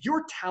 If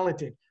you're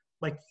talented,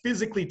 like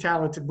physically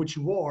talented, which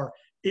you are,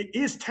 it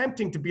is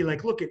tempting to be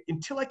like, look,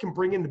 until I can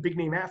bring in the big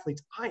name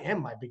athletes, I am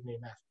my big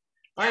name athlete.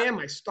 I am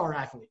my star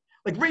athlete.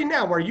 Like right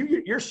now,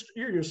 you're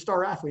your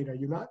star athlete, are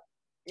you not?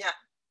 Yeah.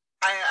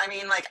 I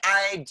mean, like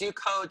I do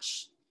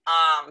coach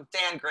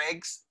Dan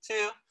Griggs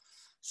too.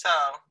 So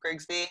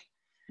Grigsby.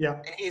 Yeah.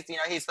 And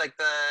he's like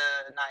the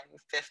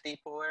 950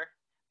 puller.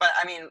 But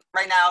I mean,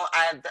 right now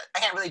I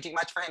can't really do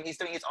much for him. He's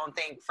doing his own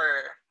thing for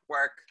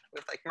work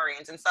with like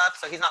Marines and stuff.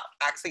 So he's not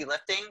actually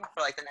lifting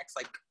for like the next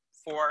like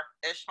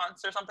 4-ish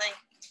months or something.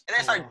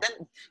 And then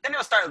then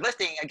he'll start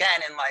lifting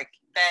again, and like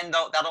then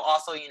that'll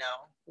also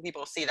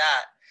people see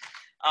that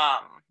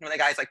when the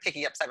guy's like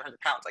picking up 700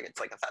 pounds, like it's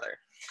like a feather.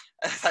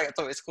 It's like it's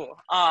always cool.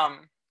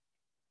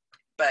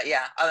 But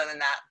yeah, other than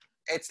that,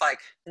 it's like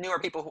newer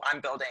people who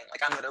I'm building.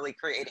 Like I'm literally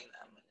creating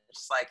them. It's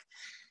just like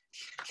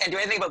can't do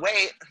anything but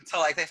wait until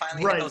like they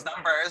finally hit those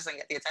numbers and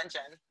get the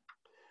attention.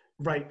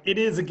 Right. It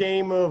is a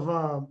game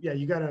of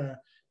you gotta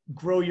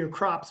grow your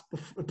crops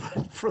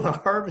for the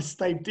harvest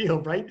type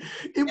deal, right?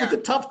 But the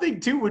tough thing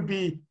too would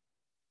be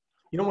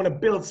you don't want to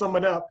build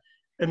someone up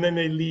and then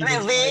they leave.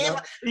 And they leave?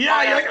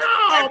 Yeah, you're like,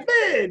 oh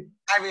man.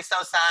 I'd be so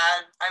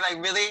sad. I'm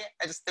like, really?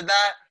 I just did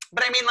that?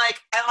 But I mean, like,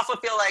 I also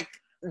feel like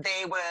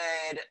they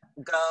would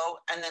go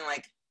and then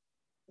like,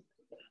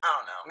 I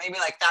don't know, maybe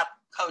like that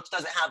coach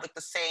doesn't have like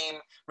the same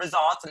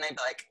results and they'd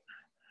be like,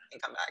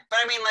 and come back. But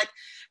I mean, like,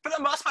 for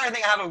the most part, I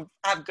think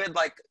I have good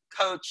like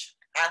coach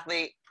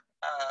athlete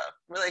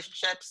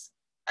relationships.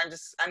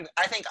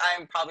 I think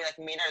I'm probably like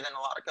meaner than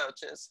a lot of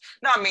coaches.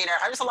 Not meaner.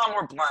 I'm just a lot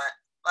more blunt.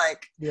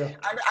 Like,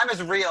 I'm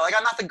just real. Like,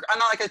 I'm not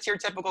like a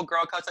stereotypical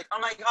girl coach. Like, oh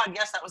my God,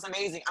 yes, that was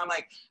amazing. I'm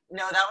like,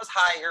 no, that was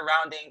high. You're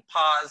rounding.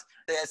 Pause.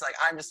 This. Like,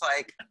 I'm just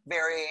like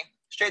very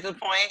straight to the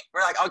point.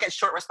 Where like I'll get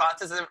short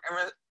responses and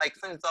like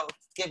since they'll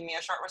give me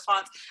a short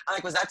response, I'm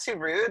like, was that too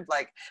rude?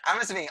 Like, I'm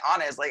just being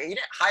honest. Like, you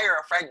didn't hire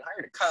a friend. You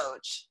hired a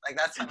coach. Like,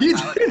 that's my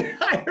mentality. You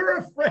didn't hire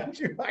a friend.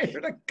 You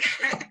hired a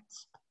coach.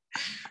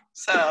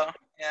 So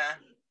yeah.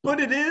 But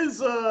it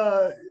is.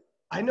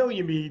 I know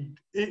you mean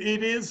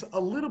it is a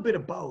little bit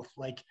of both,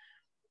 like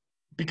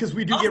because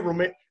we do get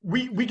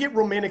we get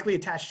romantically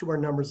attached to our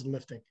numbers in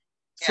lifting,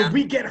 so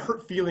we get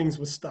hurt feelings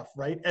with stuff,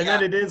 right? And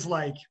then it is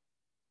like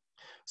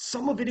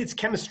some of it is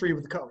chemistry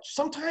with the coach.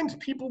 Sometimes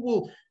people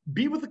will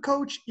be with the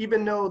coach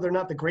even though they're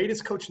not the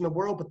greatest coach in the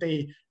world, but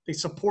they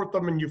support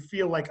them, and you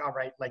feel like, all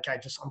right, like I'm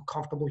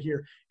comfortable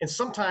here. And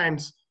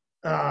sometimes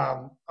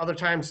other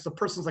times the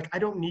person's like, I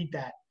don't need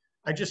that.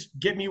 I just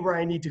get me where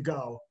I need to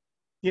go.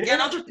 You know,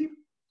 and other people.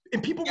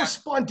 And people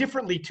respond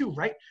differently too,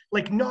 right?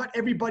 Like not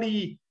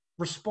everybody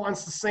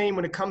responds the same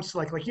when it comes to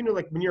like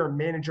when you're a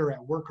manager at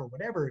work or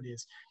whatever it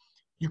is,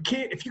 you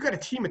can't, if you got a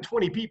team of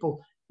 20 people,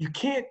 you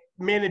can't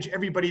manage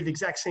everybody the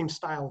exact same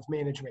style of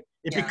management.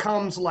 It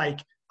becomes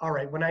like, all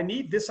right, when I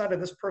need this out of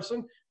this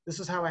person,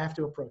 this is how I have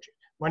to approach it.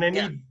 When I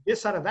need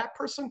this out of that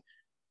person,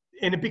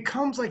 and it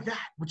becomes like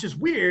that, which is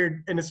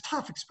weird and it's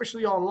tough,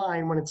 especially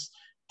online when it's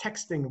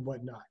texting and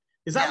whatnot.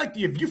 Is that like,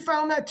 have you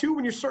found that too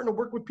when you're starting to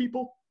work with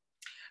people?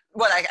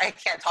 Well, I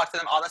can't talk to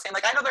them all the same.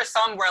 Like, I know there's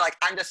some where, like,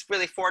 I'm just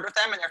really forward with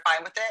them and they're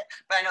fine with it.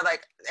 But I know,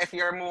 like, if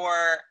you're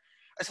more,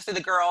 especially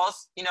the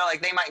girls,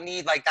 like, they might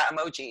need, like, that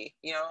emoji,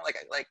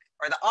 like,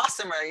 or the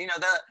awesome, or,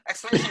 the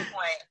exclamation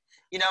point,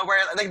 where,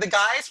 like, the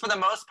guys, for the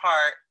most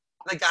part,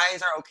 the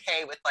guys are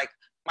okay with, like,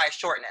 my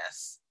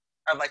shortness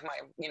of, like, my,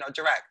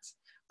 direct.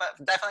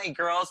 But definitely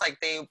girls, like,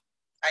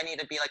 I need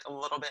to be, like, a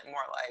little bit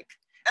more, like,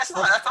 That's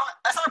not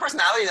a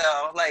personality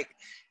though. Like,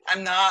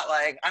 I'm not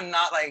like, oh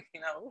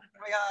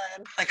my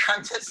God. Like,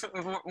 I'm just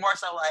more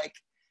so like,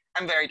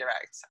 I'm very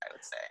direct, I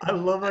would say. I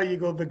love how you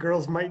go, the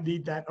girls might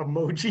need that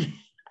emoji.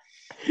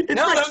 It's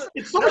No, like, no,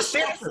 it's so no, much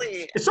softer.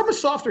 seriously. It's so much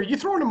softer. You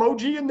throw an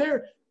emoji in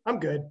there, I'm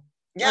good.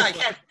 Yeah,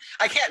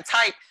 I can't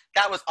type,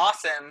 that was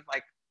awesome.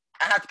 Like,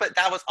 I have to put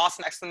that was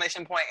awesome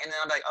exclamation point, and then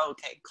I'm like, oh,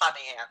 okay,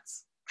 clapping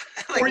hands.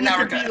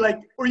 Like,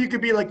 or you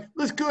could be like,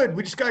 that's good.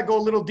 We just gotta go a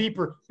little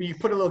deeper. But you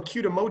put a little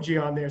cute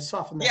emoji on there,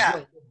 soften that.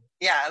 Yeah,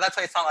 yeah. That's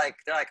why it's not like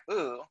they're like,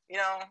 ooh,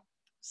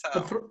 So.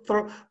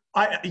 But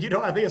I think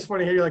it's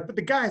funny here. You're like, but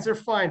the guys, they're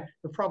fine.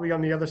 They're probably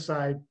on the other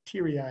side,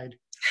 teary-eyed.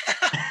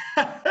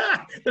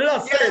 They're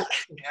not saying.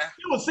 Yeah.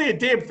 They won't say a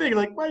damn thing.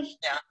 Like, why?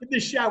 Yeah. In the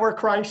shower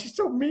crying. She's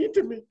so mean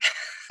to me.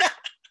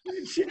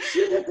 she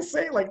didn't have to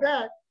say it like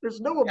that. There's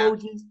no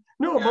emojis,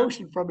 no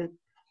emotion from it.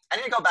 I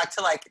need to go back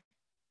to like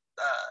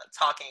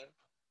talking.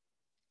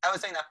 I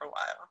was doing that for a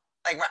while.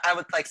 Like, I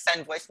would like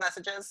send voice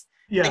messages.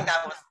 Yeah. I think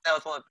that was a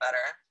little bit better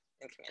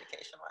in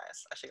communication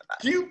wise. I should go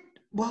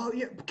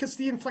back. Because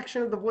the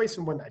inflection of the voice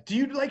and whatnot. Do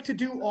you like to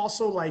do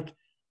also like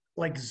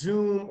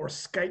Zoom or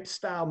Skype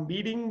style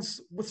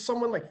meetings with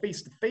someone, like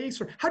face to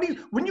face? Or how do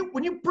you, when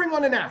you bring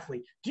on an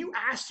athlete, do you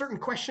ask certain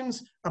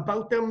questions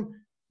about them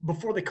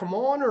before they come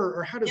on,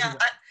 or how does it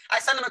work? I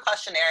send them a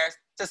questionnaire,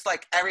 just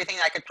like everything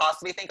I could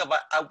possibly think of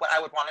what I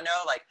would want to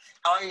know, like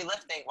how long are you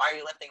lifting, why are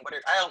you lifting,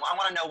 I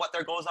want to know what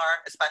their goals are,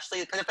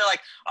 especially because if they're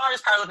like, oh, I'm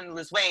just powerlifting to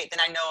lose weight, then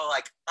I know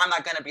like I'm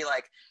not gonna be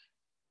like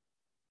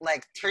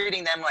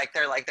treating them like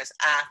they're like this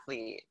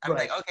athlete. I'm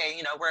Right. like, okay,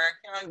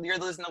 you're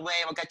losing the weight,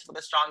 we'll get you a little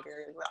bit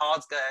stronger,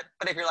 all's good.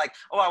 But if you're like,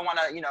 oh, I want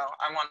to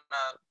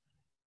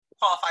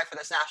qualify for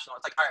this national,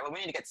 it's like, all right, well,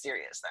 we need to get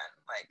serious then.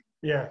 Like,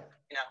 Yeah.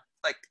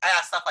 like I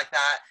ask stuff like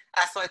that.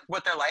 Ask like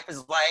what their life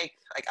is like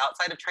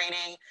outside of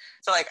training.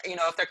 So like,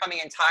 if they're coming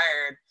in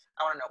tired,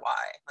 I want to know why.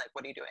 Like,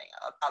 what are you doing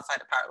outside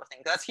of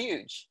powerlifting? That's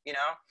huge, If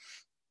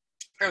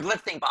you're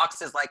lifting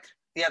boxes like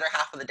the other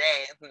half of the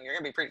day, you're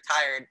gonna be pretty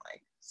tired.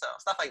 Like, so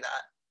stuff like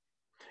that.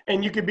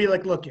 And you could be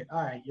like, look,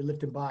 all right, you're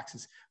lifting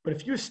boxes, but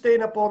if you're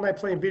staying up all night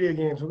playing video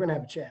games, we're gonna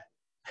have a chat.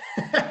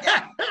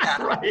 Yeah.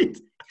 Right.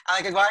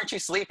 I'm like, why aren't you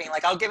sleeping?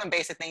 Like, I'll give them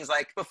basic things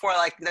like before,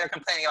 like they're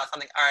complaining about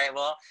something. All right,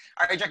 well,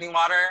 are you drinking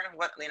water?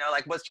 What,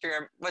 like, what's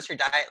your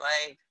diet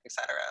like,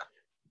 etc.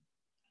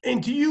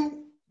 And do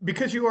you,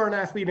 because you are an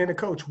athlete and a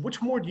coach,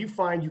 which more do you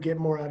find you get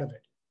more out of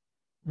it?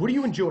 What do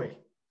you enjoy?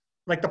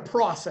 Like the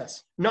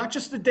process, not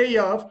just the day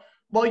of.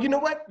 Well, you know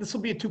what? This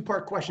will be a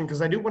two-part question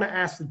because I do want to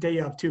ask the day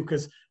of too,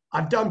 because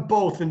I've done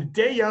both. And the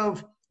day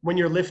of when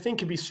you're lifting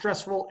can be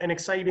stressful and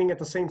exciting at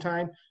the same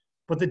time.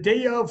 But the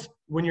day of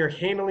when you're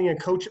handling a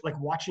coach, like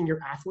watching your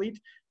athlete,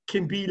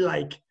 can be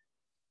like,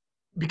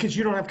 because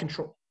you don't have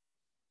control.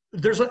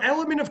 There's an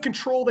element of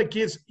control that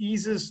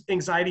eases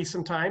anxiety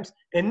sometimes.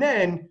 And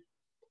then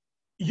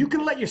you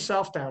can let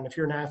yourself down if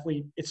you're an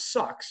athlete. It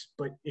sucks,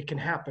 but it can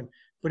happen.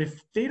 But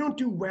if they don't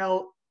do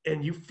well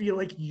and you feel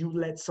like you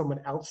let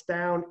someone else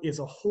down, is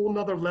a whole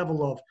nother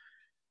level of,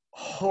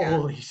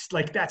 holy,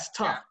 like that's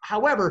tough. Yeah.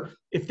 However,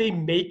 if they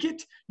make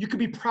it, you could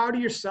be proud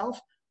of yourself.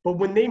 But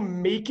when they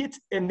make it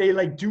and they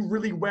like do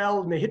really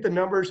well and they hit the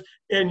numbers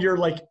and you're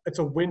like, it's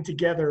a win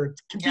together, it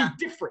can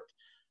be different.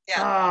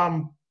 Yeah.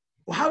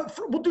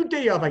 We'll do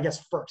day of, I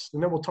guess, first,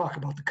 and then we'll talk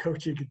about the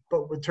coaching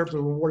in terms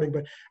of rewarding.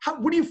 But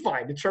what do you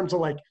find in terms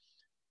of like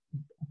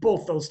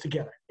both those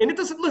together? And it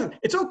doesn't, listen,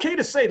 it's okay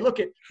to say, look,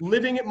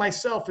 living it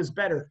myself is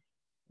better.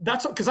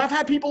 That's because I've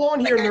had people on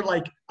here and they're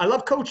like, I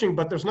love coaching,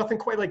 but there's nothing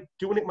quite like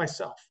doing it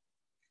myself.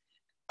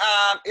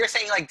 You're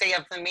saying like day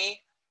of for me?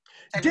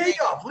 Day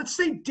of, let's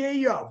say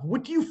day of.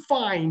 What do you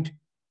find,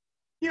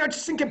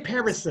 just in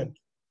comparison?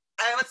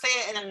 I would say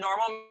in a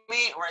normal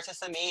meet where it's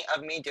just a meet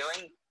of me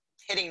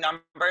hitting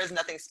numbers,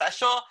 nothing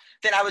special,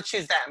 then I would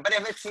choose them. But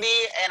if it's me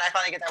and I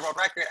finally get that world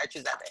record, I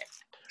choose that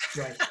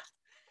day. Right.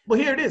 Well,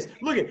 here it is.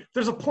 Look,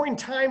 there's a point in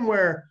time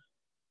where,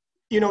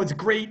 it's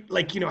great,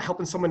 like,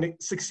 helping someone to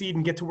succeed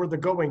and get to where they're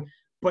going.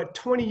 But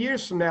 20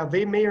 years from now,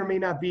 they may or may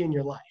not be in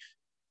your life.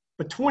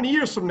 But 20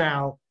 years from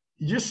now,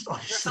 you're still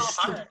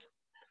a part.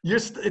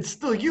 It's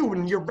still you,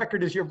 and your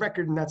record is your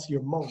record, and that's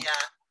your moment.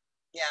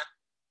 Yeah.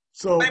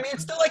 So, but I mean,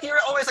 it's still like you're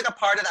always like a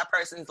part of that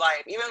person's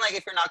life, even like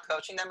if you're not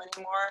coaching them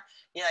anymore.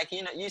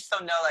 You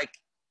still know like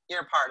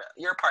you're a part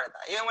of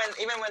that.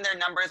 Even when their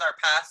numbers are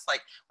past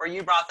like where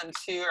you brought them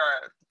to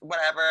or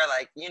whatever,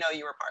 like you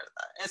were part of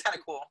that, and it's kind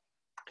of cool.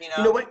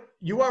 You know what?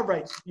 You are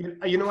right.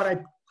 You know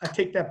what? I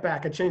take that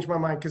back. I changed my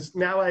mind because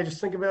now I just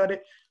think about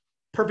it.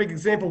 Perfect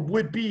example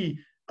would be.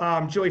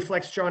 Joey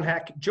Flex, John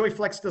Hack. Joey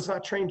Flex does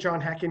not train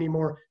John Hack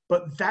anymore,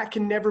 but that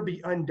can never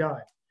be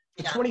undone.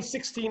 The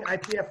 2016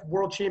 IPF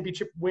World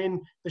Championship win,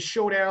 the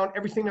showdown,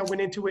 everything that went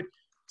into it,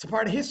 it's a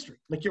part of history.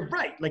 Like, you're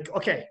right. Like,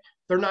 okay,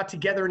 they're not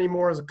together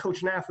anymore as a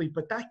coach and athlete,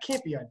 but that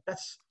can't be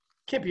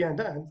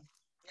undone.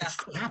 Yeah.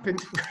 It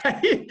happened,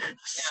 right? Yeah.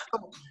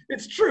 So,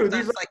 it's true.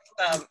 These are like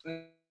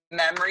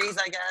memories,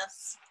 I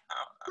guess.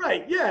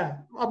 Right, yeah.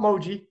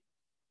 Emoji.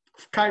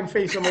 Kind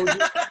face emoji.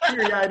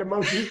 Teary-eyed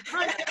emoji.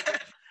 Right.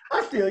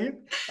 I feel you.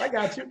 I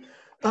got you.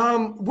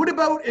 What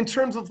about in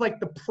terms of like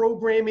the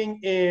programming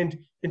and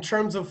in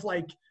terms of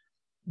like,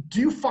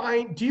 do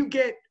you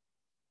get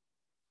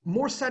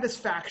more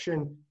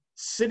satisfaction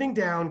sitting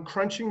down,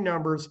 crunching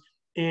numbers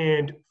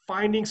and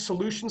finding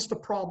solutions to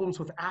problems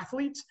with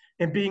athletes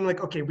and being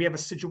like, okay, we have a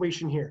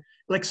situation here.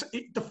 Like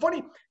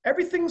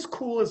everything's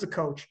cool as a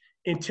coach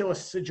until a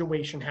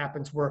situation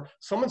happens where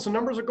someone's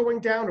numbers are going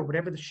down or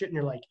whatever the shit. And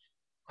you're like,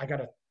 I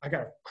gotta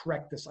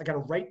correct this. I gotta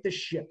right this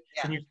ship.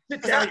 Yeah. And you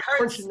sit down, you're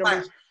crunching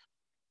numbers.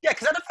 Yeah,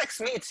 because that affects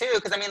me too.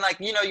 Because I mean, like,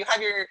 you know, you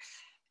have your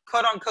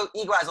quote unquote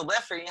ego as a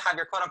lifter, and you have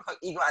your quote unquote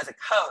ego as a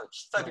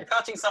coach. So if you're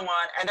coaching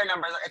someone and their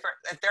numbers,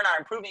 if they're not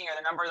improving or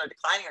their numbers are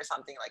declining or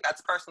something, like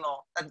that's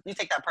personal. You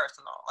take that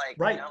personal, like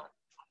right. You know,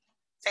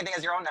 same thing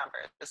as your own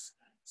numbers.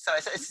 So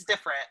it's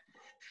different.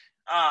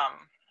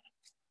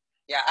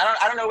 Yeah,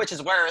 I don't know which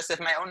is worse, if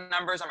my own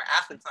numbers or my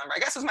athlete's number. I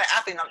guess it's my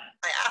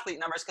athlete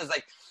numbers because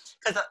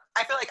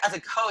I feel like as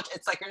a coach,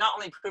 it's like you're not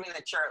only proving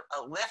that you're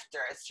a lifter,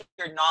 it's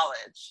your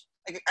knowledge.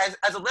 Like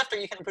as a lifter,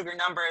 you can improve your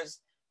numbers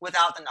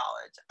without the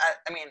knowledge.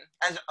 I mean,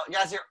 as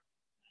your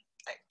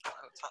like,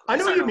 I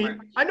know what you mean.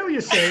 I know what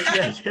you're saying.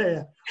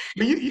 Yeah.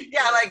 But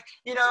yeah, like,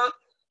 you know,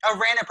 a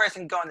random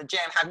person can go in the gym,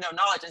 have no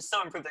knowledge, and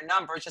still improve their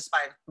numbers just by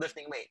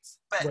lifting weights.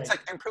 But right. To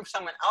like, improve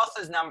someone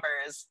else's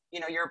numbers,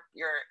 you know,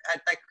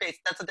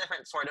 that's a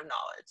different sort of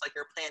knowledge. Like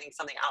you're planning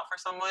something out for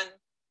someone,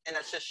 and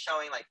that's just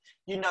showing like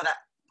you know that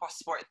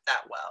sport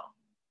that well.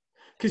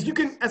 Because you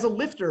can, as a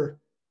lifter,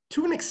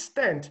 to an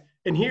extent,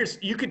 and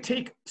you could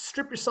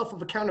strip yourself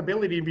of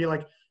accountability and be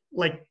like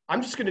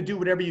I'm just going to do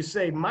whatever you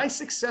say. My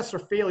success or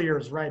failure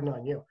is riding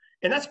on you.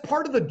 And that's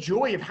part of the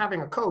joy of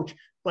having a coach.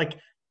 Like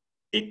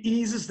it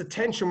eases the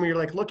tension when you're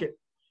like, look,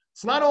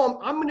 it's not all,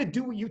 I'm going to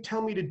do what you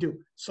tell me to do.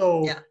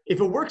 So if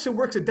it works, it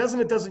works. It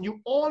doesn't. You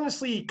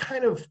honestly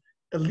kind of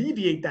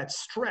alleviate that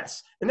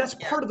stress. And that's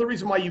part of the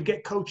reason why you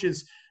get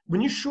coaches.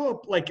 When you show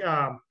up like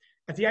at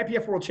the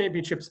IPF World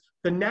Championships,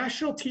 the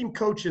national team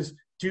coaches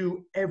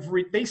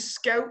they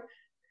scout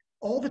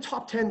all the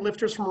top 10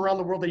 lifters from around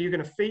the world that you're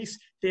going to face.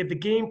 They have the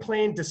game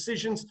plan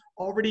decisions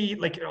already,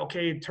 like,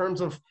 okay, in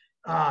terms of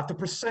the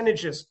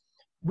percentages.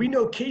 We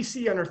know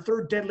Casey on her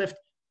third deadlift,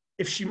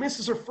 if she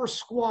misses her first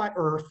squat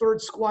or her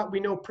third squat, we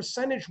know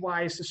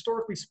percentage-wise,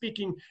 historically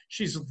speaking,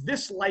 she's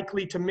this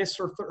likely to miss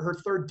her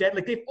third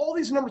deadlift. They have all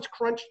these numbers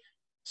crunched.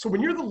 So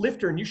when you're the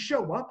lifter and you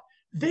show up,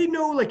 they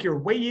know like your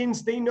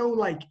weigh-ins, they know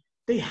like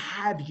they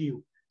have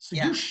you. So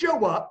you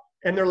show up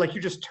and they're like,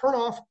 you just turn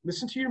off,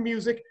 listen to your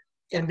music,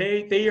 and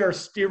they are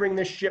steering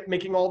this ship,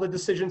 making all the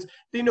decisions.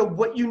 They know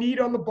what you need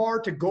on the bar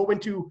to go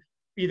into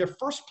either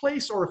first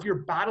place or if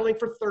you're battling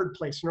for third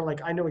place. And they're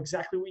like, I know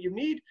exactly what you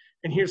need,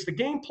 and here's the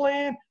game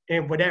plan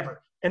and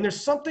whatever. And there's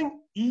something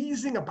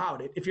easing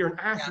about it if you're an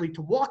athlete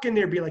to walk in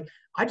there and be like,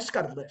 I just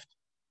got to lift.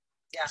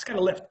 I just got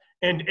to lift.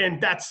 And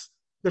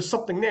there's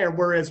something there.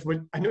 Whereas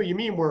I know you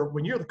mean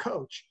when you're the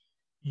coach,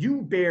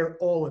 you bear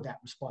all of that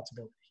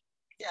responsibility.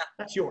 Yeah.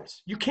 That's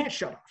yours. You can't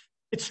shut off.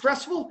 It's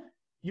stressful.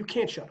 You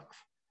can't shut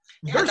off.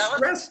 Their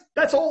stress,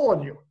 that's all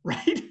on you,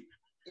 right?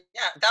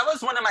 Yeah, that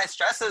was one of my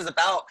stresses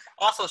about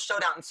also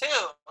Showdown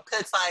too.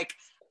 Because it's like,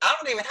 I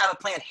don't even have a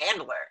planned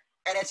handler.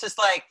 And it's just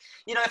like,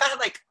 you know, if I had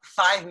like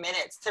 5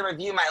 minutes to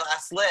review my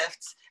last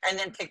lift and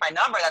then pick my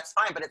number, that's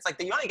fine. But it's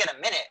like, you only get a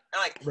minute.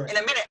 And like, in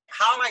a minute,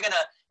 how am I going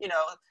to, you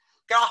know,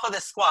 get off of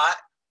this squat,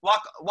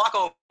 walk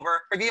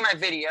over, review my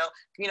video,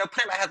 you know,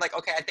 put in my head like,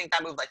 okay, I think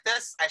that moved like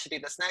this. I should do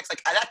this next.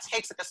 Like, that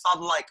takes like a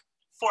solid like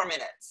 4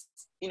 minutes,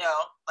 you know,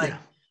 like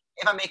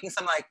if I'm making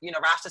some like, you know,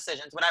 rash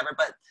decisions, whatever.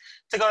 But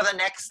to go to the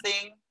next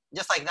thing,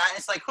 just like that,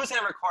 it's like, who's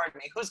going to record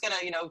me? Who's going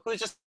to, you know, who's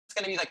just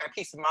going to be like my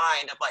peace of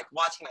mind of like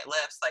watching my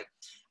lifts? Like,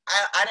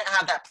 I didn't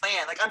have that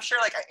plan. Like, I'm sure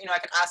like, you know, I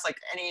could ask like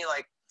any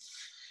like,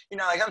 you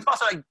know, like I'm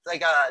supposed to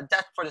like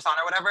Death Before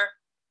Dishonor or whatever.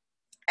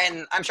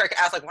 And I'm sure I could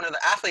ask like one of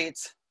the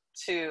athletes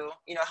to,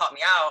 you know, help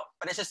me out.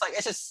 But it's just like,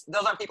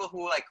 those aren't people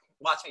who like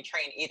watch me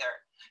train either.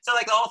 So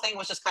like the whole thing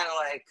was just kind of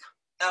like,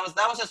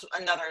 that was just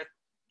another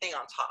thing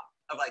on top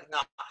of like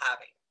not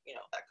having, you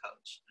know, that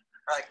coach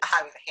or like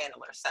having the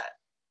handler set.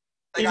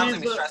 Like that was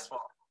gonna be stressful.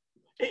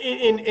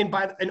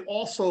 And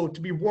also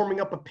to be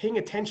warming up and paying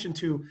attention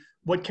to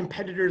what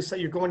competitors that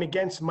you're going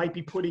against might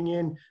be putting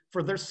in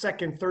for their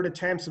second, third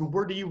attempts, and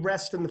where do you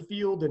rest in the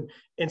field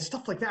and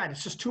stuff like that.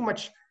 It's just too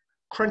much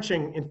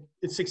crunching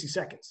in 60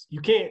 seconds.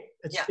 You can't.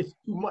 It's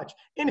too much.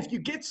 And if you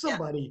get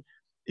somebody,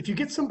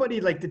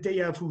 like the day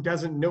of who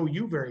doesn't know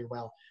you very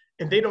well,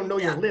 and they don't know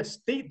your lifts,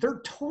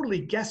 they're totally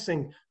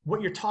guessing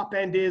what your top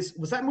end is.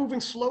 Was that moving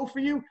slow for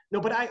you?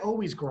 No, but I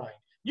always grind.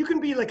 You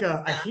can be like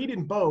a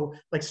Hayden Bow,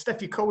 like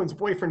Steffi Cohen's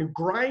boyfriend, who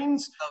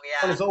grinds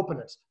on his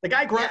openers. The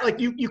guy grinds, like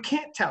you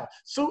can't tell.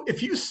 So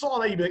if you saw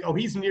that, you'd be like, oh,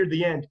 he's near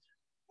the end.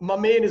 My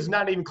man is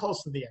not even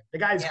close to the end. The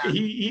guy's,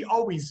 he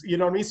always, you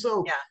know what I mean?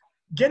 So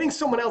getting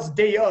someone else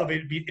day of,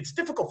 it's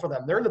difficult for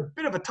them. They're in a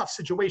bit of a tough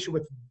situation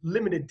with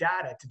limited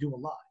data to do a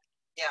lot.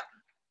 Yeah.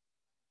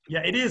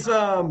 Yeah, it is.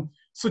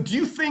 So do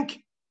you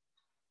think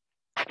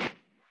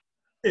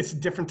it's a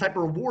different type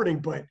of rewarding,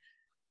 but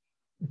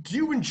do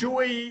you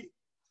enjoy,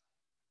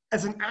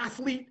 as an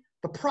athlete,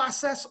 the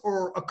process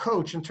or a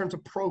coach in terms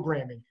of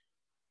programming?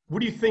 What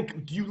do you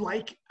think? Do you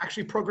like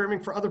actually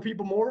programming for other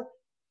people more?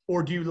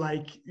 Or do you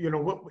like,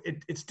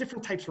 it's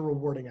different types of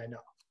rewarding, I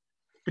know.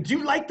 But do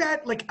you like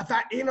that? Like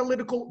that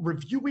analytical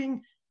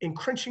reviewing and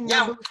crunching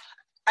numbers?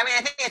 I mean,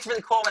 I think it's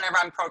really cool whenever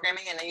I'm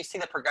programming and then you see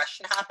the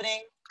progression happening.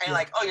 And you're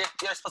like, oh,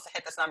 you're supposed to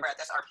hit this number at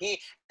this RP.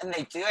 And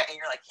they do it and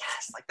you're like,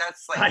 yes, like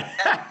that's like,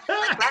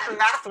 that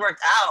math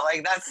worked out.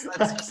 Like that's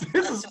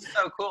just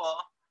so cool.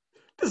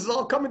 This is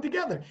all coming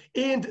together.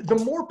 And the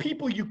more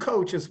people you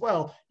coach as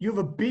well, you have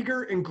a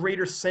bigger and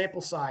greater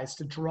sample size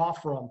to draw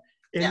from.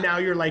 And now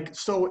you're like,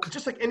 so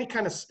just like any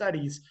kind of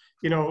studies,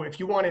 if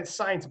you want it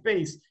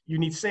science-based, you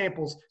need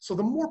samples. So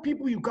the more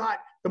people you got,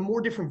 the more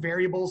different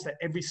variables that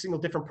every single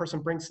different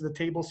person brings to the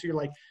table. So you're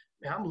like,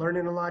 man, I'm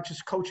learning a lot,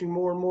 just coaching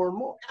more and more and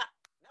more. Yeah.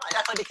 No, I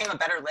definitely became a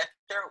better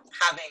lifter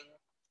having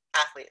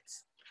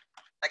athletes.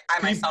 Like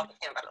I myself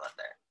became a better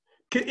lifter.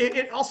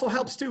 It also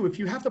helps too if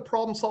you have to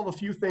problem solve a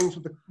few things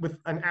with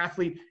an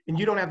athlete and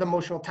you don't have the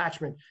emotional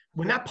attachment.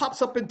 When that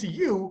pops up into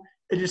you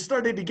and you're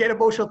starting to get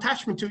emotional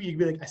attachment to it, you can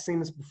be like, I've seen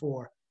this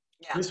before.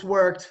 Yeah. This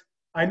worked.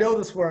 I know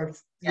this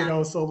worked.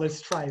 So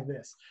let's try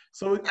this.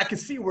 So I can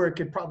see where it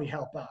could probably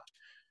help out.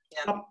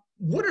 Yeah.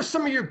 What are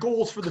some of your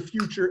goals for the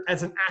future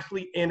as an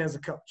athlete and as a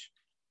coach?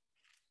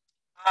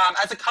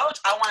 As a coach,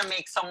 I want to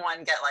make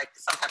someone get like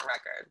some type of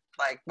record.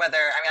 Like whether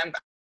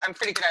I'm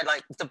pretty good at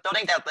like the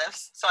building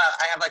deadlifts. So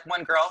I have like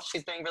one girl,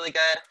 she's doing really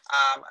good.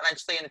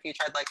 Eventually in the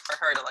future, I'd like for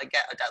her to like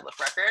get a deadlift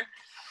record.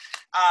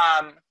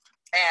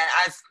 And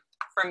as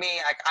for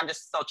me, I'm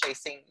just still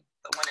chasing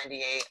the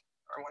 198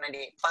 or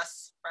 198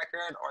 plus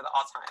record or the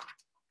all time.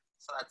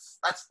 So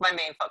that's my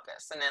main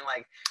focus. And then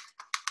like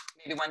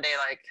maybe one day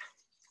like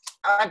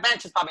my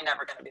bench is probably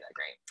never going to be that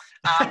great.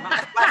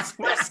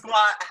 My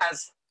squat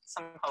has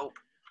some hope.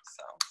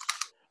 So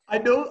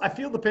I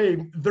feel the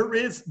pain.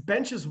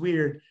 Bench is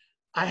weird.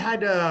 I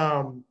had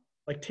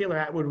like Taylor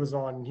Atwood was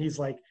on and he's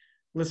like,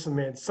 listen,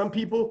 man, some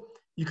people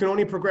you can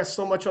only progress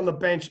so much on the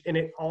bench and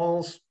it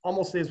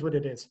almost is what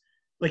it is.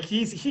 Like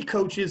he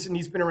coaches and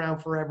he's been around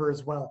forever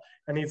as well.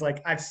 And he's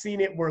like, I've seen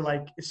it where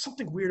like, it's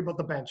something weird about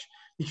the bench.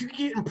 You can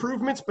get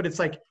improvements, but it's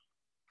like,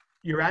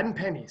 you're adding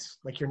pennies.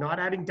 Like you're not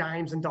adding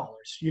dimes and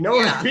dollars. You know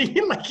what I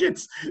mean? Like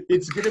it's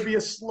going to be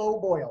a slow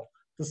boil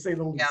to say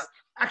the least. Yeah.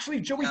 Actually,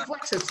 Joey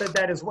Flex has said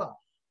that as well.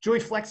 Joey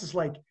Flex is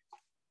like,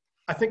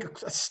 I think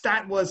a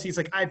stat was, he's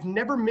like, I've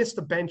never missed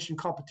a bench in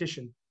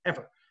competition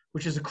ever,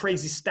 which is a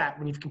crazy stat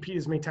when you've competed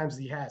as many times as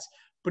he has.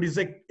 But he's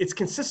like, it's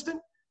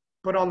consistent.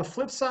 But on the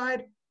flip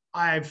side,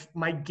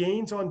 my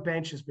gains on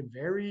bench has been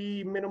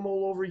very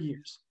minimal over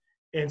years.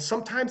 And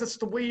sometimes that's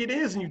the way it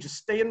is. And you just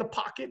stay in the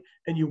pocket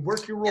and you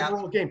work your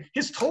overall game.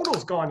 His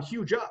total's gone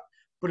huge up,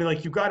 but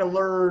like, you got to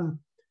learn,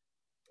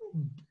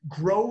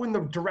 grow in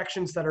the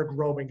directions that are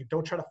growing.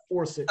 Don't try to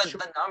force it.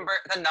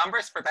 The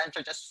numbers for bench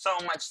are just so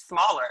much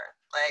smaller.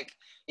 Like,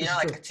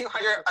 like a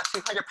 200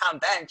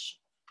 pound bench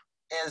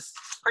is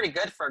pretty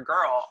good for a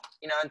girl,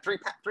 and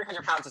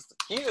 300 pounds is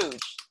huge.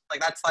 Like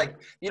that's like,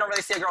 you don't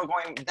really see a girl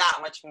going that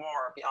much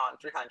more beyond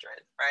 300,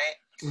 right?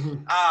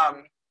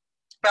 Mm-hmm.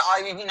 But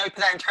put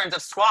that in terms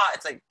of squat,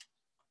 it's like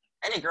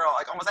any girl,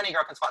 like almost any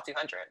girl can squat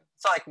 200.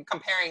 So like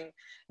comparing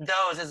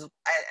those is,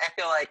 I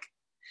feel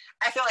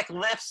like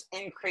lifts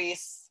can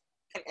increase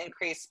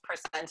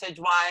percentage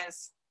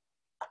wise.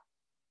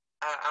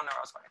 I don't know where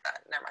I was going with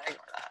that. Never mind,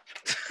 ignore that.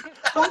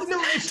 Oh, no,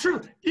 it's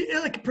true.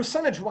 Like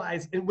percentage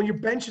wise, and when your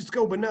bench is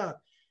going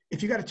up,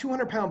 if you got a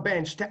 200 pound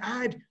bench, to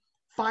add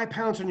 5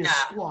 pounds on your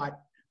squat,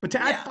 but to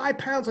add 5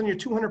 pounds on your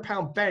 200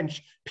 pound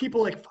bench,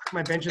 people like, fuck,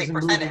 my bench isn't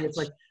moving.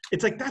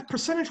 It's like that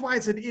percentage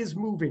wise, it is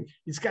moving.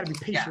 It's got to be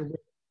patient with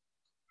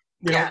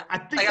it. I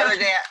think like the other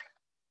day,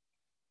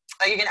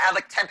 like you can add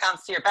like 10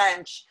 pounds to your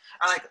bench,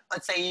 or like,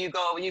 let's say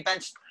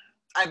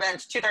I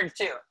benched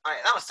 232. All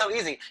right, that was so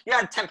easy. You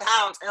had 10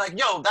 pounds, and you're like,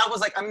 yo, that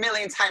was like a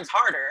million times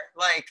harder.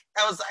 Like,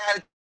 I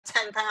had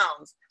 10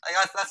 pounds. Like,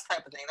 that's the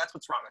type of thing. That's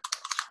what's wrong with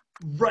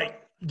it. Right.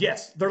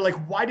 Yes. They're like,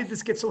 why did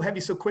this get so heavy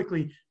so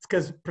quickly? It's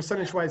because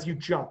percentage-wise, you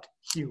jumped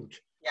huge.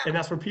 Yeah. And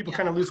that's where people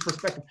kind of lose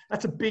perspective.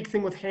 That's a big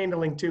thing with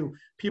handling, too.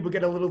 People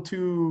get a little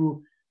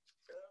too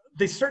 –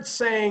 they start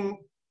saying,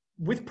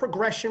 with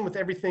progression, with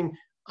everything,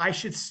 I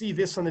should see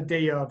this on the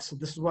day of, so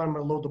this is what I'm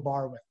going to load the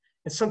bar with.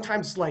 And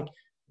sometimes, like,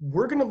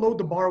 we're going to load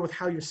the bar with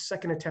how your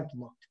second attempt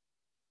looked,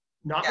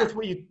 not with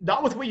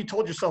what you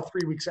told yourself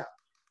 3 weeks out,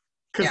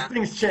 because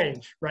things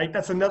change, right?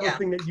 That's another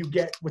thing that you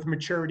get with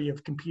maturity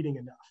of competing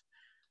enough.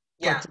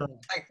 Yeah, but,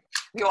 like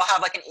we all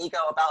have like an ego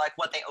about like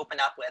what they open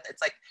up with.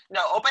 It's like,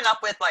 no, open up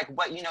with like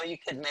what you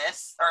could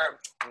miss.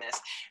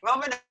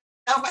 Open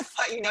up with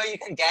what you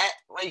can get,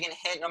 what you can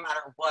hit, no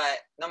matter what.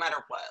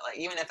 Like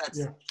even if that's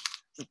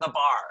the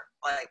bar.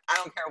 Like I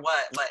don't care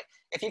what. Like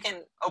if you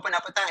can open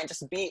up with that and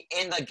just be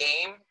in the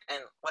game and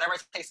whatever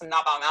it takes to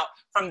knock them out.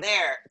 From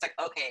there, it's like,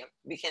 okay,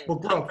 we can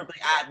comfortably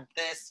add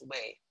this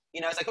weight.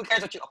 It's like, who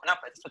cares what you open up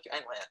with? It's what you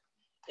end with.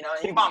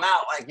 And you bomb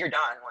out, like you're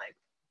done. Like.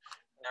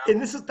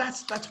 And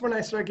that's when I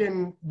start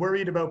getting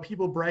worried about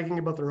people bragging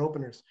about their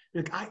openers.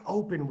 Like, I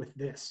open with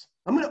this.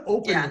 I'm going to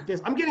open Yeah. with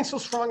this. I'm getting so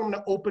strong, I'm going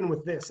to open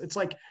with this. It's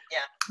like, Yeah.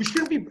 you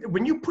shouldn't be,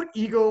 when you put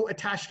ego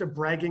attached to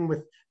bragging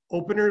with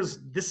openers,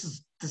 this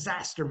is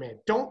disaster, man.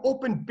 Don't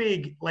open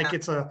big like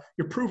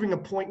you're proving a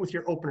point with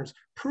your openers.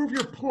 Prove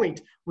your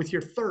point with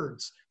your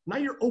thirds,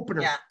 not your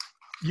opener. Yeah.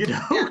 You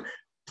know, Yeah.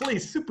 play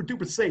super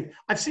duper safe.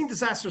 I've seen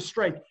disaster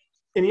strike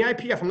in the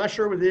IPF. I'm not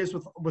sure what it is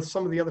with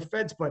some of the other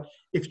feds, but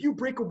if you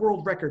break a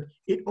world record,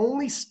 it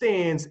only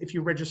stands if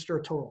you register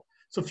a total.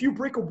 So if you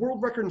break a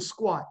world record in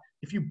squat,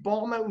 if you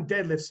bomb out in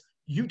deadlifts,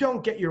 you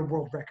don't get your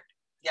world record.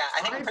 Yeah,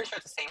 I'm pretty sure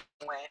it's the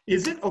same way.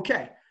 Is it?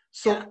 Okay.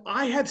 So Yeah.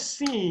 I have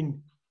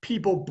seen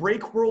people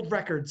break world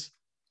records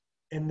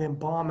and then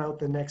bomb out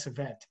the next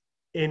event.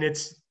 And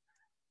it's,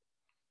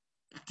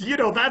 you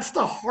know, that's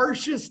the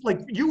harshest, like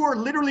you are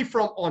literally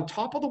from on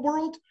top of the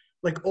world,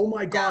 like, oh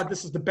my God,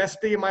 this is the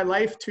best day of my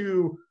life,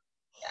 to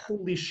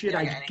holy shit,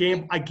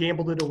 I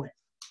gambled it away.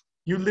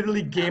 You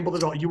literally gambled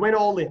it all. You went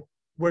all in,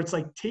 where it's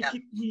like, take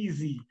it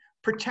easy,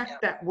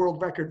 protect that world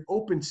record,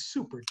 open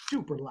super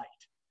duper light.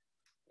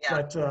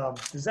 Yeah.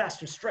 But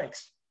disaster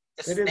strikes.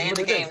 Just It is stay in what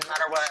the it game is. no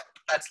matter what.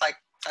 That's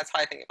how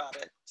I think about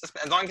it. Just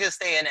as long as you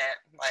stay in it,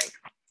 like.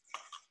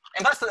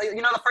 And plus,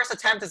 you know, the first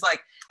attempt is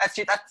like that's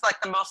like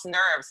the most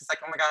nerves. It's like,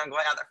 oh my God, I'm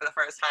going out there for the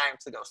first time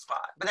to go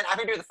squat. But then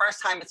after you do it the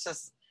first time, it's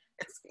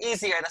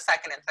easier the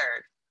second and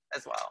third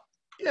as well.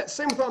 Yeah,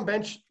 same with on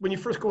bench. When you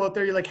first go out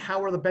there, you're like,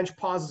 how are the bench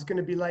pauses going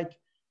to be like?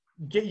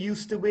 Get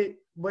used to it,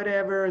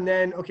 whatever, and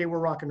then okay, we're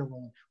rocking and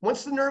rolling.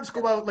 Once the nerves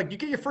go out, like you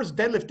get your first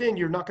deadlift in,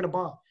 you're not going to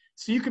bomb.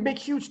 So you can make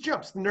huge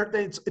jumps.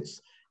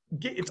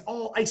 It's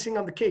all icing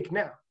on the cake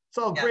now. It's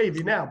all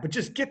gravy now. But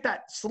just get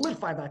that,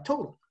 solidify that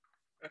total.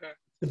 Mm-hmm.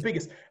 The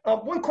biggest.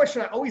 One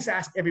question I always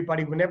ask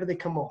everybody whenever they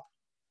come on: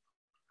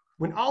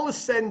 when all is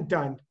said and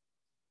done,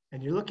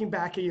 and you're looking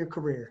back at your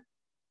career,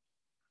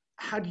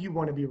 how do you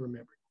want to be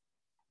remembered?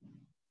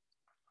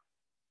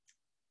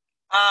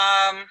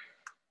 I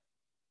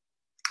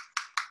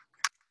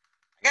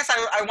guess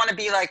I want to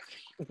be like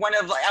one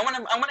of like I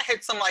want to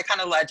hit some like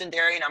kind of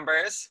legendary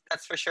numbers.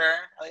 That's for sure.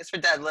 At least for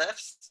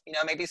deadlifts, you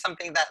know, maybe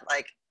something that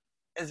like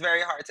is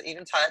very hard to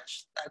even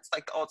touch. That's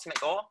like the ultimate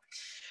goal.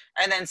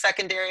 And then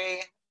secondary,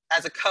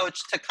 as a coach,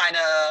 to kind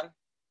of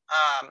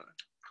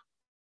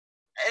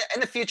in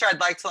the future, I'd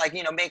like to like,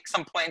 you know, make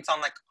some points on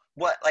like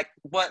what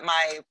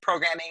my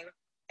programming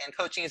and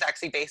coaching is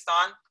actually based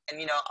on, and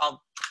you know,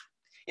 I'll,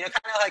 you know,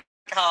 kind of like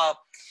how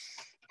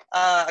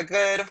a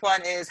good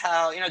one is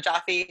how, you know,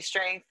 Jaffe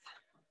Strength,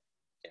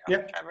 you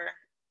know, Trevor.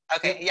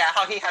 Okay, yeah,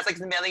 how he has like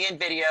a million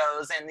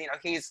videos, and you know,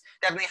 he's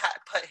definitely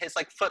put his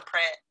like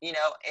footprint, you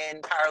know,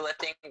 in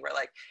powerlifting, where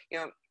like, you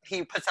know,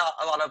 he puts out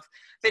a lot of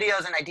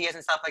videos and ideas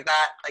and stuff like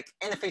that. Like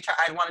in the future,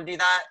 I'd want to do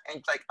that, and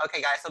it's like,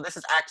 okay, guys, so this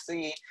is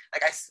actually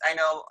like I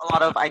know a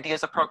lot of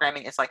ideas of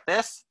programming is like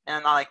this, and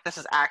I'm like, this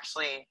is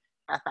actually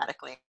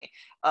mathematically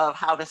of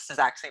how this is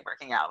actually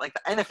working out. Like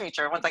in the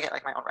future, once I get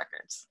like my own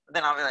records,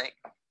 then I'll be like,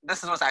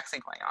 this is what's actually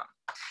going on.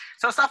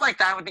 So stuff like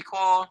that would be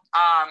cool.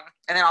 And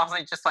then also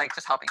just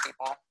helping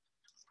people.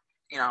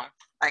 You know,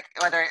 like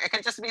whether it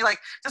can just be like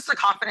just a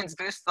confidence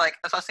boost, like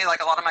especially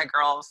like a lot of my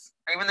girls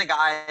or even the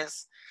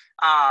guys,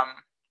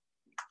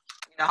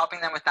 you know,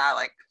 helping them with that.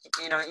 Like,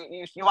 you know,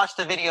 you watch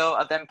the video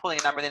of them pulling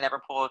a number they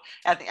never pulled.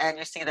 At the end,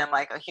 you see them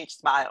like a huge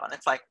smile, and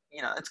it's like,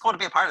 you know, it's cool to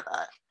be a part of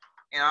that.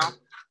 You know.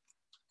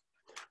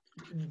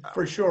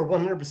 For sure,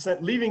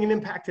 100%. Leaving an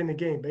impact in the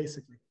game,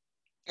 basically.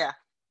 Yeah.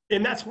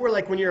 And that's where,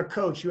 like, when you're a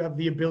coach, you have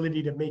the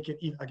ability to make it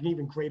an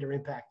even greater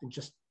impact than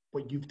just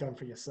what you've done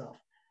for yourself.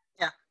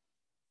 Yeah.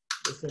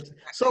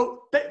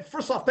 So,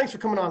 first off, thanks for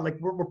coming on. Like,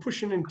 we're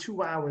pushing in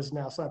 2 hours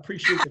now, so I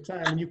appreciate the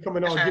time. And you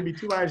coming on, give me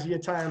 2 hours of your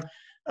time.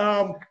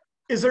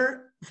 Is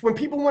there, when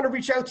people want to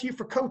reach out to you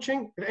for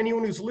coaching, if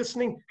anyone who's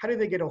listening, how do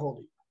they get a hold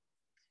of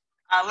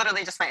you?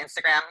 Literally just my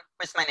Instagram,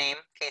 which is my name,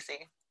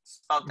 Casey,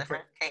 spelled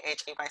different,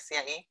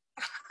 K-H-E-Y-C-I-E.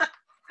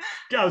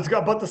 Yeah, I was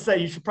about to say,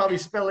 you should probably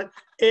spell it.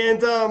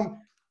 And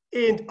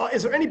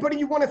is there anybody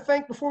you want to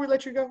thank before we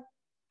let you go?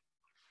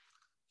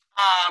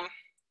 Not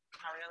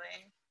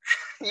really.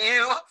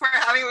 You for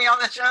having me on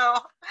the show.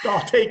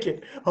 I'll take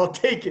it. I'll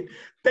take it.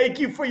 Thank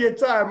you for your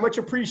time. Much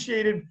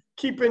appreciated.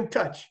 Keep in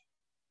touch.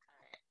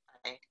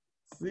 All right.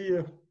 Bye. See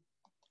you.